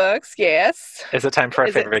those books, yes. Is it time for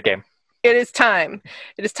our favorite game? It is time.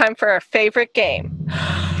 It is time for our favorite game.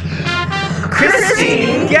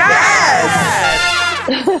 Christine Guess!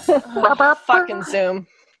 Fucking Zoom.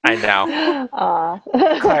 I know.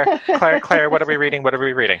 Claire, what are we reading? What are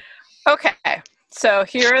we reading? Okay. So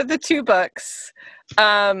here are the two books.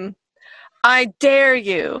 I Dare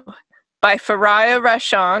You by Faria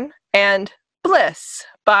Rashon and Bliss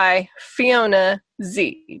by Fiona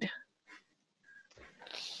Zeed.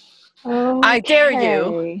 Okay. I Dare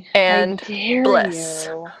You and Bliss.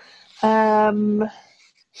 You.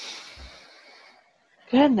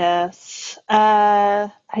 Goodness.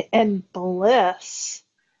 And Bliss.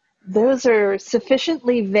 Those are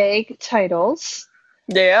sufficiently vague titles.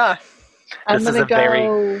 Yeah. I'm going to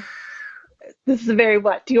go... This is a very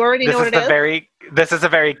what? Do you already know what it is? This is a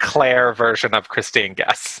very Claire version of Christine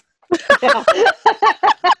Guess.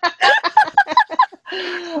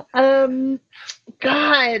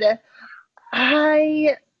 God,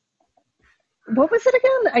 what was it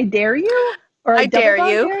again? I dare you, or I Double dare Dog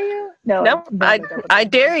you. Dare you? No, No, I Double I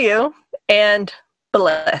Dog dare you and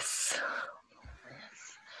Bliss.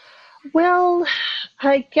 Well,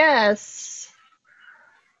 I guess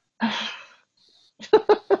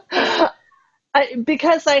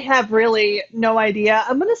because I have really no idea.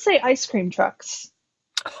 I'm gonna say ice cream trucks.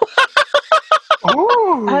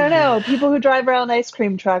 Ooh. I don't know. People who drive around ice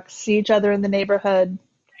cream trucks see each other in the neighborhood.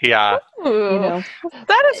 Yeah. Ooh, You know,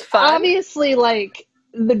 that is fun. obviously, like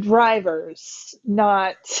the drivers,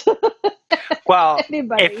 not Well,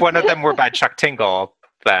 anybody. if one of them were by Chuck Tingle,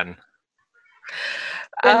 then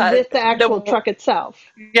And with the actual the- truck itself.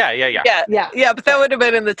 yeah. Yeah. But that would have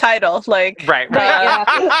been in the title, like Right. Yeah.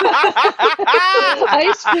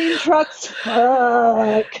 Ice cream trucks.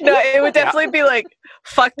 Fuck. No, it would definitely be like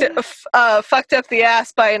fucked up the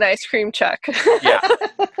ass by an ice cream truck. Yeah.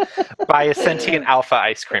 By a sentient alpha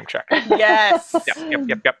ice cream truck. Yes.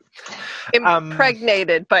 Yep.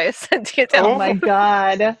 Impregnated by a sentient Oh elf. my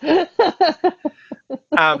god.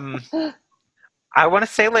 I want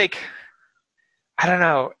to say, like, I don't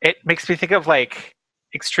know. It makes me think of like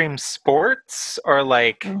extreme sports or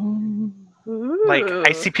like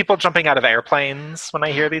I see people jumping out of airplanes when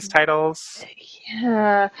I hear these titles.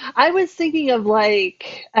 Yeah. I was thinking of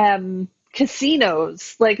like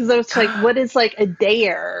casinos. Like, 'cause I was like, what is like a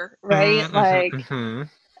dare, right? Like,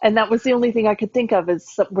 and that was the only thing I could think of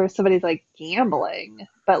is where somebody's like gambling.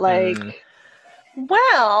 But like,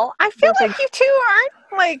 Well, I feel There's like you two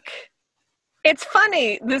aren't like. It's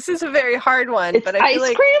funny. This is a very hard one, it's but I feel ice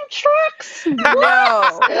like cream trucks.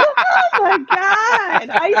 no. Oh my god,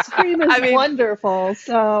 ice cream is wonderful.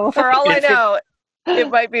 So For all I Is it- know,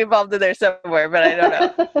 it might be involved in there somewhere, but I don't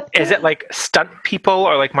know. Is it like stunt people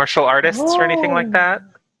or like martial artists or anything like that?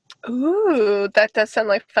 Ooh, that does sound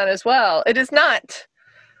like fun as well. It is not.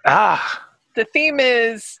 Ah, The theme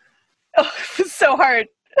is it's so hard.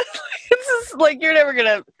 This is like you're never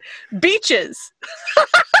gonna beaches.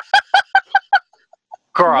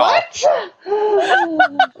 girl.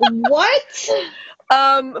 What?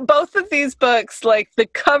 Both of these books, like the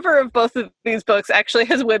cover of both of these books actually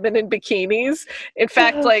has women in bikinis. In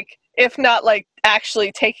fact, like if not like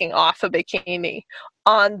actually taking off a bikini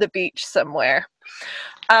on the beach somewhere.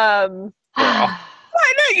 I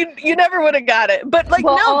know you never would have got it. But like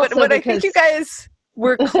Well, no, but also what I think you guys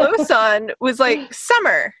were close on was like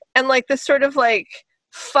summer and like this sort of like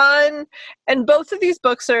fun, and both of these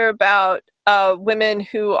books are about women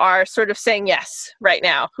who are sort of saying yes right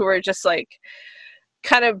now, who are just like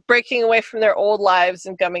kind of breaking away from their old lives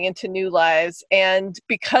and coming into new lives. And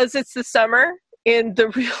because it's the summer in the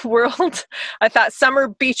real world, I thought summer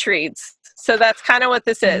beach reads. So that's kind of what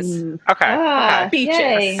this is. Okay. Beaches.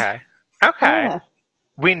 Yay. Okay. Ah.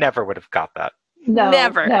 We never would have got that. No,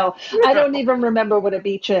 Never. No, I don't even remember what a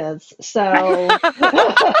beach is. So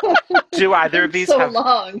Do either of these so have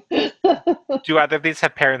long. Do either of these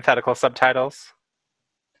have parenthetical subtitles?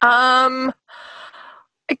 I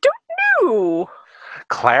don't know.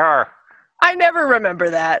 Claire. I never remember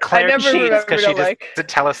that. Claire I never cheats remember because she to like. doesn't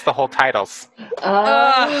tell us the whole titles.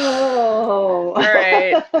 Oh. All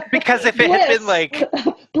right. Because if it had been like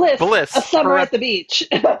Bliss, a summer at the beach.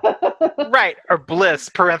 right, or Bliss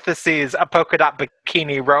parentheses a polka dot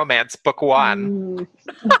bikini romance book 1.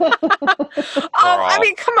 I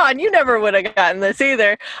mean, come on, you never would have gotten this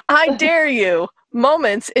either. I dare you.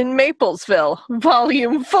 Moments in Maplesville,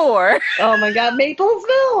 Volume 4. Oh my God,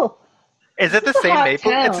 Maplesville. Is it the It's a same hot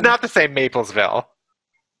Maple? town. It's not the same Maplesville.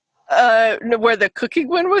 Where the cooking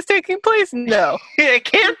one was taking place? No. It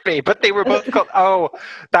can't be, but they were both called. Oh,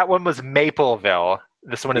 that one was Mapleville.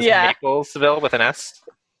 This one is Maplesville with an S.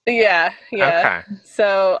 Yeah. Okay.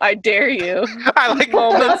 So I dare you. I like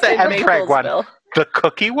Moments the in Mpreg one. Maplesville. The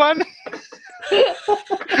cookie one?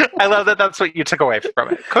 I love that that's what you took away from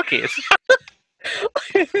it. Cookies.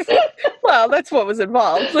 Well, that's what was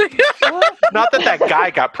involved. Not that guy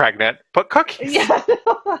got pregnant, but cookies. Yeah.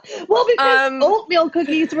 Well, because oatmeal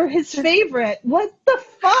cookies were his favorite. What the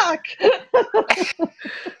fuck?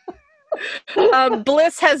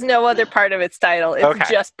 Bliss has no other part of its title. It's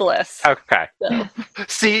just Bliss. Okay. So.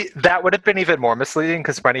 See, that would have been even more misleading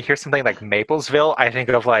because when I hear something like Maplesville, I think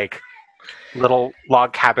of like little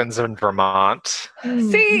log cabins in Vermont.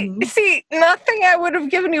 See, nothing I would have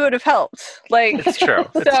given you would have helped. Like It's true.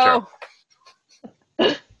 It's true.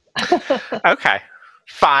 Okay.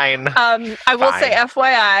 Fine. I will say,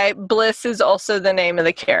 FYI, Bliss is also the name of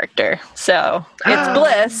the character. So it's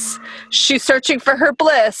Bliss. She's searching for her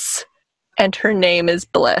bliss, and her name is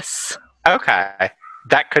Bliss. Okay.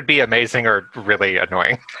 That could be amazing or really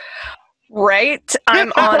annoying. Right?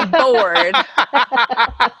 I'm on board.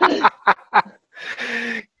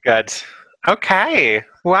 Good. Okay.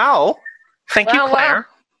 Well, thank you, Claire.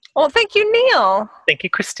 Well, thank you, Neil. Thank you,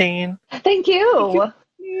 Christine. Thank you.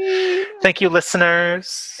 Thank you,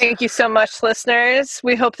 listeners. Thank you so much, listeners.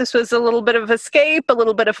 We hope this was a little bit of escape, a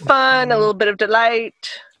little bit of fun, a little bit of delight.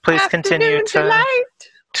 Please continue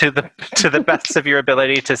to the best of your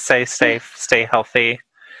ability to stay safe, stay healthy.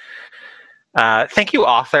 Thank you,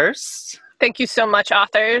 authors. Thank you so much,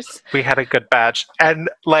 authors. We had a good batch. And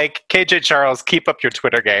like KJ Charles, keep up your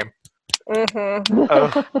Twitter game. Mm-hmm.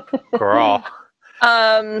 Oh, girl.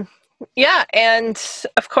 Yeah, and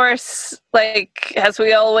of course, like as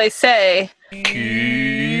we always say,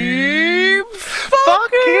 keep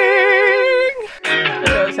fucking. Who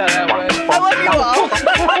knows how that works? I love you all.